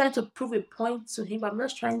 I'm not trying to prove a point to him. I'm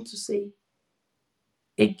just trying to say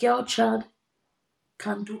a girl child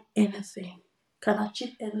can do anything, can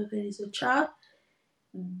achieve anything. Is a child.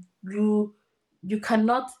 You you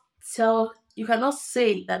cannot you cannot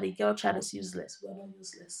say that a girl child is useless. We're not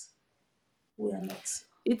useless. We are not.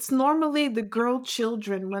 It's normally the girl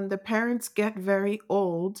children when the parents get very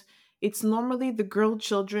old. It's normally the girl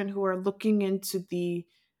children who are looking into the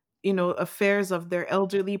affairs of their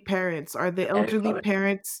elderly parents. Are the Very elderly correct.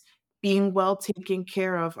 parents being well taken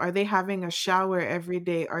care of? Are they having a shower every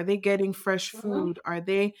day? Are they getting fresh Mm-hmm. food? Are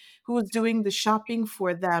they Who's doing the shopping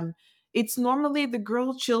for them? It's normally the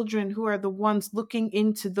girl children who are the ones looking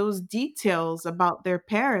into those details about their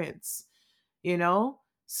parents, you know?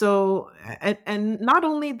 So, and not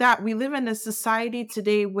only that, we live in a society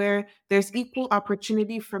today where there's equal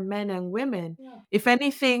opportunity for men and women. Yeah. If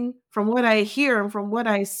anything, from what I hear and from what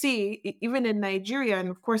I see, even in Nigeria, and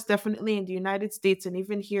of course, definitely in the United States and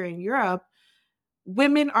even here in Europe,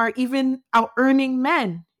 women are even out earning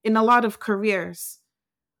men in a lot of careers.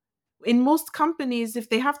 In most companies, if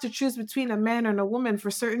they have to choose between a man and a woman for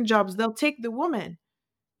certain jobs, they'll take the woman,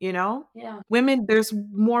 you know. Yeah. Women, there's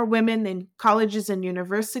more women in colleges and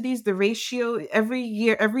universities. The ratio every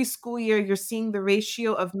year, every school year, you're seeing the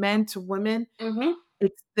ratio of men to women Mm-hmm.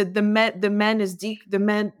 It's the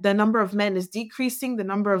number of men is decreasing, the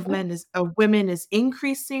number of Mhm. men is of women is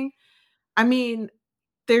increasing. I mean,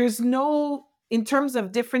 there's no, in terms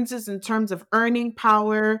of differences, in terms of earning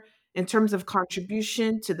power, in terms of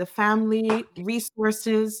contribution to the family,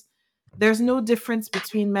 resources, there's no difference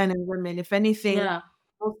between men and women. If anything, Yeah,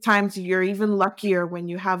 most times you're even luckier when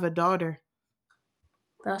you have a daughter.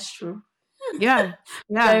 that's true. Yeah.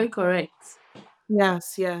 Yeah. Very correct.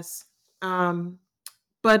 Yes, yes. Um,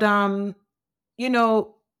 but you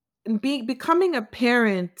know, becoming a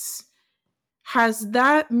parent, has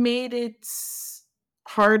that made it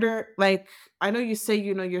harder? Like, I know you say,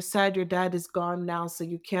 you're sad your dad is gone now, so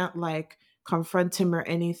you can't like confront him or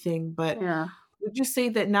anything, but Yeah. would you say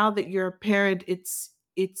that now that you're a parent,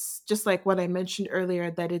 it's just like what I mentioned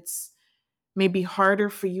earlier, that it's maybe harder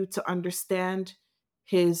for you to understand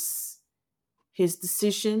his his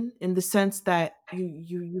decision, in the sense that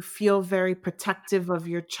you feel very protective of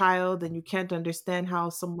your child, and you can't understand how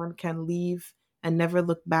someone can leave and never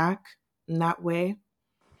look back in that way?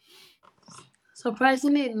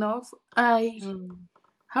 Surprisingly enough, I Mm,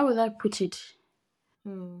 how will I put it?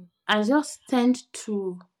 mm, I just tend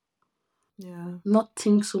to yeah. not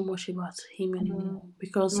think so much about him Mm, anymore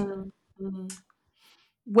because mm, mm,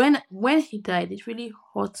 when he died, it really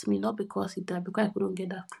hurt me. Not because he died, because I couldn't get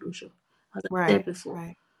that closure, as I said right, before.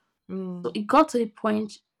 right. So Mm, it got to a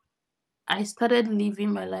point I started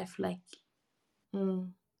living my life like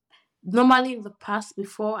mm, normally in the past.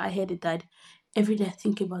 Before I heard he died, every day I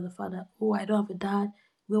think about the father. Oh, I don't have a dad.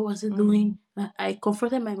 Where was he mm. doing? I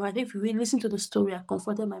comforted my mom. I think if you really listen to the story, I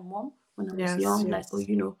comforted my mom when I was Yes, young. Like, oh,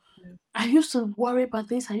 yes, yes. I used to worry about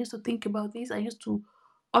this. I used to think about this. I used to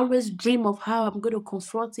always dream of how I'm going to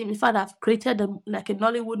confront him. In fact, I've created like a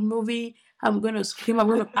Nollywood movie. I'm going to scream. I'm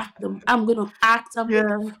going to act. I'm going to act. I'm going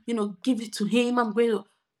to, Yeah, give it to him. I'm going to.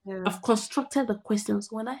 yeah. I've constructed the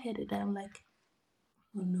questions. When I heard it, I'm like,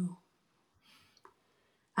 oh no.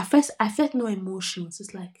 I felt no emotions.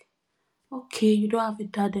 It's like, okay, you don't have a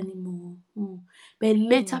dad anymore. But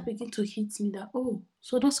later Mm, begin to hit me that, oh,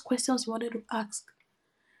 so those questions you wanted to ask.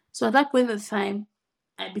 So at that point in time,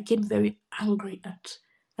 I became very angry at,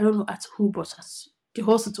 I don't know at who, but at the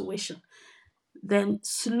whole situation. Then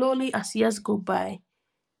slowly, as years go by,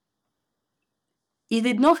 I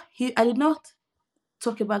did not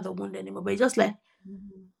talk about the wound anymore. But it's just like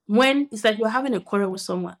mhm. when it's like you're having a quarrel with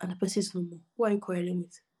someone and the person is no more. Who are you quarreling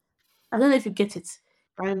with? I don't know if you get it.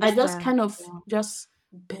 I I just understand. kind of Yeah, just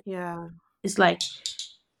yeah, it's like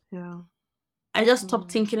yeah. I just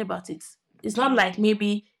stopped Mm, thinking about it. It's not like mm,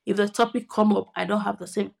 maybe if the topic come up, I don't have the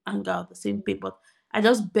same anger or the same pain, but I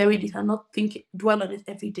just buried it mm, and not think dwell on it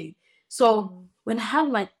every day. So mm, when I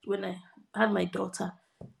had my daughter,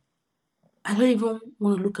 I don't even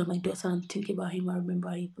want to look at my daughter and think about him. I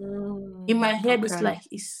remember him. In my head, it's okay. like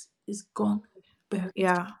it's gone, buried,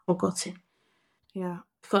 Yeah, forgotten. yeah.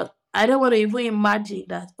 Because I don't want to even imagine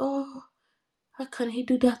that. Oh, how can he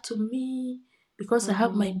do that to me? Because I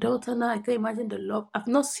have my Mhm, daughter now, I can imagine the love. I've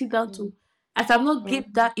not sit down mm, to, as I've not give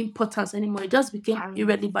mhm. that importance anymore. It just became Um,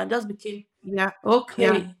 irrelevant. Just became yeah,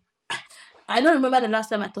 yeah, okay. I don't remember the last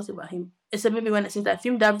time I thought about him. Except maybe when since I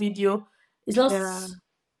filmed that video. It's yeah.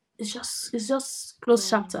 just, it's just closed Mm,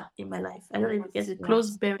 chapter in my life. I don't even get yes, it.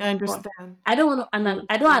 Closed, yes. buried, I gone. understand. I don't want to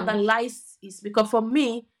I I don't understand. analyze it because for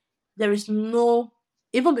me, there is no,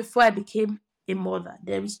 even before I became a mother,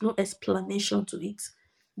 there is no explanation to it.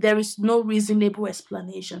 There is no reasonable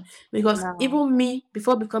explanation because No. even me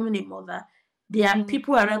before becoming a mother, there are Mhm,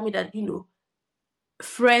 people around me that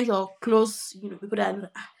friends or close people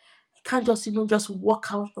that I can't just just walk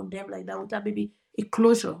out on them like that without maybe a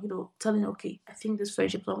closure, telling okay, I think this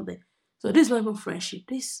friendship something. So this is not even friendship.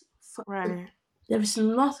 right. There is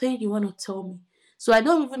nothing you want to tell me. So I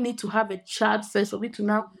don't even need to have a child first for me to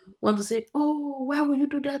now want to say, oh, why would you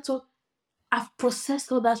do that? So I've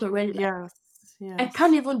processed all that already. Like Yes, I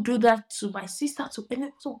can't yes. even do that to my sister to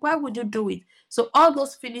any. So why would you do it? So all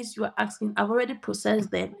those feelings you are asking, I've already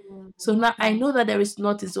processed them. Mm, So now I mm, know that there is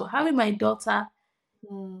nothing. So having my daughter,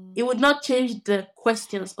 mm, it would not change the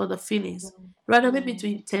questions or the feelings. mm, Rather, maybe mm, to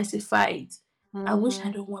intensify it. I wish I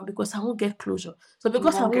mhm. don't want because I won't get closure. So You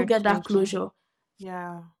because I won't won't get get that closure. closure,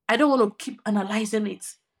 Yeah. I don't want to keep analyzing it.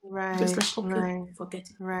 Just Right, like okay, right, forget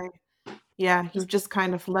it. right. Yeah, you've Just just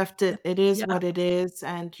kind of left it. It is yeah, what it is,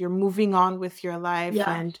 and you're moving on with your life, yeah,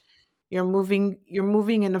 and you're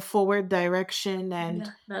moving in a forward direction,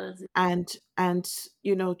 yeah. That is it. and and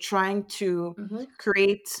trying to Mm-hmm.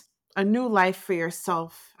 create a new life for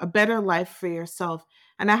yourself, a better life for yourself.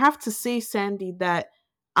 And I have to say, Sandy, that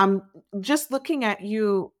I'm just looking at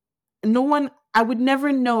you. No one I would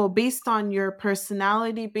never know based on your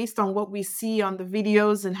personality, based on what we see on the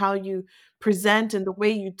videos and how you present and the way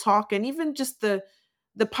you talk, and even just the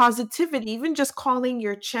positivity, even just calling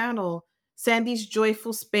your channel Sandie's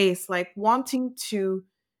Joyful Space, like wanting to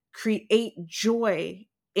create joy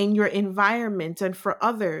in your environment and for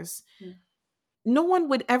others. Yeah. No one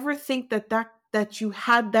would ever think that you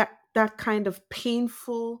had that kind of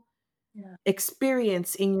painful Yeah.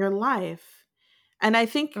 experience in your life. And I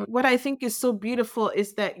think Mm. what I think is so beautiful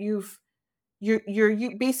is that you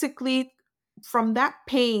basically, from that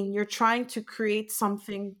pain, you're trying to create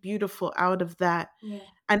something beautiful out of that. Yeah.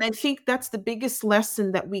 And I think that's the biggest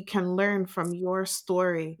lesson that we can learn from your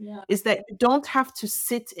story, Yeah. is that you don't have to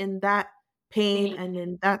sit in that pain Pain. and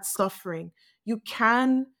in that suffering. You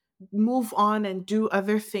can move on and do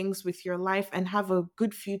other things with your life and have a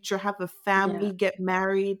good future, have a Yeah. family, get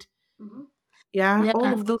married. Hmm. Yeah,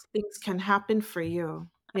 all Yeah. of those things can happen for you.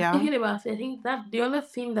 I'm Yeah. thinking about it. I think that the only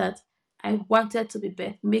thing that I wanted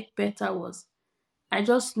to make better was I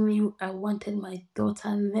just knew I wanted my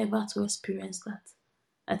daughter never to experience that.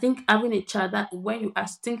 I think having a child, that when you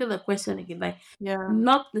ask, thinking the question again, like Yeah.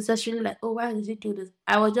 not necessarily like, oh, why did you do this?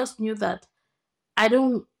 I was just knew that I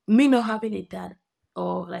don't, me not having a dad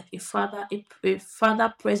or like a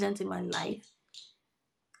father present in my life.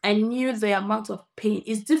 I knew the amount of pain.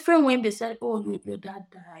 It's different when they said, oh, your dad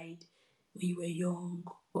died when you were young.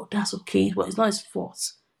 Oh, that's okay, but it's not his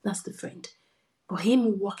fault. That's different. But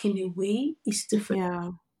him walking away is different.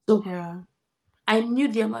 Yeah. So Yeah. I knew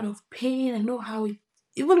the amount of pain. I know how it.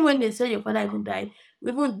 Even when they say your father even died,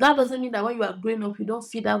 even that doesn't mean that when you are growing up, you don't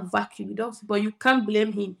feel that vacuum. You don't, but you can't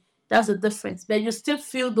blame him. That's the difference. But you still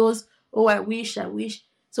feel those. Oh, I wish, I wish.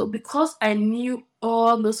 So because I knew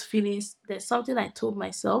all those feelings, there's something I told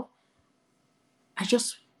myself. I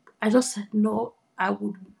just, I just said no. I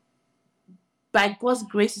would, by God's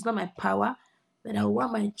grace, it's not my power, but I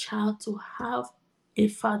want my child to have a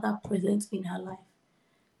father present in her life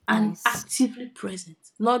and Nice. actively present,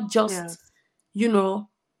 not just Yes. you know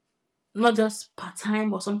not just part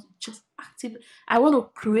time or something, just active. I want to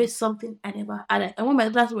create Yes. something I never had. I want my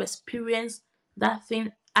daughter to experience that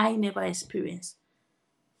thing I never experienced.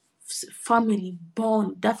 Family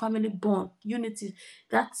bond, that family bond, unity.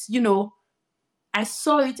 That's I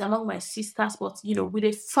saw it among my sisters, but with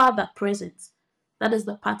a father present. That is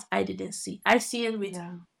the part I didn't see. I see it with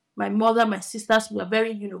Yeah. my mother, my sisters. We are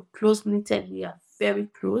very, close knitted. We are very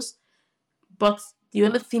close. But the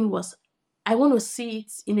other thing was, I want to see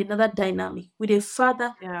it in another dynamic with a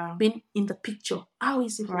father Yeah. being in the picture. How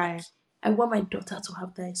is it like? Right. I want my daughter to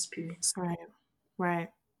have that experience. Right. Right.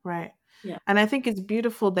 Right. Yeah, And I think it's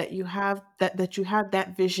beautiful that you have that you had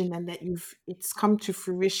that vision and that it's come to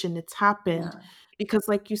fruition. It's happened yeah, because,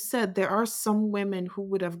 like you said, there are some women who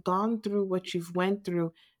would have gone through what you've went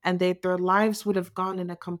through, and their lives would have gone in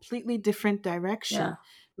a completely different yeah, direction.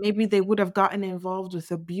 Maybe they would have gotten involved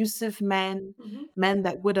with abusive men, hmm, men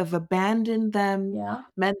that would have abandoned them, yeah,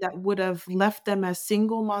 men that would have left them as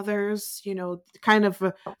single mothers. Kind of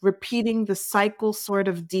repeating the cycle sort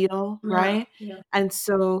of deal, yeah, right? yeah, And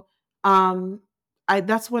so um I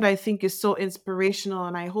that's what I think is so inspirational,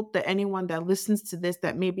 and I hope that anyone that listens to this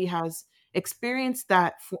that maybe has experienced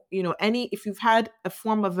that, any, if you've had a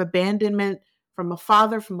form of abandonment from a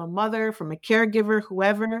father, from a mother, from a caregiver,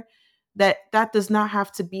 whoever, that does not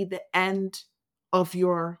have to be the end of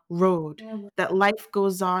your road. yeah, That life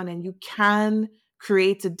goes on and you can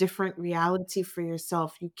create a different reality for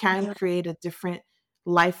yourself. You can yeah, create a different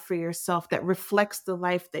life for yourself that reflects the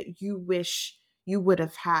life that you wish you would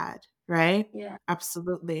have had, right? yeah.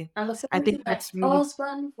 Absolutely. And the I funny think thing, my that's really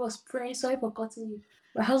husband was praying. Sorry for cutting you.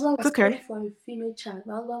 My husband it's was okay. praying for a female child.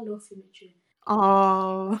 My husband loves female children.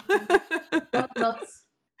 Oh.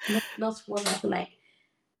 Not one of like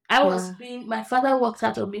I was Yeah. being. My father worked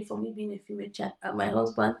out on me for me being a female child, and my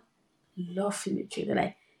husband love female children.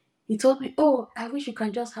 Like he told me, "Oh, I wish you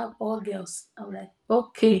can just have all girls." I'm like,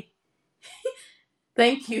 "Okay,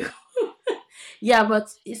 thank you." Yeah,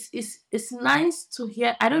 but it's nice to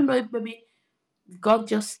hear. I don't know if maybe God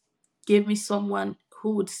just gave me someone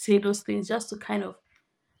who would say those things just to kind of.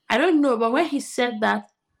 I don't know, but when he said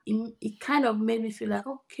that, it kind of made me feel like,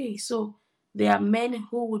 okay, so there are men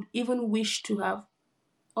who would even wish to have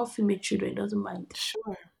all female children. Doesn't mind.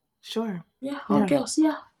 Sure. Sure. Yeah, all Yeah. girls.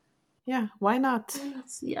 Yeah, Yeah. Why not? why not?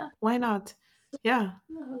 Yeah, Why not? Yeah.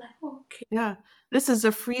 yeah. Like okay. Yeah. This is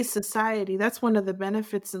a free society. That's one of the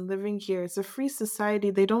benefits in living here. It's a free society.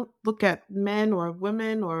 They don't look at men or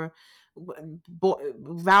women or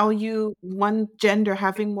value one gender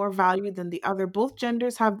having more value than the other. Both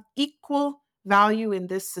genders have equal value in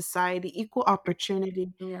this society, equal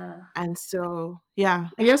opportunity. Yeah. And so, yeah,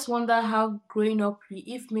 I just wonder how growing up,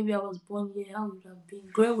 if maybe I was born here, how would I have been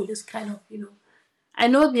growing with this kind of, I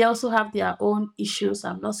know they also have their own issues.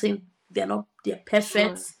 I'm not saying they're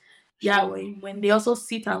perfect. sure, Yeah, sure. when they also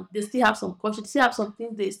sit and they still have some culture, they still have some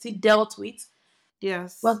things they still dealt with.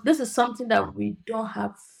 Yes, But this is something that we don't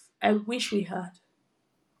have. I wish we had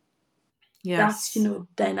that, yes,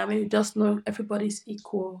 dynamic. You just know everybody's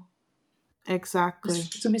equal.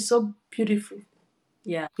 exactly. To be so beautiful.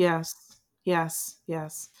 Yeah. Yes, yes,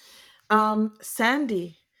 yes.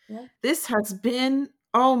 Sandy, Yeah. this has been,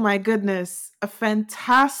 oh my goodness, a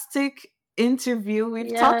fantastic interview.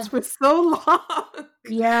 We've talked Yeah. for so long.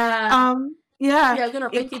 Yeah. We Yeah, are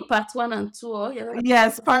gonna make it part one and two, or you're gonna make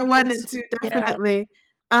yes, it part part one and two. two, Yeah. definitely.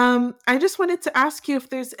 I just wanted to ask you if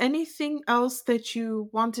there's anything else that you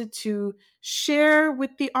wanted to share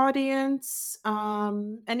with the audience.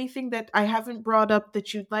 Anything that I haven't brought up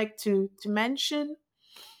that you'd like to mention?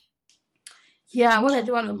 Yeah, what I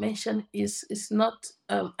do want to mention is it's not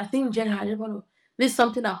I think in general I just want to this is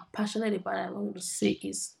something I'm passionate about. I want to say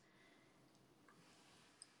is,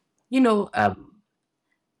 you know,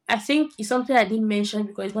 I think it's something I didn't mention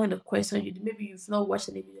because it's not in the question. Maybe you've not watched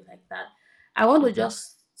any video like that. I want to Mhm.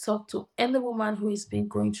 just talk to any woman who has been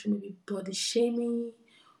going through maybe body shaming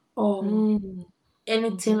or Mm,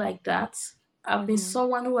 anything mhm, like that. I've been mhm.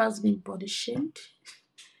 someone who has been body shamed,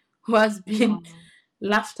 who has been Wow.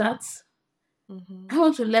 laughed at. Mhm, I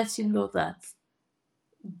want to let you know that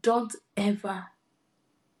don't ever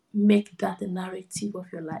make that the narrative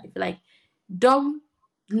of your life. Like, don't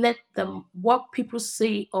let them what people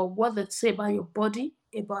say or what they say about your body,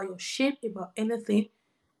 about your shape, about anything.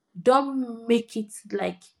 Don't make it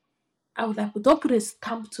like I would like. Don't put a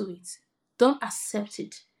stamp to it. Don't accept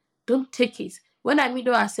it. Don't take it. When I mean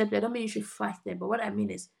don't accept it, I don't mean you should fight them. But what I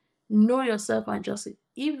mean is know yourself and just say,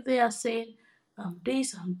 if they are saying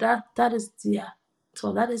this and that, that is their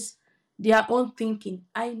so that is their own thinking.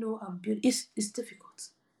 I know I'm beautiful. It's difficult.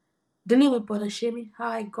 Dealing with body shaming, how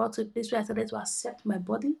I got to this way, I started to accept my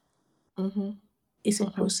body mhm, is a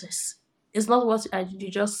mhm. process. It's not what you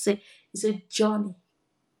just say, it's a journey.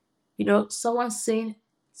 Someone saying,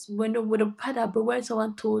 when a father, but when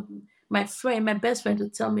someone told me, my best friend, to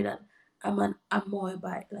tell me that I'm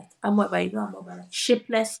amoeba, like amoeba, amoeba, like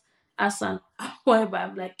shapeless as an amoeba.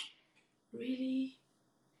 I'm like, really?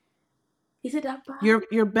 Is it that bad?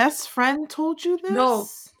 Your best friend told you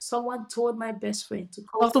No, this? someone told my best friend to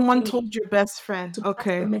Oh, call someone me told your best friend. to pass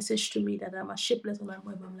the Okay. message to me that I'm a shapeless and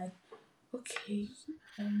amoeba. I'm like, okay.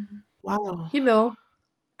 Um, Wow. you know,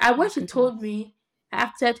 I My when she told goodness. me, I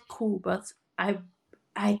acted cool, but I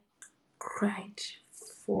cried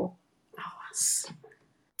for hours.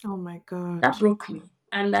 Oh my That God. broke me.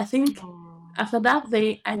 And I think Oh, after that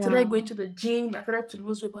day, I yeah. started going to the gym. I started to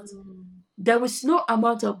lose weight, but Mm, there was no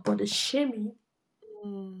amount of body shaming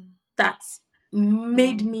mm, that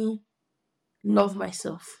made mm, me love mhm,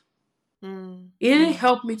 myself. mm, It really mm.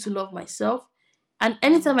 helped me to love myself. And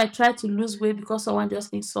Mm, anytime I tried to lose weight because someone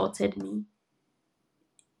just insulted me,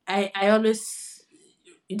 I always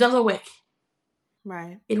it doesn't work.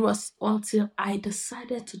 right, It was until I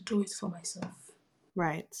decided to do it for myself.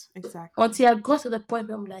 right, exactly. Until I got to the point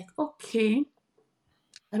where I'm like, okay,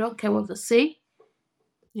 I don't care what they say.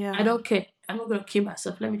 I Yeah, don't care. I'm not gonna kill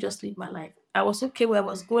myself. Let me just live my life. I was okay where I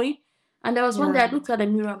was right. going. And there was one day Yeah. I looked at the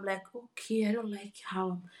mirror, I'm like, okay, I don't like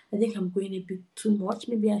how I think I'm going a bit too much.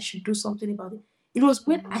 Maybe I should do something about it. It was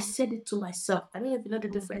when I Mhm, said it to myself. I don't know if you know the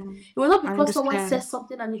difference. mhm. It was not I because someone said understand.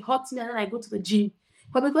 something and it hurt me and then I go to the gym.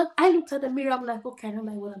 But because I looked at the mirror, I'm like, okay, I don't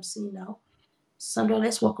like what I'm seeing now. Sandra,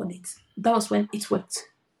 let's work on it. That was when it worked.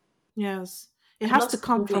 Yes. It I has to lost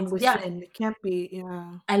the come from weight. Yeah, within. It can't be,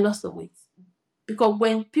 yeah. I lost the weight. Because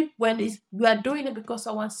you are doing it because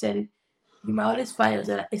someone said it, you might always find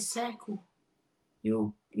yourself like a cycle.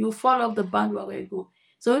 You fall off the bandwagon where you go.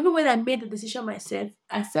 So even when I made the decision myself,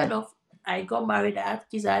 I fell off. I got married. I had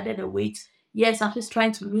kids. I added the weight. Yes, I'm just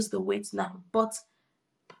trying to lose the weight now, but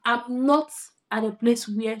I'm not at a place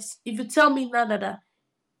where if you tell me now that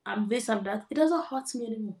I'm this and that, it doesn't hurt me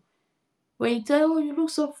anymore. When you tell, oh, you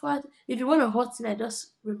look so fat, if you want to hurt me, I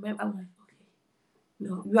just remember. I'm like, okay,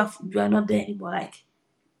 no, you are not there anymore. Like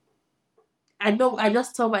I know. I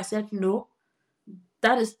just tell myself no.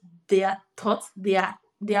 That is their thoughts, their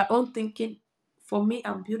own thinking. For me,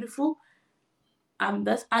 I'm beautiful. I'm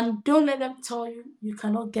this, and don't let them tell you you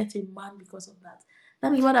cannot get a man because of that.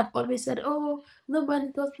 That is what I've always said. Oh,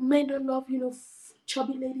 nobody does. Men don't love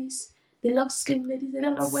chubby ladies. They love slim ladies. They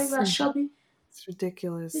don't love when you It's, are chubby. it's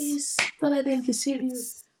ridiculous. Please don't let them deceive you.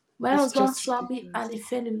 It's My it's husband just saw me and he ridiculous.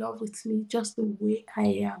 fell in love with me just the way I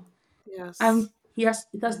am. Yes.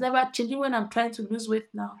 It has never changed. Even when I'm trying to lose weight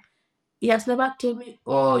now, he has never told me,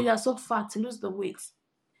 "Oh, you are so fat, lose the weight."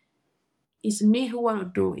 It's me who want to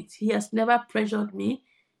do it. He has never pressured me.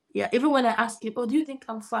 Yeah, even when I ask him, "Oh, do you think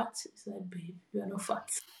I'm fat?" He's like, "Babe, you are not fat.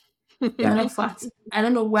 You are not fat. I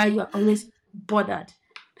don't know why you are always bothered.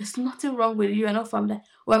 There's nothing wrong with you. You are not fat." I'm like,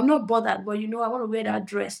 "Well, I'm not bothered, but I want to wear that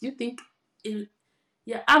dress. You think it,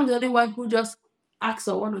 yeah, I'm the only one who just acts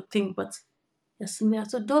or want to think, but yes, yeah.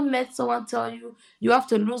 So don't let someone tell you you have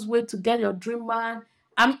to lose weight to get your dream man.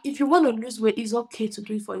 If you want to lose weight, it's okay to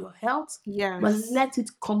do it for your health, but Yes. let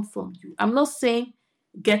it come from you. I'm not saying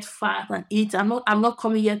get fat and eat. I'm not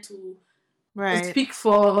coming here to Right. speak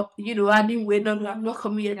for adding weight. No, no, I'm not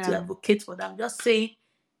coming here to Yeah. advocate for that. I'm just saying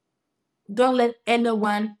don't let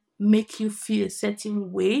anyone make you feel a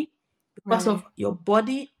certain way because of Right. your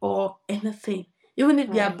body or anything. Even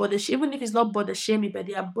if they are Right. even if it's not body shaming, but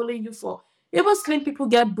they are bullying you for even slim people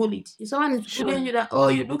get bullied. If someone is bullying Sure. you that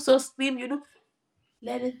you look so slim,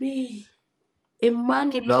 let it be. A man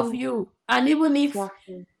will love People. you. And even if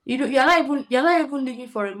Exactly. you're not even looking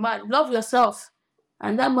for a man, love yourself.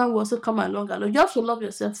 And that man will also come along. You have to love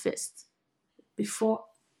yourself first before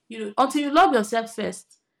until you love yourself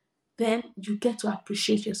first, then you get to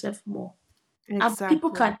appreciate yourself more. And people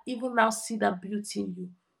Exactly. can even now see that beauty in you.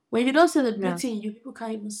 When you don't see the beauty Yes. in you, people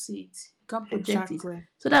can't even see it. You can't project it. Exactly.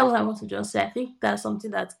 So that's what I want to just say. I think that's something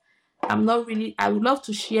that I would love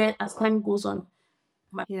to share as time goes on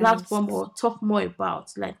my Yes. platform or talk more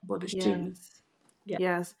about like body shaming. Yes. Yeah.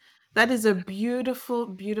 Yes. That is a beautiful,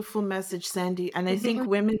 beautiful message, Sandy. And I think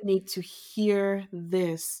women need to hear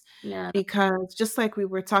this Yeah. because just like we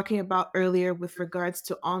were talking about earlier with regards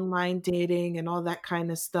to online dating and all that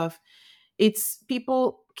kind of stuff, it's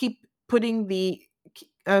people keep putting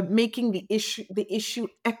making the issue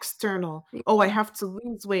external. Oh, I Yeah. have to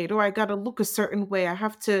lose weight, or I got to look a certain way, I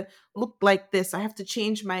have to look like this, I have to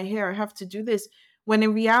change my hair, I have to do this, when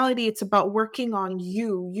in reality it's about working on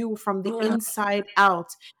you from the Yeah. inside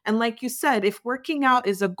out. And like you said, if working out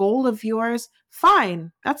is a goal of yours,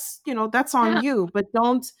 fine, that's on Yeah. you, but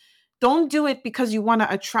don't do it because you want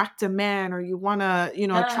to attract a man, or you want to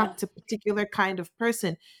Yeah. attract a particular kind of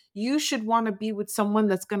person. You should want to be with someone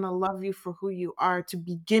that's going to love you for who you are to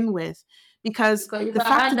begin with. Because Because if the I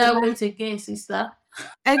fact had of the that matter, weight again, sister.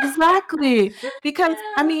 exactly. Because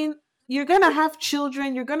I Yeah. mean, you're going to have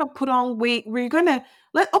children, you're going to put on weight, we're going to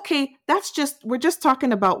okay, we're just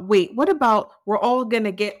talking about weight. What about we're all going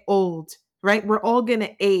to get old, right? We're all going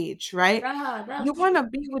to age, right? Yeah, You that's want true. to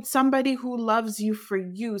be with somebody who loves you for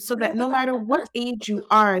you, so that no matter what age you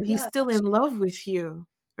are, he's Yeah, still in love with you,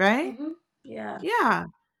 right? mm-hmm. Yeah. Yeah,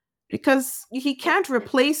 because he can't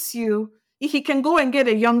replace you. He can go and get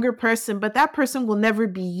a younger person, but that person will never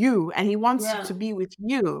be you, and he wants Yeah. to be with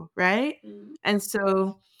you, right? Mm-hmm. And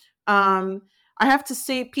so, um, I have to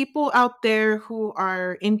say, people out there who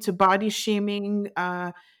are into body shaming,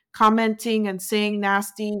 commenting and saying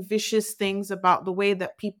nasty, vicious things about the way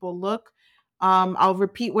that people look. I'll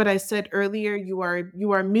repeat what I said earlier. You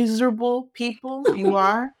are miserable people. You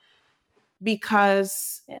are,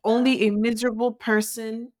 because Yeah. only a miserable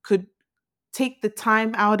person could take the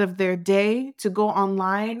time out of their day to go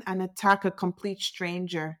online and attack a complete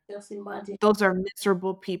stranger. Just imagine. Those are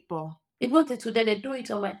miserable people. Even till today, they do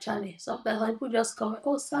it on my channel. Sometimes when people just come,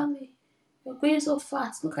 oh, Sandie, you're going so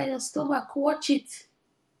fast. Look at your stomach. Watch it.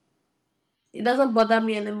 It doesn't bother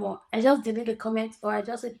me anymore. I just delete the comment or I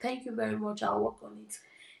just say, thank you very much. I'll work on it.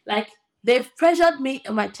 Like, they've pressured me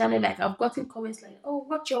on my channel. Like, I've gotten comments like, oh,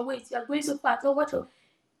 watch your weight. You're going so fast. Oh, watch your.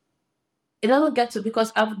 It doesn't get to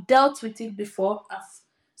because I've dealt with it before.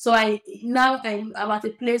 So I'm at a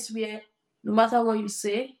place where no matter what you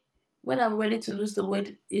say, when I'm ready to lose the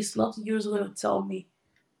weight, it's not you who's going to tell me.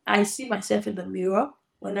 I see myself in the mirror.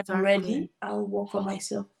 When I'm Exactly. ready, I'll work on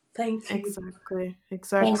myself. Thank you. Exactly.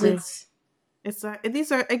 Pause Exactly. it. It's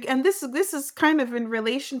these are and this is kind of in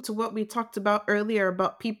relation to what we talked about earlier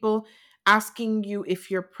about people asking you if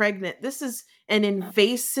you're pregnant. This is an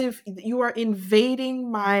invasive, you are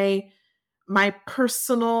invading my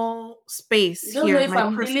personal space You don't know here, if my I'm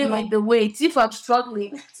dealing personal. with the weight, if I'm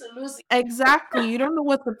struggling to lose it. Exactly. You don't know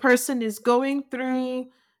what the person is going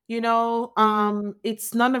through.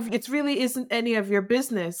 It's really isn't any of your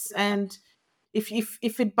business. And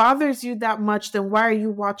if it bothers you that much, then why are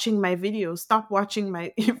you watching my videos? Stop watching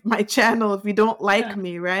my my channel if you don't like Yeah,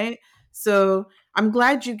 me, right? So I'm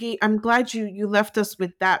glad you left us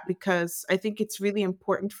with that, because I think it's really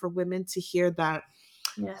important for women to hear that.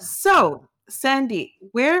 yeah. So, Sandy,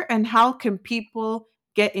 where and how can people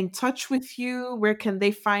get in touch with you? Where can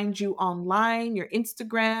they find you online? Your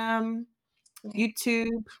Instagram, Yeah.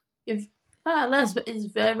 YouTube? If It's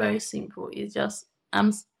very, very simple. It's just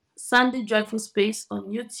Sandy Joyful Space on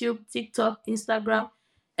YouTube, TikTok, Instagram,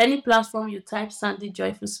 any platform you type Sandy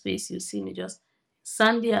Joyful Space, you see me. Just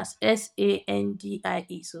Sandy as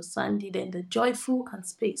Sandie. So Sandy, then the joyful and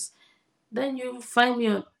space. Then you find me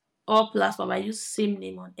on all platforms. I use same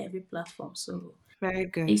name on every platform. So Very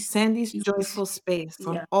good. it's Sandy's it's Joyful Space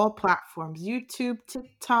on yeah. all platforms: YouTube,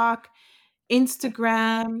 TikTok,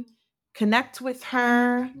 Instagram. Connect with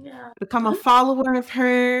her, Yeah. become a follower of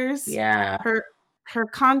hers. Yeah. Her her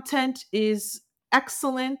content is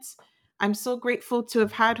excellent. I'm so grateful to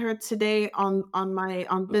have had her today on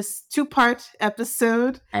this two-part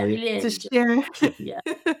episode I really to enjoy. share Yeah.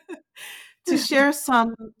 to share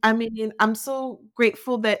some. I mean, I'm so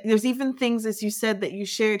grateful that there's even things, as you said, that you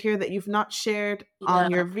shared here that you've not shared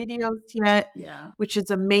on Yeah. your videos yet, Yeah. which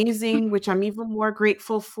is amazing, which I'm even more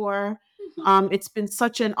grateful for. It's been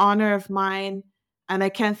such an honor of mine, and I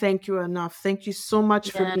can't thank you enough. Thank you so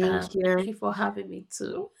much for being Yeah. here. Thank you for having me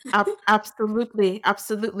too. Absolutely,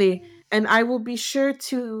 absolutely. And I will be sure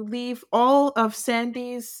to leave all of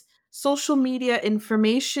Sandy's social media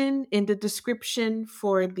information in the description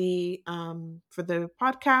for the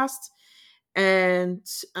podcast, and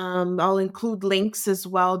I'll include links as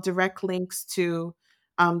well, direct links to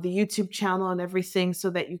the YouTube channel and everything, so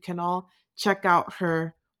that you can all check out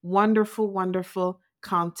her wonderful, wonderful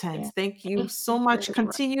content. Yeah. Thank you Thank so you much. very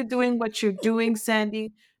much. Continue doing what you're doing,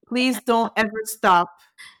 Sandy. Please don't ever stop.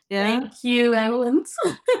 Yeah. Thank you. I won't.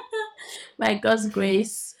 By God's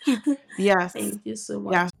grace. Yes. Thank you so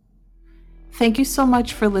much. Yes. Thank you so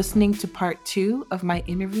much for listening to part 2 of my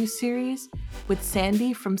interview series with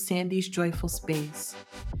Sandie from Sandie's Joyful Space.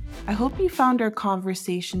 I hope you found our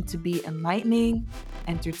conversation to be enlightening,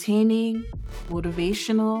 entertaining,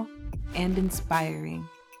 motivational, and inspiring.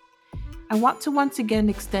 I want to once again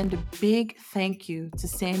extend a big thank you to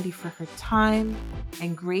Sandie for her time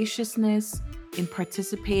and graciousness in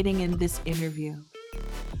participating in this interview.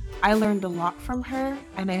 I learned a lot from her,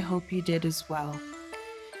 and I hope you did as well.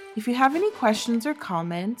 If you have any questions or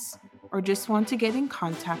comments, or just want to get in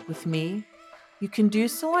contact with me, you can do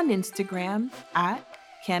so on Instagram at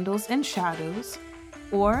Candles and Shadows,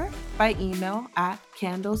 or by email at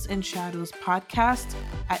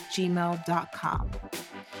candlesandshadowspodcast@gmail.com.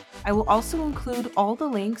 I will also include all the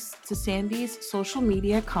links to Sandie's social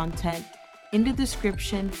media content in the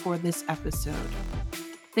description for this episode.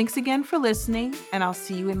 Thanks again for listening, and I'll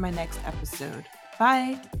see you in my next episode.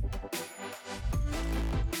 Bye!